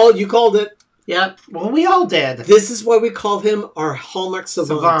 Paul. Paul, you called it. Yep. Well, we all did. This is why we call him our Hallmark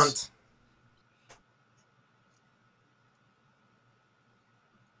savant. Savant.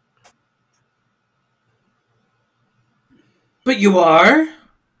 But you are?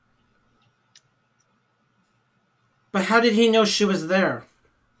 But how did he know she was there?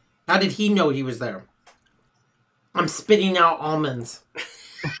 How did he know he was there? I'm spitting out almonds.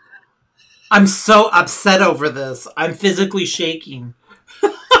 I'm so upset over this. I'm physically shaking.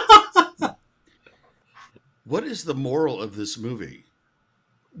 What is the moral of this movie?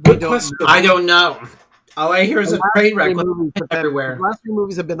 Good question. I don't know. All I hear is a train wreck everywhere. The last few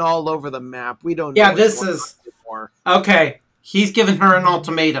movies have been all over the map. We don't know. Yeah, what's this going is... on anymore. Okay, he's giving her an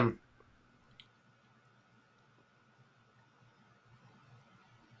ultimatum.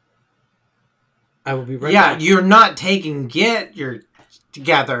 I will be right Yeah, back. you're not taking you're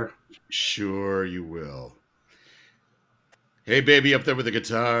together. Sure you will. Hey, baby, up there with the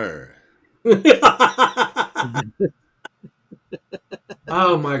guitar.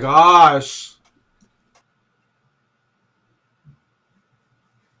 Oh my gosh.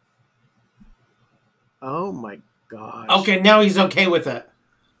 Oh my gosh. Okay, now he's okay with it.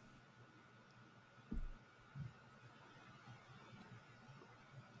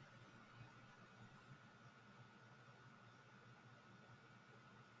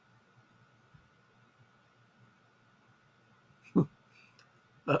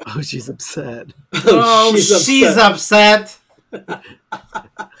 Oh, she's upset. Oh, she's upset.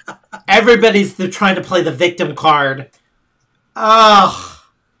 Everybody's trying to play the victim card. Ugh.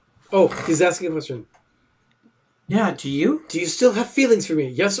 Oh, he's asking a question. Yeah, do you? Do you still have feelings for me?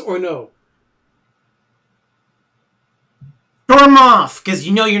 Yes or no? Storm off, because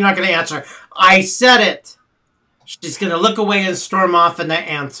you know you're not going to answer. I said it. She's going to look away and storm off and not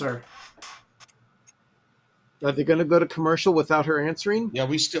answer. Are they going to go to commercial without her answering? Yeah,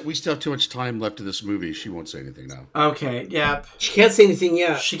 we still have too much time left in this movie. She won't say anything now. Okay, yep. She can't say anything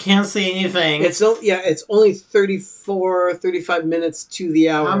yet. She can't say anything. It's only 35 minutes to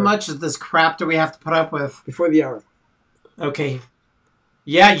the hour. How much of this crap do we have to put up with? Before the hour. Okay.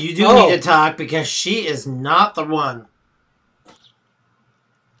 Yeah, you do need to talk because she is not the one.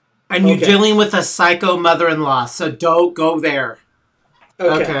 And you're dealing with a psycho mother-in-law, so don't go there.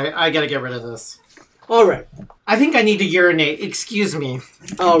 Okay, I gotta get rid of this. All right. I think I need to urinate. Excuse me.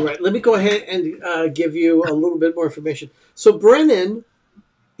 All right. Let me go ahead and give you a little bit more information. So Brennan,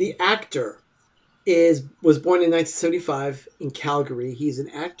 the actor, was born in 1975 in Calgary. He's an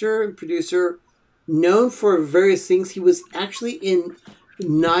actor and producer known for various things. He was actually in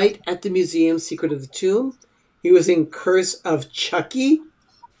Night at the Museum, Secret of the Tomb. He was in Curse of Chucky.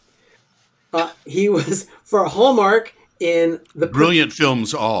 He was for Hallmark in the Brilliant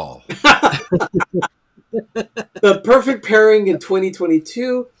films all. The Perfect Pairing in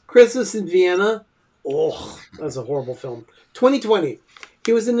 2022, Christmas in Vienna. Oh, that's a horrible film. 2020,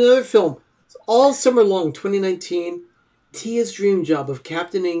 he was in another film all summer long. 2019, Tia's dream job of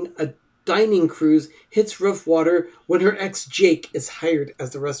captaining a dining cruise hits rough water when her ex Jake is hired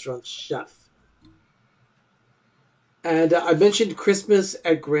as the restaurant chef. And I mentioned Christmas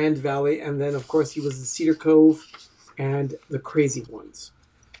at Grand Valley, and then of course he was in Cedar Cove and The Crazy Ones.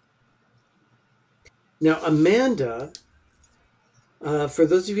 Now, Amanda, for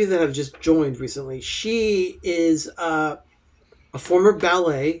those of you that have just joined recently, she is a former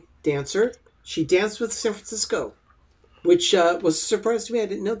ballet dancer. She danced with San Francisco, which was a surprise to me. I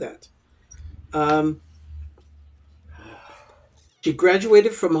didn't know that. She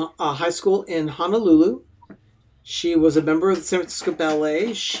graduated from high school in Honolulu. She was a member of the San Francisco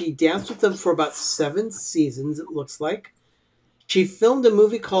Ballet. She danced with them for about 7 seasons, it looks like. She filmed a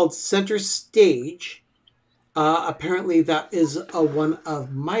movie called Center Stage. Apparently that is one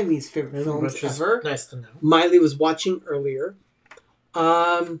of Miley's favorite films ever. Nice to know. Miley was watching earlier.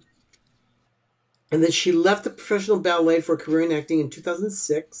 And then she left the professional ballet for a career in acting in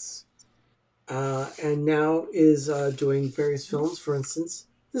 2006. And now is doing various films, for instance,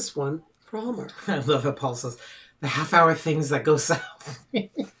 this one for Hallmark. I love how Paul says, the half-hour things that go south.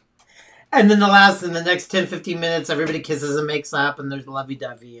 And then in the next 10, 15 minutes, everybody kisses and makes up, and there's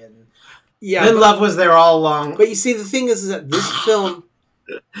lovey-dovey, and Yeah, then love was there all along. But you see, the thing is that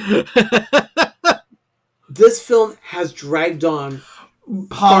this film has dragged on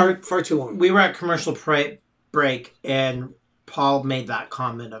far too long. We were at commercial break, and Paul made that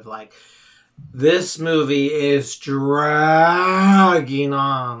comment of like, this movie is dragging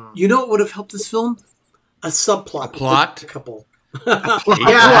on. You know what would have helped this film? A subplot. A plot? A couple.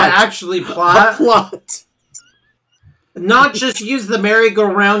 Actually plot. A plot. Not just use the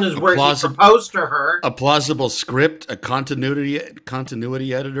merry-go-round as where he proposed to her. A plausible script, a continuity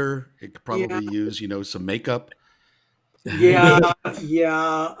editor. It could probably use, some makeup. Yeah. You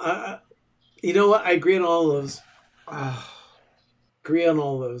know what? I agree on all of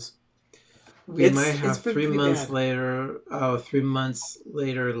those. We It's- might it's have been 3 pretty months bad. later. Oh, 3 months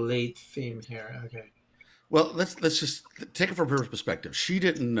later, late theme here. Okay. Well, let's just take it from her perspective. She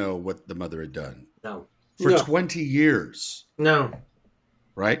didn't know what the mother had done No. for No. 20 years, No.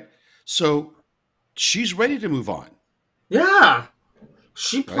 right? So she's ready to move on. Yeah.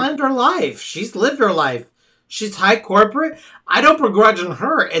 She planned her life. She's lived her life. She's high corporate. I don't begrudge on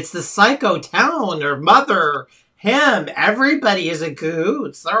her. It's the psycho town, her mother, him. Everybody is in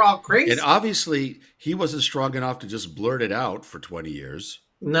cahoots. They're all crazy. And obviously, he wasn't strong enough to just blurt it out for 20 years.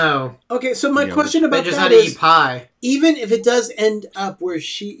 No. Okay, so my Yeah, question They about just that had to is, eat pie. even if it does end up where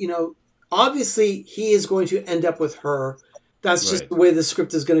she, obviously he is going to end up with her. That's just Right. the way the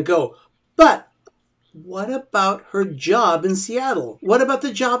script is going to go. But what about her job in Seattle? What about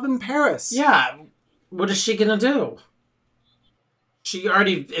the job in Paris? Yeah. What is she going to do? She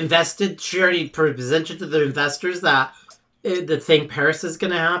already invested. She already presented to the investors that the thing Paris is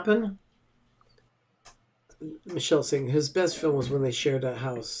going to happen. Michelle saying his best film was when they shared a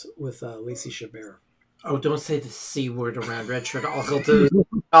house with Lacey Chabert. Oh, don't say the C word around Richard. All he'll do is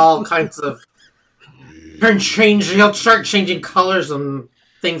all kinds of change. He'll start changing colors and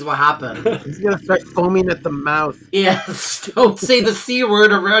things will happen. He's gonna start foaming at the mouth. Yes, don't say the C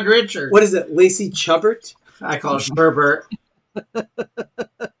word around Richard. What is it, Lacey Chubbert? I call her Sherbert.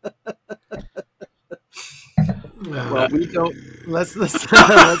 Well, we don't. Let's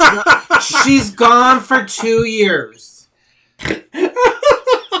not. She's gone for 2 years.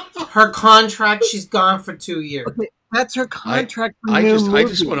 Her contract, she's gone for 2 years. Okay, that's her contract. For I new just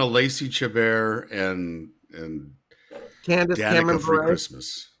movie. want a Lacey Chabert and Candace Danica Cameron for Bure.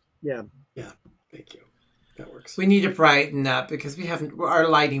 Christmas. Yeah. Yeah, thank you. That works. We need to brighten up because we haven't our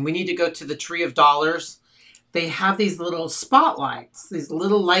lighting. We need to go to the Tree of Dollars. They have these little spotlights, these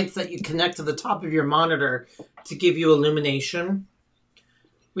little lights that you connect to the top of your monitor to give you illumination.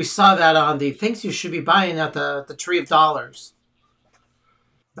 We saw that on the things you should be buying at the Tree of Dollars.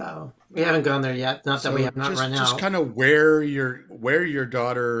 So we haven't gone there yet. Not that we have not run just out. kind of wear your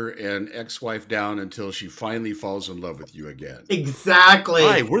daughter and ex-wife down until she finally falls in love with you again. Exactly.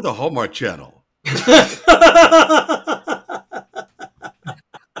 Hi, we're the Hallmark Channel.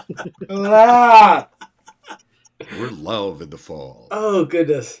 Ah! We're love in the fall. Oh,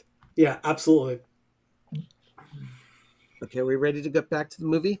 goodness. Yeah, absolutely. Okay, are we ready to get back to the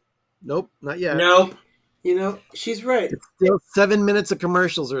movie? Nope, not yet. Nope. She's right. Still 7 minutes of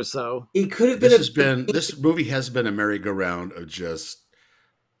commercials or so. He could have been This movie has been a merry-go-round of just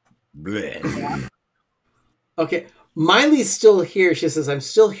bleh. Okay, Miley's still here. She says, I'm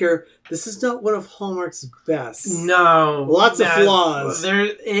still here. This is not one of Hallmark's best. No. Lots of flaws.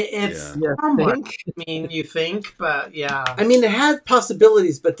 It's Yeah. Hallmark. I mean, you think, but yeah. I mean, it had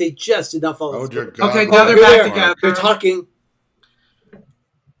possibilities, but they just did not follow Oh, the dear script. God. Okay, now they're Here back they are. together. They're talking.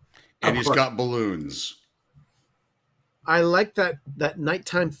 And he's got balloons. I like that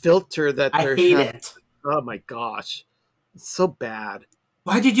nighttime filter that I they're hate having. it. Oh my gosh. It's so bad.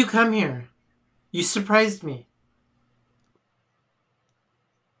 Why did you come here? You surprised me.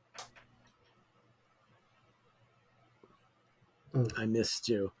 I missed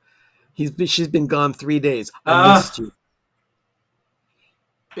you. She's been gone 3 days. I missed you.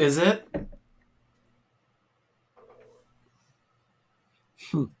 Is it?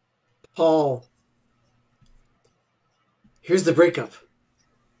 Paul. Here's the breakup.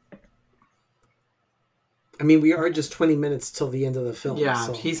 I mean, we are just 20 minutes till the end of the film. Yeah,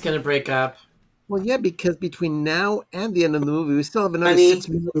 so. he's gonna break up. Well, yeah, because between now and the end of the movie, we still have another Honey,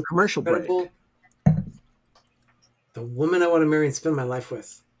 6-minute commercial break. Incredible. The woman I want to marry and spend my life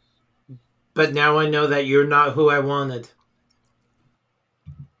with. But now I know that you're not who I wanted.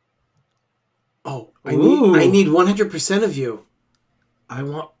 Oh, Ooh. I need 100% of you. I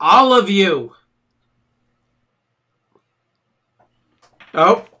want all of you.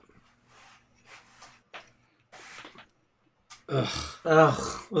 Oh.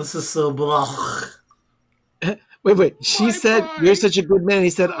 Ugh, this is so blah. Wait. She said, "You're such a good man." He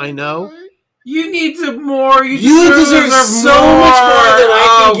said, "I know." You need to more. You deserve so much more than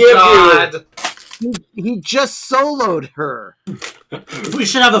I can give you. He just soloed her. We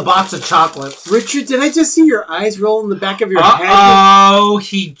should have a box of chocolates. Richard, did I just see your eyes roll in the back of your head? Oh,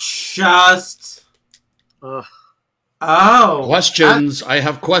 he just. Ugh. Oh. Questions. I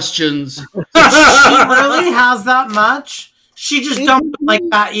have questions. She really has that much? She just dumped him like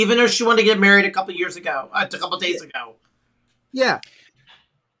that, even though she wanted to get married a couple days ago. Yeah.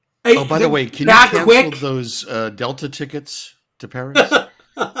 Oh, by the way, can you That cancel quick? those Delta tickets to Paris?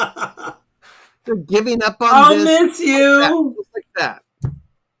 They're giving up on I'll this. miss you. Just like that.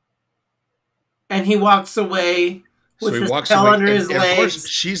 And he walks away with So he his walks tail away. under his and of course, legs.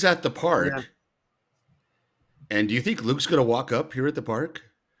 she's at the park. Yeah. And do you think Luke's going to walk up here at the park?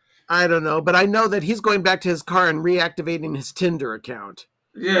 I don't know, but I know that he's going back to his car and reactivating his Tinder account.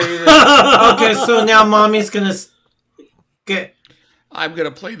 Yeah. Okay, so now Mommy's gonna get. I'm going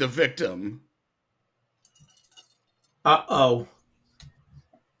to play the victim. Uh-oh.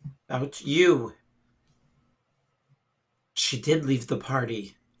 About you. She did leave the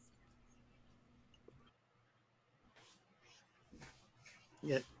party.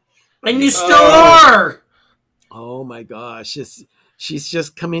 Yeah. And you still are! Oh my gosh. She's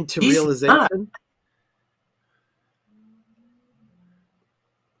just coming to He's realization. not.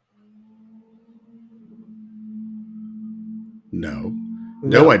 No.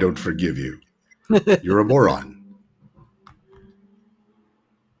 No, I don't forgive you. You're a moron.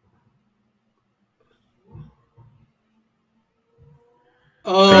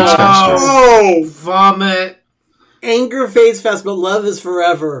 Fades faster. Oh, Vomit. anger fades fast, but love is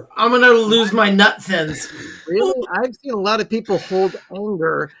forever. I'm gonna lose my nut fins. Really? I've seen a lot of people hold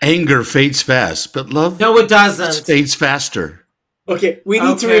anger. Anger fades fast, but love No, it doesn't. fades faster. Okay, we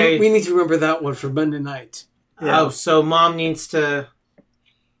need Okay. to we need to remember that one for Monday night. Oh, so Mom needs to...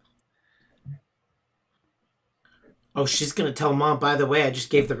 Oh, she's gonna tell Mom, by the way, I just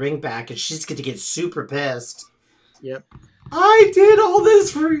gave the ring back, and she's gonna get super pissed. Yep. I did all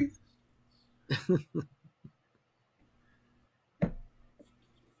this for you.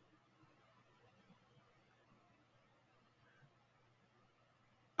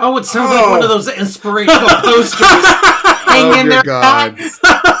 Oh, it sounds like one of those inspirational posters hanging in their backs.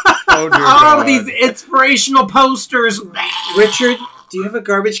 Oh, dear All God. these inspirational posters. Richard, do you have a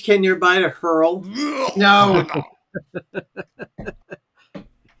garbage can nearby to hurl? No.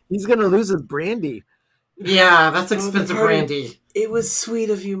 He's going to lose his brandy. Yeah, that's expensive party. brandy. It was sweet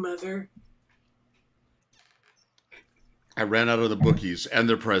of you, Mother. I ran out of the bookies and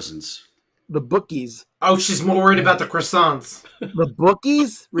their presents. The bookies. Oh, she's more worried about the croissants. The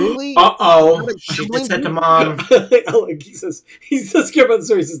bookies? Really? Uh-oh. She just said to Mom. Like he does care about the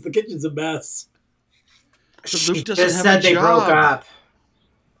story. He says the kitchen's a mess. She Luke doesn't just have said a they broke job. up.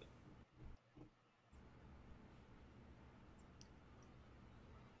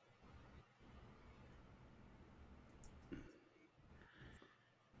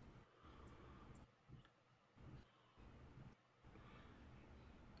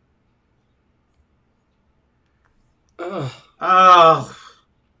 Ugh. Oh.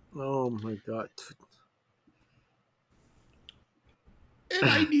 Oh, my God. And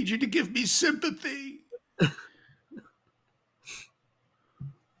I need you to give me sympathy.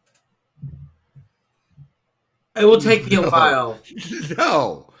 It will take me a while.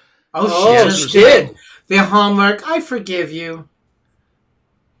 No. Oh, Oh, she she did. did. The Hallmark, I forgive you.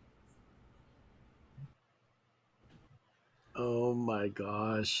 Oh, my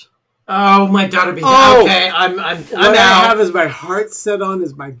gosh. Oh, my daughter being Oh. okay. I'm What out. I have is my heart set on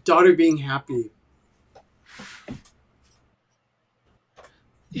is my daughter being happy.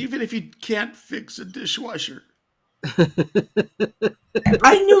 Even if you can't fix a dishwasher.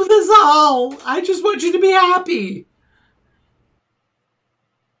 I knew this all. I just want you to be happy.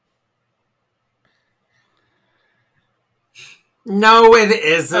 No, it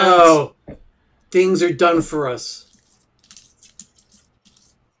isn't. Oh, things are done for us.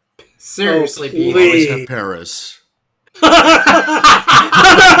 Seriously, Oh, Pete. please. Always have Paris.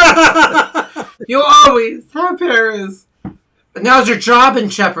 You always have Paris. But now's your job in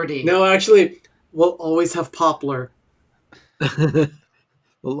jeopardy. No, actually, we'll always have Poplar.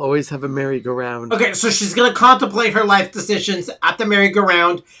 We'll always have a merry-go-round. Okay, so she's going to contemplate her life decisions at the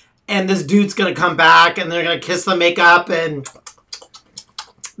merry-go-round, and this dude's going to come back, and they're going to kiss the makeup, and...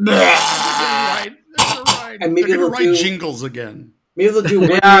 Right. That's all right. And maybe They're they'll gonna write do- jingles again. Maybe they'll do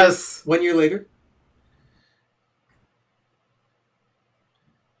Yes. 1 year later.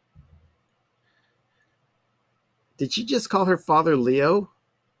 Did she just call her father Leo?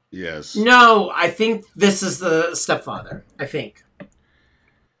 Yes. No, I think this is the stepfather. I think.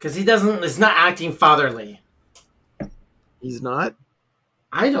 Because he's not acting fatherly. He's not?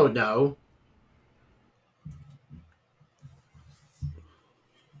 I don't know.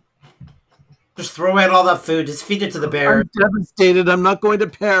 Just throw out all that food. Just feed it to the bear. I'm devastated. I'm not going to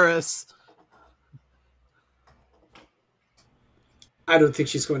Paris. I don't think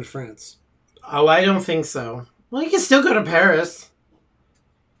she's going to France. Oh, I don't think so. Well, you can still go to Paris.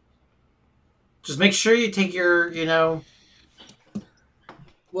 Just make sure you take your,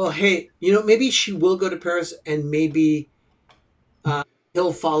 Well, hey, maybe she will go to Paris, and maybe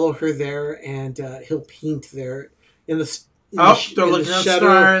he'll follow her there, and he'll paint there in the. they're looking at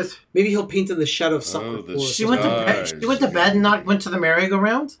stars. Maybe he'll paint in the shadow of something. the She went to bed and not went to the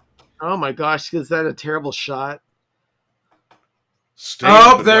merry-go-round? Oh my gosh, is that a terrible shot? Stay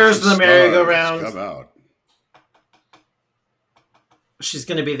up and there's watch the merry-go-round. stars come out. She's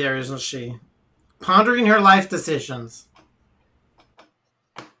going to be there, isn't she? Pondering her life decisions.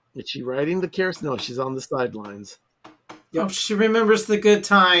 Is she riding the carousel? No, she's on the sidelines. Oh, she remembers the good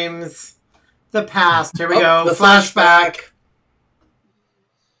times. The past. Here we go. The Flashback.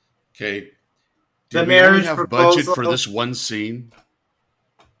 Okay. The Did we marriage only have budget proposal. for this one scene?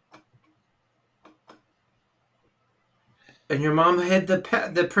 And your mom hid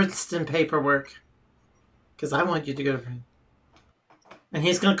the Princeton paperwork. Because I want you to go to Princeton. And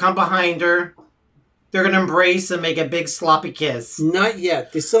he's going to come behind her. They're going to embrace and make a big sloppy kiss. Not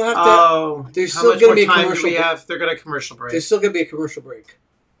yet. They still have to. Oh, there's how still much going more to be a time do commercial we break. have? They're going to commercial break. There's still going to be a commercial break.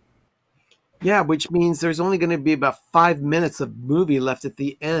 Yeah, which means there's only going to be about 5 minutes of movie left at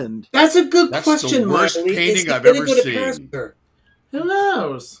the end. That's a good That's question, the worst Marley. Is painting he I've gonna ever go to seen. Paris with her? Who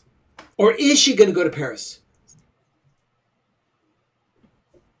knows? Or is she going to go to Paris?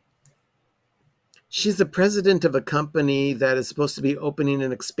 She's the president of a company that is supposed to be opening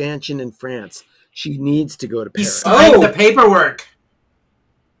an expansion in France. She needs to go to He Paris. signed the paperwork.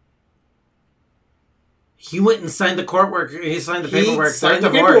 He went and signed the court work. He signed the paperwork. He signed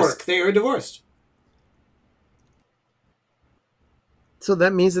They're the divorced. paperwork. They are divorced. So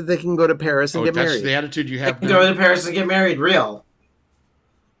that means that they can go to Paris and Oh, get that's married. the attitude you They have can now? go to Paris and get married. Real.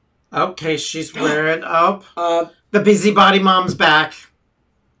 Okay, she's wearing the busybody mom's back.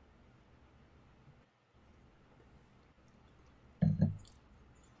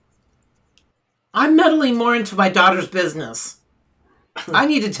 I'm meddling more into my daughter's business. I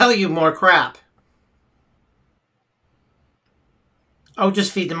need to tell you more crap. Oh,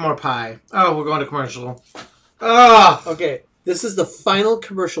 just feed them more pie. Oh, we're going to commercial. Oh, Okay, this is the final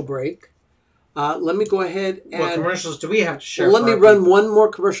commercial break. Let me go ahead and what commercials do we have to share? let for me our run people? one more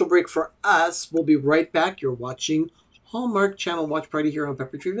commercial break for us. We'll be right back. You're watching Hallmark Channel Watch Party here on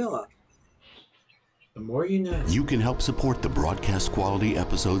Pepper Tree Villa. The more you know. You can help support the broadcast quality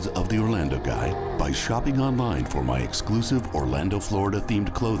episodes of The Orlando Guide by shopping online for my exclusive Orlando, Florida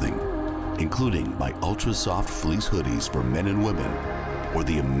themed clothing, including my ultra soft fleece hoodies for men and women, or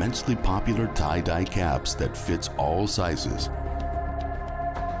the immensely popular tie-dye caps that fits all sizes.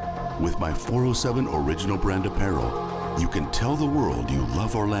 With my 407 original brand apparel, you can tell the world you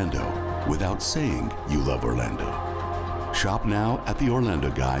love Orlando without saying you love Orlando. Shop now at The Orlando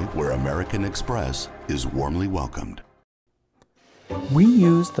Guide, where American Express is warmly welcomed. We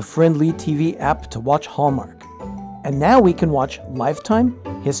use the Friendly TV app to watch Hallmark. And now we can watch Lifetime,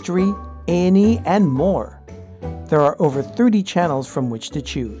 History, A&E, and more. There are over 30 channels from which to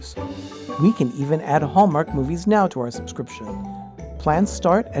choose. We can even add Hallmark movies now to our subscription. Plans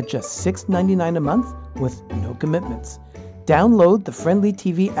start at just $6.99 a month with no commitments. Download the Friendly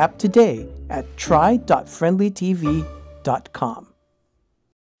TV app today at try.friendlytv.com.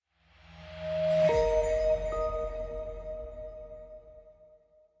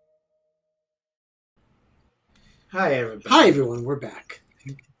 Hi, everybody. Hi everyone, we're back.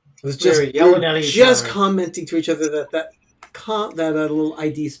 I was We were yelling at each just other. commenting to each other that little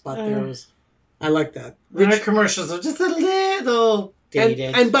ID spot there was. I like that. Our commercials are just a little And,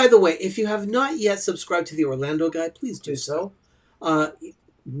 dated. and by the way, if you have not yet subscribed to the Orlando Guide, please do so. Wonderful,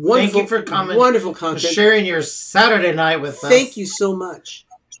 Thank you for coming. Wonderful For content. sharing your Saturday night with us. Thank you so much.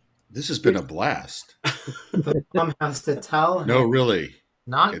 This has been a blast. Mom has to tell. No, really.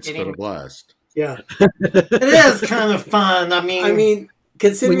 Not It's getting. been a blast. Yeah. It is kind of fun. I mean, When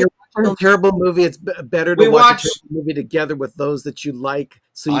Considering you're watching a terrible movie, it's better to We watch watch- a terrible movie together with those that you like,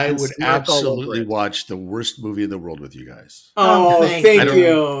 so you I can would smack all over absolutely it. watch the worst movie in the world with you guys. oh, thank thank you.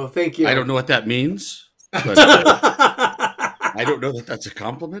 you. Thank you. I don't know what that means, but I don't know that that's a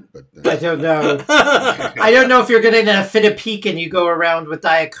compliment. But I don't know. I don't know if you're getting a fit of peak and you go around with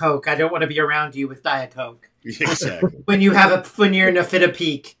Diet Coke. I don't want to be around you with Diet Coke exactly. when you're in a fit of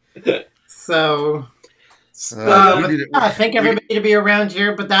peak. So We I think everybody to be around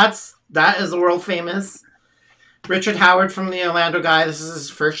here, but that is world famous. Richard Howard from the Orlando Guy. This is his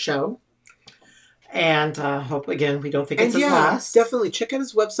first show, and hope again we don't think And it's his yeah, last. definitely check out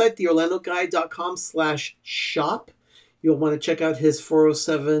his website, theorlandoguide.com/shop. You'll want to check out his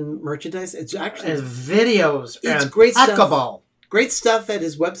 407 merchandise. It's actually His videos, It's are great stuff. impeccable. great stuff at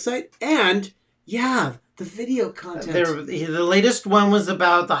his website. And yeah, the video content. The latest one was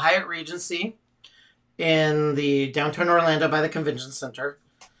about the Hyatt Regency in the downtown Orlando by the Convention Center.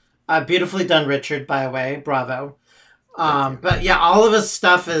 Beautifully done, Richard, by the way. Bravo. But yeah, all of his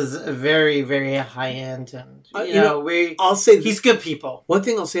stuff is very, very high end. And, I'll say he's good people. one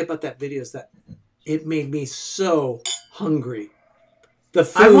thing I'll say about that video is that it made me so hungry. The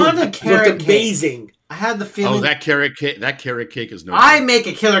food I want a carrot looked cake. amazing. I had the feeling. Oh, that carrot cake is no I joke. make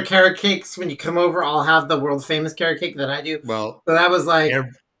a killer carrot cake. So when you come over, I'll have the world famous carrot cake that I do. Well, So that was like,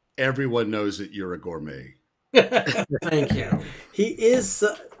 everyone knows that you're a gourmet. thank you. He is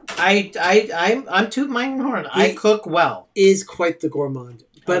I'm tooting my own horn. I cook well. is quite the gourmand.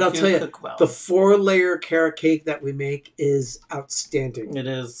 But I'll do tell you, cook well. the 4-layer carrot cake that we make is outstanding. It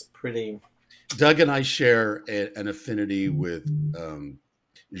is pretty. Doug and I share an affinity with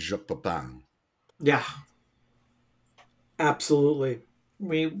Jacques Pepin. Yeah, Absolutely.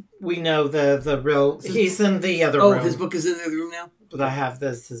 we know the real. He's in the other Oh, room. his book is in the other room now? But I have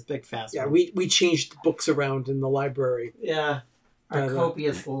his big fast. Yeah, one. we changed books around in the library. Yeah, our But,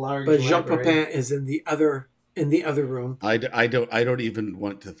 copious large. But Jean library. Pepin is in the other room. I don't even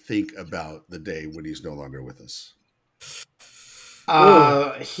want to think about the day when he's no longer with us.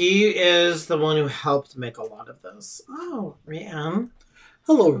 He is the one who helped make a lot of those. Oh, Rianne.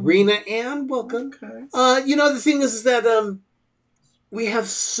 Hello, Rena Ann. Welcome. Okay. The thing is that we have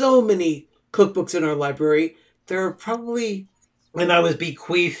so many cookbooks in our library. There are probably And I was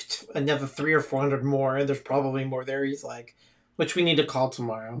bequeathed another 300 or 400 more, and there's probably more there. He's like, which we need to call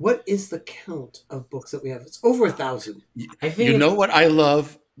tomorrow. what is the count of books that we have? It's over 1,000. I think You know what I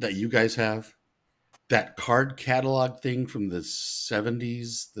love that you guys have? That card catalog thing from the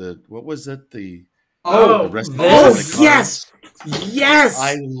 70s. What was it? The recipes on Oh, the cards. yes.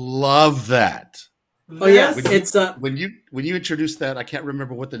 I love that. Oh yeah, When you- it's When you introduced that, I can't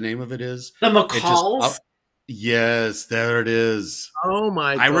remember what the name of it is. the It just McCalls. yes, there it is. Oh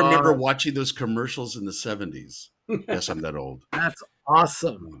my god. I remember watching those commercials in the 70s. Yes, I'm that old. That's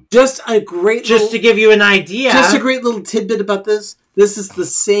awesome. just a great Just to give you an idea. just a great little tidbit about this. This is the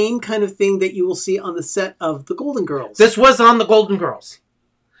same kind of thing that you will see on the set of The Golden Girls. This was on the Golden Girls.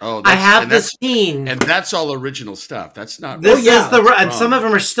 Oh, I have and this scene. and that's all original stuff. That's not. This yeah. is and some of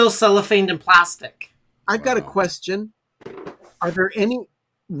them are still cellophaned in plastic. I've got a Wow. question. Are there any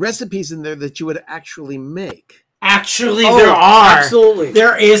recipes in there that you would actually make? Actually, Oh, there are. absolutely.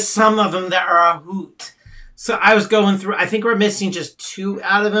 There is some of them that are a hoot. So I was going through. I think we're missing just 2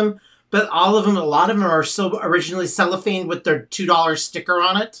 out of them, but all of them, a lot of them are still originally cellophaned with their $2 sticker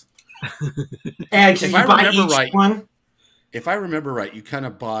on it. And If you I buy remember each right- one. If I remember right, you kind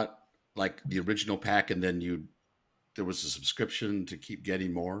of bought like the original pack, and then there was a subscription to keep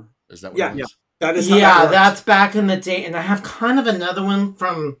getting more. Is that what Yeah. it was? That is how that Yeah, works. that's back in the day, and I have kind of another one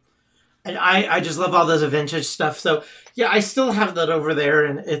from. And I just love all those vintage stuff. So yeah, I still have that over there,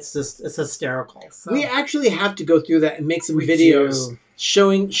 and it's hysterical. So. We actually have to go through that and make some We videos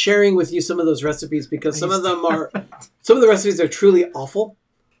do. sharing with you some of those recipes because some of the recipes are truly awful,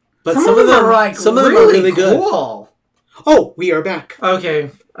 but some of them are like some of them are really good. cool. Oh, we are back.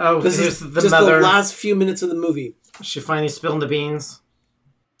 Okay. Oh, This here's is the just mother. the last few minutes of the movie. She finally spilled the beans.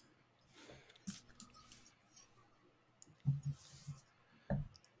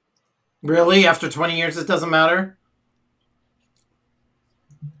 Really? After 20 years, it doesn't matter?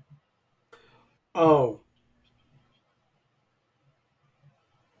 Oh,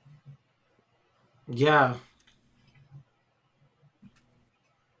 Yeah.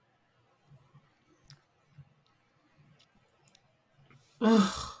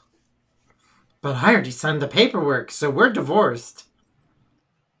 Ugh. But I already signed the paperwork, so we're divorced.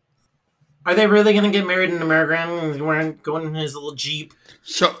 Are they really going to get married in America and going in his little Jeep?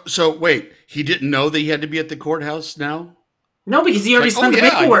 So wait, he didn't know that he had to be at the courthouse now? No, because he already Like, signed the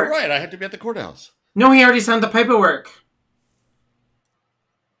you're paperwork. right. I had to be at the courthouse. No, he already signed the paperwork.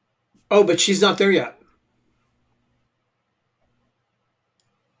 oh, but she's not there yet.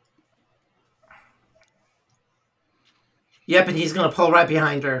 Yep, and he's going to pull right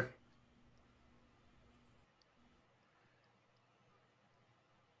behind her.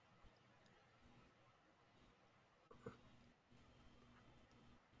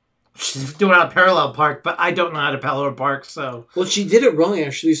 She's doing a parallel park, but I don't know how to parallel park, so... Well, she did it wrong.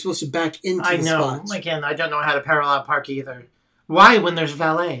 Actually, you're supposed to back into I the know. spots. Again, I don't know how to parallel park either. Why when there's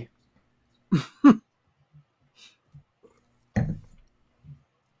valet?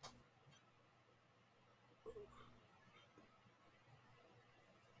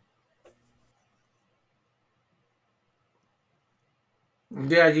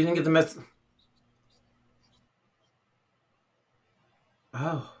 Yeah, you didn't get the mess.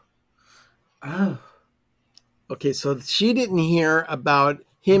 Oh. Oh. Okay, so she didn't hear about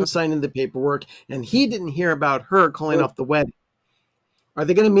him signing the paperwork, and he didn't hear about her calling off the wedding. Are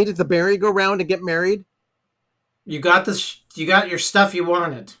they going to meet at the merry-go-round and get married? You got this. You got your stuff you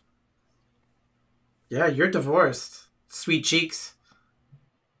wanted. Yeah, you're divorced. Sweet cheeks.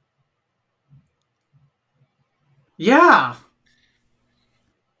 Yeah.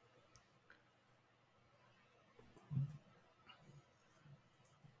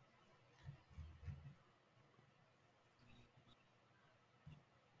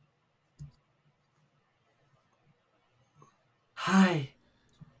 Hi.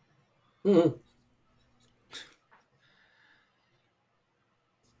 Mm.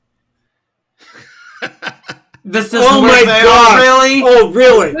 This doesn't Oh work my there, God! Really? Oh,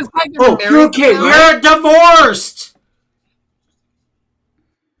 really? This guy Oh, got you're married okay, now? right? You're divorced!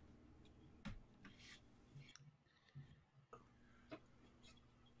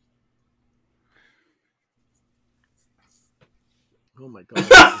 Oh my God. This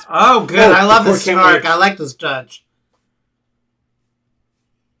is Oh, good. Oh, I love the this court can't shark. wait. I like this judge.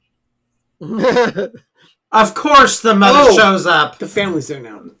 Of course the mother Oh. shows up. The family's there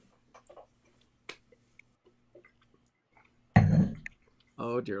now.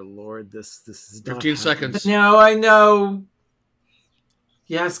 Oh dear Lord, this is not 15 happening. seconds. No, I know.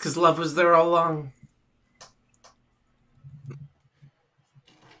 Yes, because love was there all along.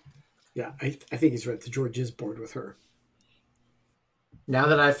 Yeah, I think he's right. The George is bored with her. Now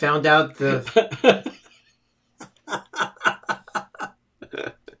that I found out the...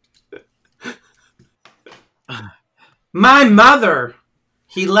 My mother!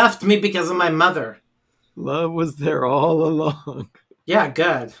 He left me because of my mother. Love was there all along. Yeah,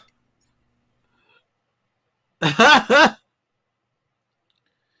 good.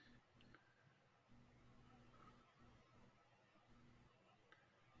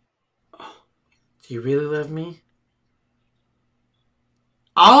 Do you really love me?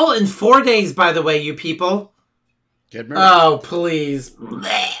 All in 4 days, by the way, you people. Get married. Oh, please.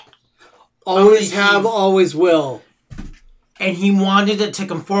 Always Oh, have, jeez. always will. And he wanted it to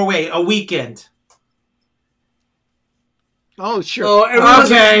come 4 way, a weekend. Oh, sure. Oh,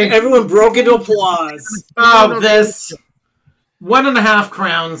 Okay. everyone broke into applause. Oh, this 1.5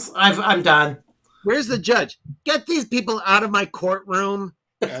 crowns. I'm done. Where's the judge? Get these people out of my courtroom.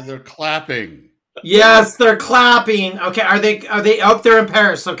 And they're clapping. Yes, they're clapping. Okay, are they? Oh, they're in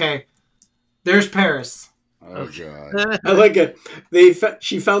Paris. Okay, there's Paris. Oh, God. I like it.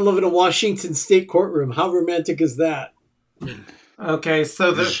 She found love in a Washington State courtroom. How romantic is that? Okay,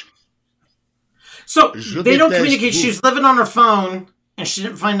 so they Je don't déteste communicate. vous. She's living on her phone, and she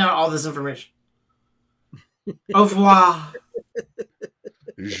didn't find out all this information. Au revoir.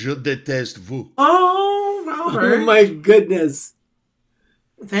 Je déteste vous. Oh, Oh Robert. my goodness.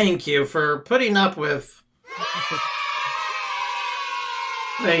 Thank you for putting up with.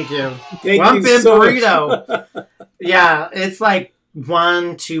 Thank you. Thank One you big so much. burrito. Yeah, it's like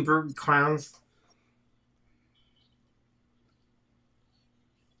 1-2 crowns.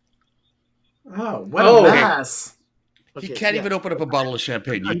 Oh, what Oh. a mess. He Okay, can't yeah. even open up a bottle of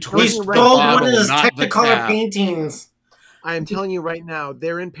champagne. You He He twist You're the right. stole one bottle, of his not the Technicolor cap. paintings. I am telling you right now,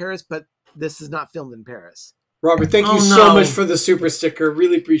 they're in Paris, but this is not filmed in Paris. Robert, thank you Oh, so no. much for the super sticker.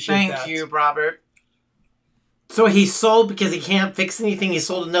 Really appreciate that. Thank you, Robert. So he sold, because he can't fix anything, he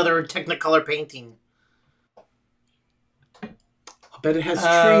sold another Technicolor painting. I bet it has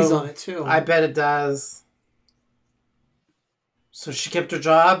Oh, trees on it too. I bet it does. So she kept her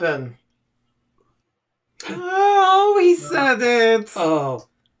job and... Oh, he said it. Oh,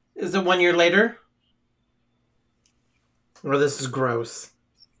 Is it 1 year later? Or this is gross.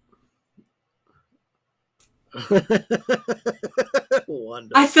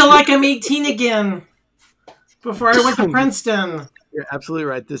 Wonderful. I feel like I'm 18 again. Before I went to Princeton. You're absolutely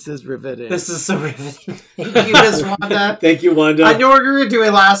right. This is riveting. This is so riveting. Thank you, Miss Wanda. thank you, Wanda. I know what we were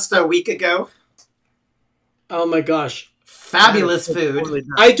doing last week ago. Oh my gosh. Fabulous food. Totally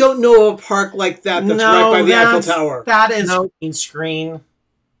done. I don't know a park like that that's right by the Eiffel Tower. That is Nope. green screen.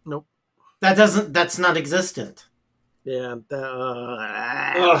 Nope. That's not existent. Yeah.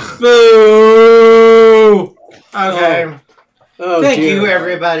 Ugh. Boo! Okay. Oh, Thank dear. you,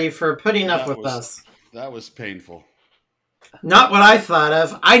 everybody, for putting up That with was- us. That was painful. Not what I thought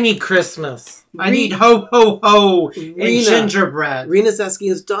of. I need Christmas. I Re- need ho ho ho and Rena. gingerbread. Rena's asking,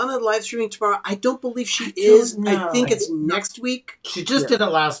 is Donna live streaming tomorrow? I don't believe she I is. don't I know. think it's next week. She just did it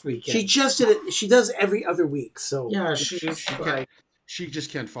last weekend. She just did it. She does every other week. So yeah, she's okay. She just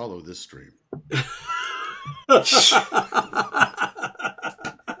can't follow this stream.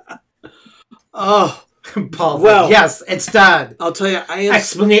 Oh, Paul, Well- yes, it's done. I'll tell you, I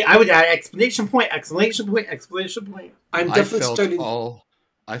I would add exclamation point, exclamation point, exclamation point. I'm I definitely felt starting.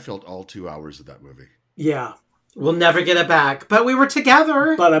 I felt all 2 hours of that movie. Yeah, We'll never get it back, but we were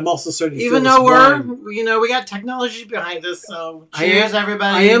together. but I'm also starting to Even feel though this we're, wine. we got technology behind us. So I cheers, am-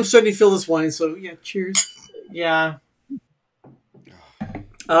 everybody. I am starting to feel this wine. So yeah, cheers. Yeah.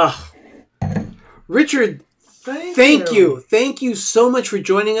 Richard, thank you. Thank you so much for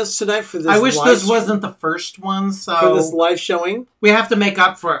joining us tonight for this. I wish live this stream- wasn't the first one, for this so live showing. we have to make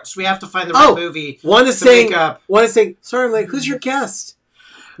up for it. So we have to find the right movie. One is to saying, make up. sorry, I'm like, who's your guest?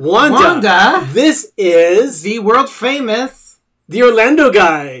 Wanda. Wanda, This is the world famous The Orlando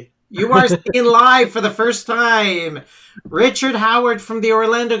guy. You are seeing live for the first time Richard Howard from The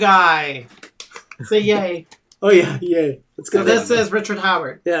Orlando Guy. Say yay. Oh, yeah, yay. Let's So go. this is Richard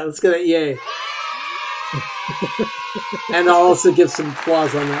Howard. Yeah, let's get it. Yay. And I'll also give some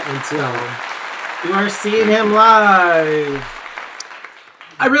applause on that one, too. You are seeing him live.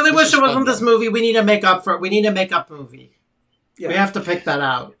 I really wish it wasn't this movie. We need to make up for it. We need a makeup movie. Yeah. We have to pick that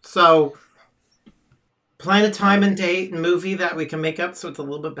out. So, plan a time and date and movie that we can make up so it's a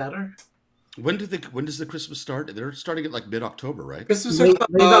little bit better. When does the Christmas start? They're starting at like mid-October, right? Christmas starts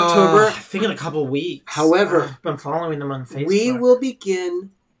late October. I think in a couple weeks. However, I've been following them on Facebook. we will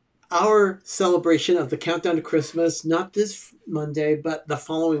begin our celebration of the countdown to Christmas, not this Monday, but the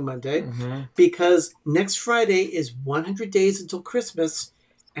following Monday, because next Friday is 100 days until Christmas,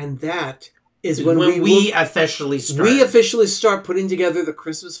 and that is when we officially start. We officially start putting together the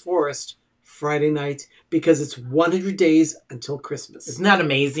Christmas forest Friday night, because it's 100 days until Christmas. Isn't that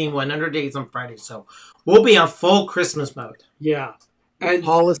amazing? 100 days on Friday, so we'll be on full Christmas mode. Yeah. And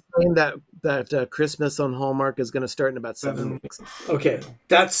Paul is saying that Christmas on Hallmark is going to start in about 7 weeks. okay,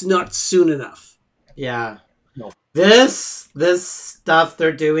 that's not soon enough. Yeah. No. This stuff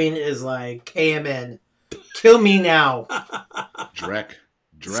they're doing is like KMN. Kill me now. Drek.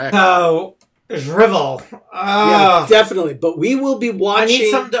 So, drivel. Yeah, definitely. But we will be I watching.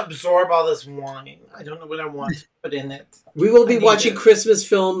 need something to absorb all this wine. I don't know what I want to put in it. We will be I need watching it. Christmas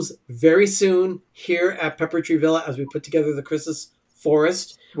films very soon here at Pepper Tree Villa as we put together the Christmas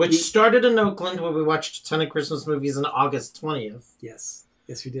forest. Which started in Oakland where we watched a ton of Christmas movies on August 20th. Yes.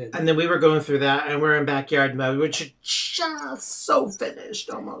 Yes, we did. And then we were going through that and we're in backyard mode, which is just so finished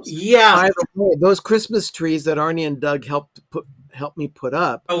almost. Yeah. By the way, those Christmas trees that Arnie and Doug helped me put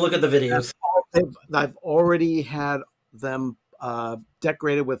up, Oh, look at the videos. I've already had them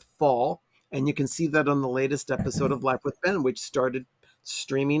decorated with fall, and you can see that on the latest episode of Life with Ben, which started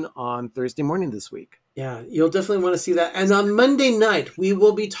streaming on Thursday morning this week. Yeah, you'll definitely want to see that. And on Monday night, we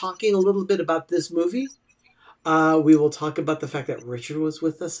will be talking a little bit about this movie. We will talk about the fact that Richard was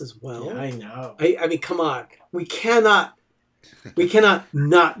with us as well. Yeah, I know. I mean, come on. We cannot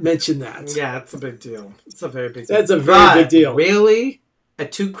not mention that. Yeah, it's a big deal. It's a very big deal. That's a very big deal. Really? A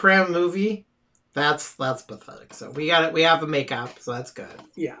 2-cram movie? That's pathetic. So we got it. We have a makeup, so that's good.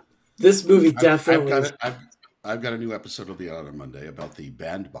 Yeah. This movie definitely. I've got a new episode will be out on Monday about the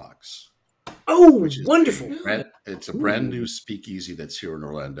Bandbox. Oh, wonderful. It's a brand new speakeasy that's here in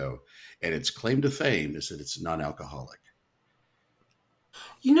Orlando, and its claim to fame is that it's non-alcoholic.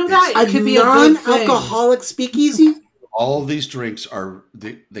 You know that A it could be a good thing. non-alcoholic speakeasy? All these drinks are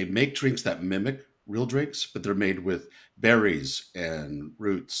they make drinks that mimic real drinks, but they're made with berries and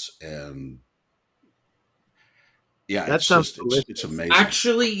roots and yeah, That sounds delicious. it's amazing.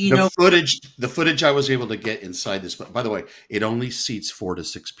 Actually, the footage I was able to get inside this. By the way, it only seats 4 to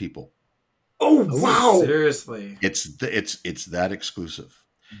 6 people. Oh, wow. Seriously. It's that exclusive,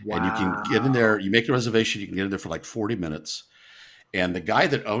 Wow. and you can get in there. You make a reservation. You can get in there for like 40 minutes, and the guy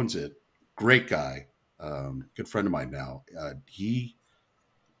that owns it, great guy, good friend of mine now. He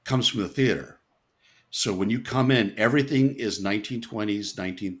comes from the theater, so when you come in, everything is 1920s,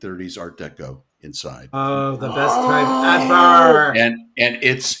 1930s Art Deco inside. Oh, the best time ever. And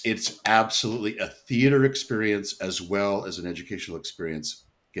it's absolutely a theater experience as well as an educational experience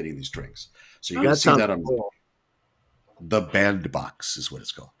getting these drinks. So you can see that on the Bandbox is what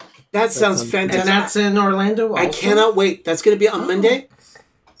it's called. That sounds And fantastic. that's in Orlando also? I cannot wait. That's going to be on Monday?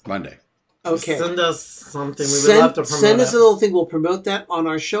 Monday. Okay. Send us something. We would love to promote Send us it. a little thing. We'll promote that on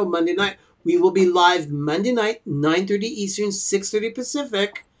our show Monday night. We will be live Monday night, 9:30 Eastern, 6:30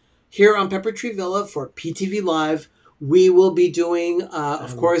 Pacific, here on Pepper Tree Villa for PTV Live. We will be doing,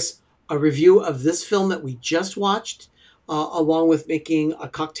 of course, a review of this film that we just watched, along with making a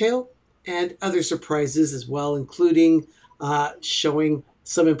cocktail and other surprises as well, including showing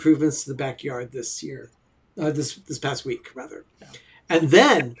some improvements to the backyard this year, this past week, rather. And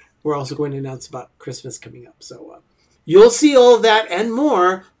then we're also going to announce about Christmas coming up. So you'll see all of that and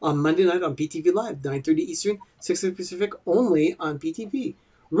more on Monday night on PTV Live, 9:30 Eastern, 6:30 Pacific, only on PTV.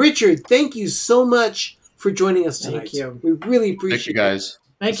 Richard, thank you so much for joining us tonight. Thank you. We really appreciate Thank you guys.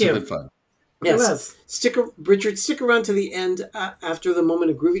 Thank It's you. been fun. Yes. Richard, stick around to the end after the moment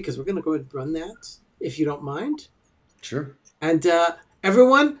of groovy, because we're going to go ahead and run that, if you don't mind. Sure. And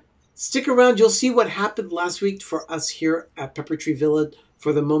everyone, stick around. You'll see what happened last week for us here at Pepper Tree Villa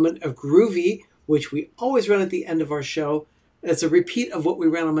for the moment of groovy, which we always run at the end of our show. It's a repeat of what we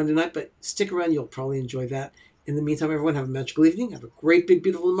ran on Monday night, but stick around. You'll probably enjoy that. In the meantime, everyone, have a magical evening. Have a great, big,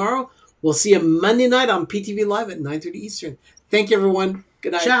 beautiful tomorrow. We'll see you Monday night on PTV Live at 9:30 Eastern. Thank you, everyone.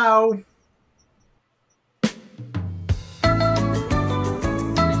 Good night. Ciao.